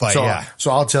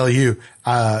 So I'll tell you,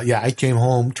 I came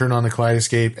home, turned on the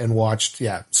Kaleidoscope and watched,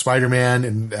 Spider-Man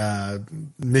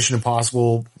and, Mission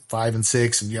Impossible 5 and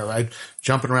 6. And, I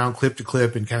jumping around clip to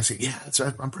clip and kind of say,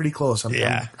 I'm pretty close.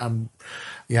 I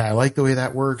like the way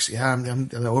that works.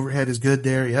 The overhead is good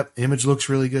there. Yep. Image looks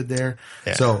really good there.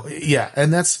 Yeah. So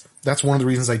and that's one of the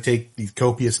reasons I take these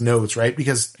copious notes, right?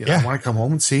 Because I want to come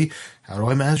home and see, how do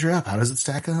I measure up? How does it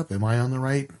stack up? Am I on the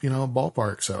right,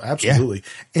 ballpark? So absolutely.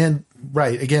 Yeah. And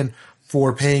right, again,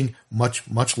 for paying much,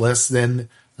 much less than,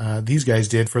 these guys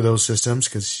did for those systems,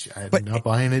 because I'm not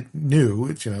buying it new.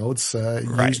 It's, it's,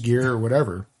 used gear or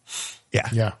whatever. Yeah.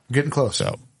 Yeah. Getting close.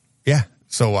 So, let's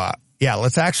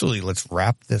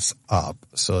wrap this up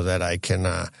so that I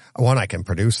can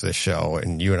produce this show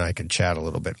and you and I can chat a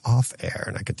little bit off air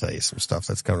and I can tell you some stuff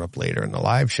that's coming up later in the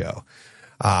live show.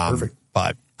 Perfect.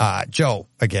 But, Joe,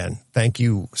 again, thank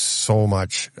you so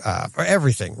much, for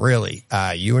everything, really.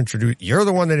 You're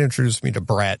the one that introduced me to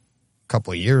Brett a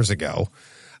couple of years ago.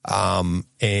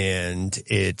 And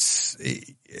it's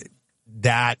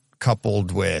that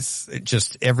coupled with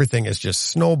just everything is just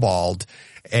snowballed.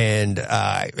 And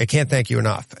I can't thank you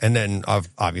enough. And then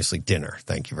obviously dinner.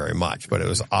 Thank you very much. But it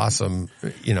was awesome,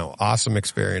 awesome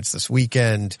experience this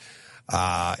weekend.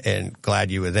 And glad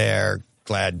you were there.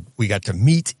 Glad we got to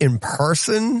meet in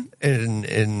person.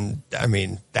 And I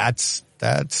mean, that's,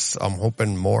 I'm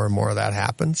hoping more and more of that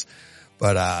happens.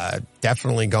 But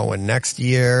definitely going next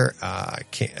year.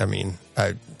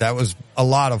 That was a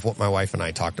lot of what my wife and I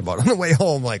talked about on the way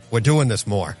home. Like, we're doing this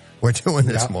more. We're doing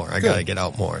this more. I got to get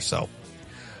out more. So.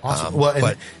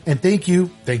 Awesome. And thank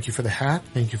you for the hat.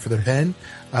 Thank you for the pen.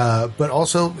 But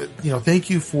also,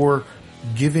 thank you for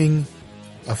giving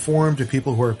a forum to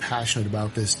people who are passionate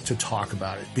about this to talk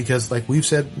about it. Because like we've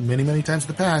said many, many times in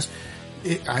the past,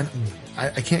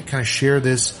 I can't kind of share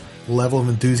this level of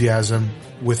enthusiasm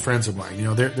with friends of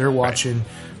mine. They're watching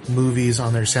movies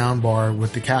on their sound bar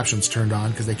with the captions turned on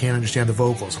because they can't understand the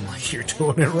vocals. I'm like, you're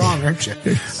doing it wrong, aren't you?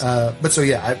 I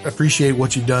appreciate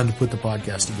what you've done to put the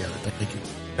podcast together. Thank you.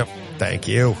 Yep. Thank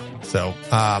you. So,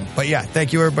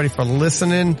 thank you everybody for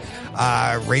listening.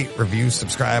 Rate, review,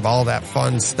 subscribe, all that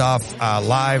fun stuff.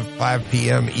 Live 5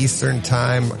 p.m. Eastern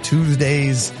time,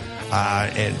 Tuesdays.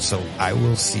 And so I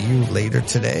will see you later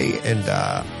today. And,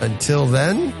 until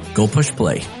then, go push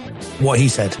play. What he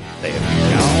said. There we go.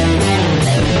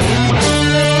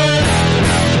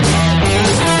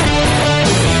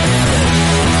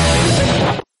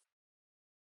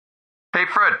 Hey,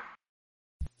 Fred.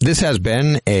 This has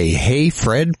been a Hey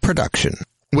Fred production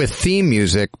with theme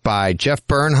music by Jeff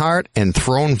Bernhardt and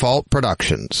Throne Vault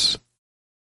Productions.